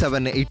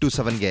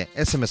 57827ಗೆ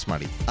SMS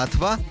ಮಾಡಿ,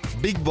 ಅಥವಾ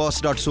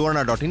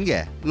bigboss.suvarna.inಗೆ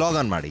ಲಾಗ್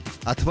ಆನ್ ಮಾಡಿ,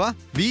 ಅಥವಾ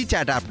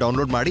WeChat ಆ್ಯಪ್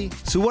ಡೌನ್ಲೋಡ್ ಮಾಡಿ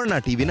ಸುವರ್ಣ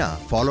ಟಿವಿನ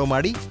ಫಾಲೋ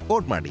ಮಾಡಿ,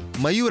 ವೋಟ್ ಮಾಡಿ.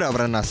 ಮಯೂರ್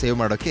ಅವರನ್ನ ಸೇವ್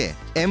ಮಾಡೋಕೆ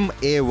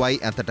MAY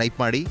ಅಂತ ಟೈಪ್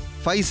ಮಾಡಿ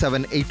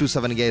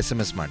 57827ಗೆ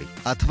SMS ಮಾಡಿ,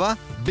 ಅಥವಾ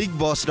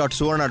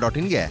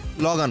bigboss.suvarna.inಗೆ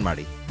ಲಾಗ್ ಆನ್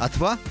ಮಾಡಿ,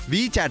 ಅಥವಾ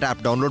WeChat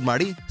ಆ್ಯಪ್ ಡೌನ್ಲೋಡ್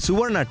ಮಾಡಿ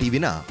ಸುವರ್ಣ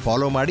ಟಿವಿನ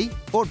ಫಾಲೋ ಮಾಡಿ,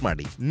 ವೋಟ್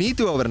ಮಾಡಿ.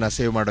 ನೀತು ಅವರನ್ನ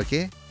ಸೇವ್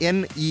ಮಾಡೋಕೆ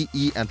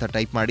NEE ಅಂತ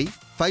ಟೈಪ್ ಮಾಡಿ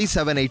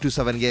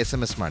 57827ಗೆ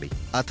SMS ಮಾಡಿ,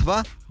 ಅಥವಾ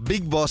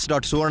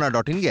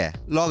bigboss.suvarna.inಗೆ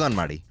ಲಾಗ್ ಆನ್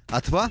ಮಾಡಿ,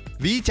 ಅಥವಾ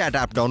WeChat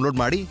ಆ್ಯಪ್ ಡೌನ್ಲೋಡ್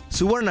ಮಾಡಿ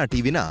ಸುವರ್ಣ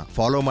ಟಿವಿನ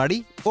ಫಾಲೋ ಮಾಡಿ,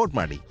 ವೋಟ್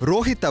ಮಾಡಿ.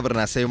 ರೋಹಿತ್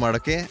ಅವರನ್ನ ಸೇವ್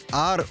ಮಾಡೋಕೆ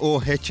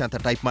ROH ಅಂತ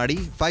ಟೈಪ್ ಮಾಡಿ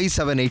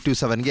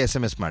 57827ಗೆ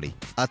SMS ಮಾಡಿ,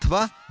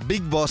 ಅಥವಾ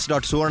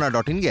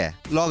bigboss.suvarna.inಗೆ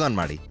ಲಾಗ್ ಆನ್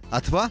ಮಾಡಿ,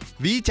 ಅಥವಾ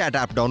WeChat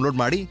ಆ್ಯಪ್ ಡೌನ್ಲೋಡ್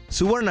ಮಾಡಿ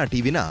ಸುವರ್ಣ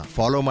ಟಿವಿನ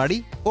ಫಾಲೋ ಮಾಡಿ,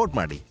 ವೋಟ್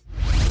ಮಾಡಿ.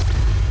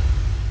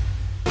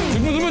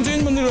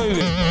 ಚೇಂಜ್ ಬಂದಿರೋ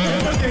ಇಲ್ಲಿ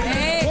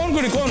ಕೋನ್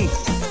ಕೊಡಿ, ಕೋನ್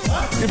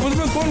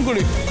ಕೋನ್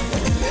ಕೊಡಿ,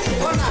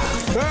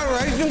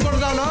 ರೈಟ್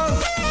ಕೊಡ್ತಾನು.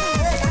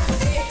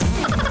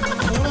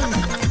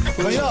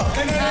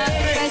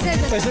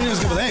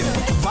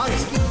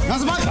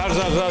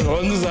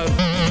 ಒಂದು ಸರ್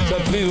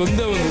ಪ್ಲೀಸ್,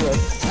 ಒಂದೇ ಒಂದು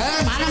ಸರ್.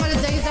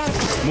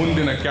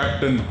 ಮುಂದಿನ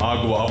ಕ್ಯಾಪ್ಟನ್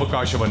ಆಗುವ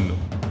ಅವಕಾಶವನ್ನು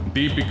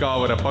ದೀಪಿಕಾ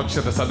ಅವರ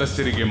ಪಕ್ಷದ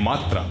ಸದಸ್ಯರಿಗೆ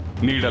ಮಾತ್ರ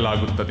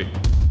ನೀಡಲಾಗುತ್ತದೆ.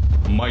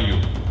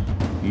 ಮಯೂರ್,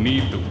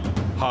 ನೀತು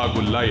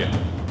ಹಾಗೂ ಲಯ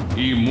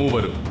ಈ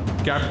ಮೂವರು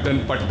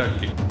ಕ್ಯಾಪ್ಟನ್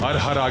ಪಟ್ಟಕ್ಕೆ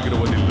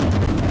ಅರ್ಹರಾಗಿರುವುದಿಲ್ಲ.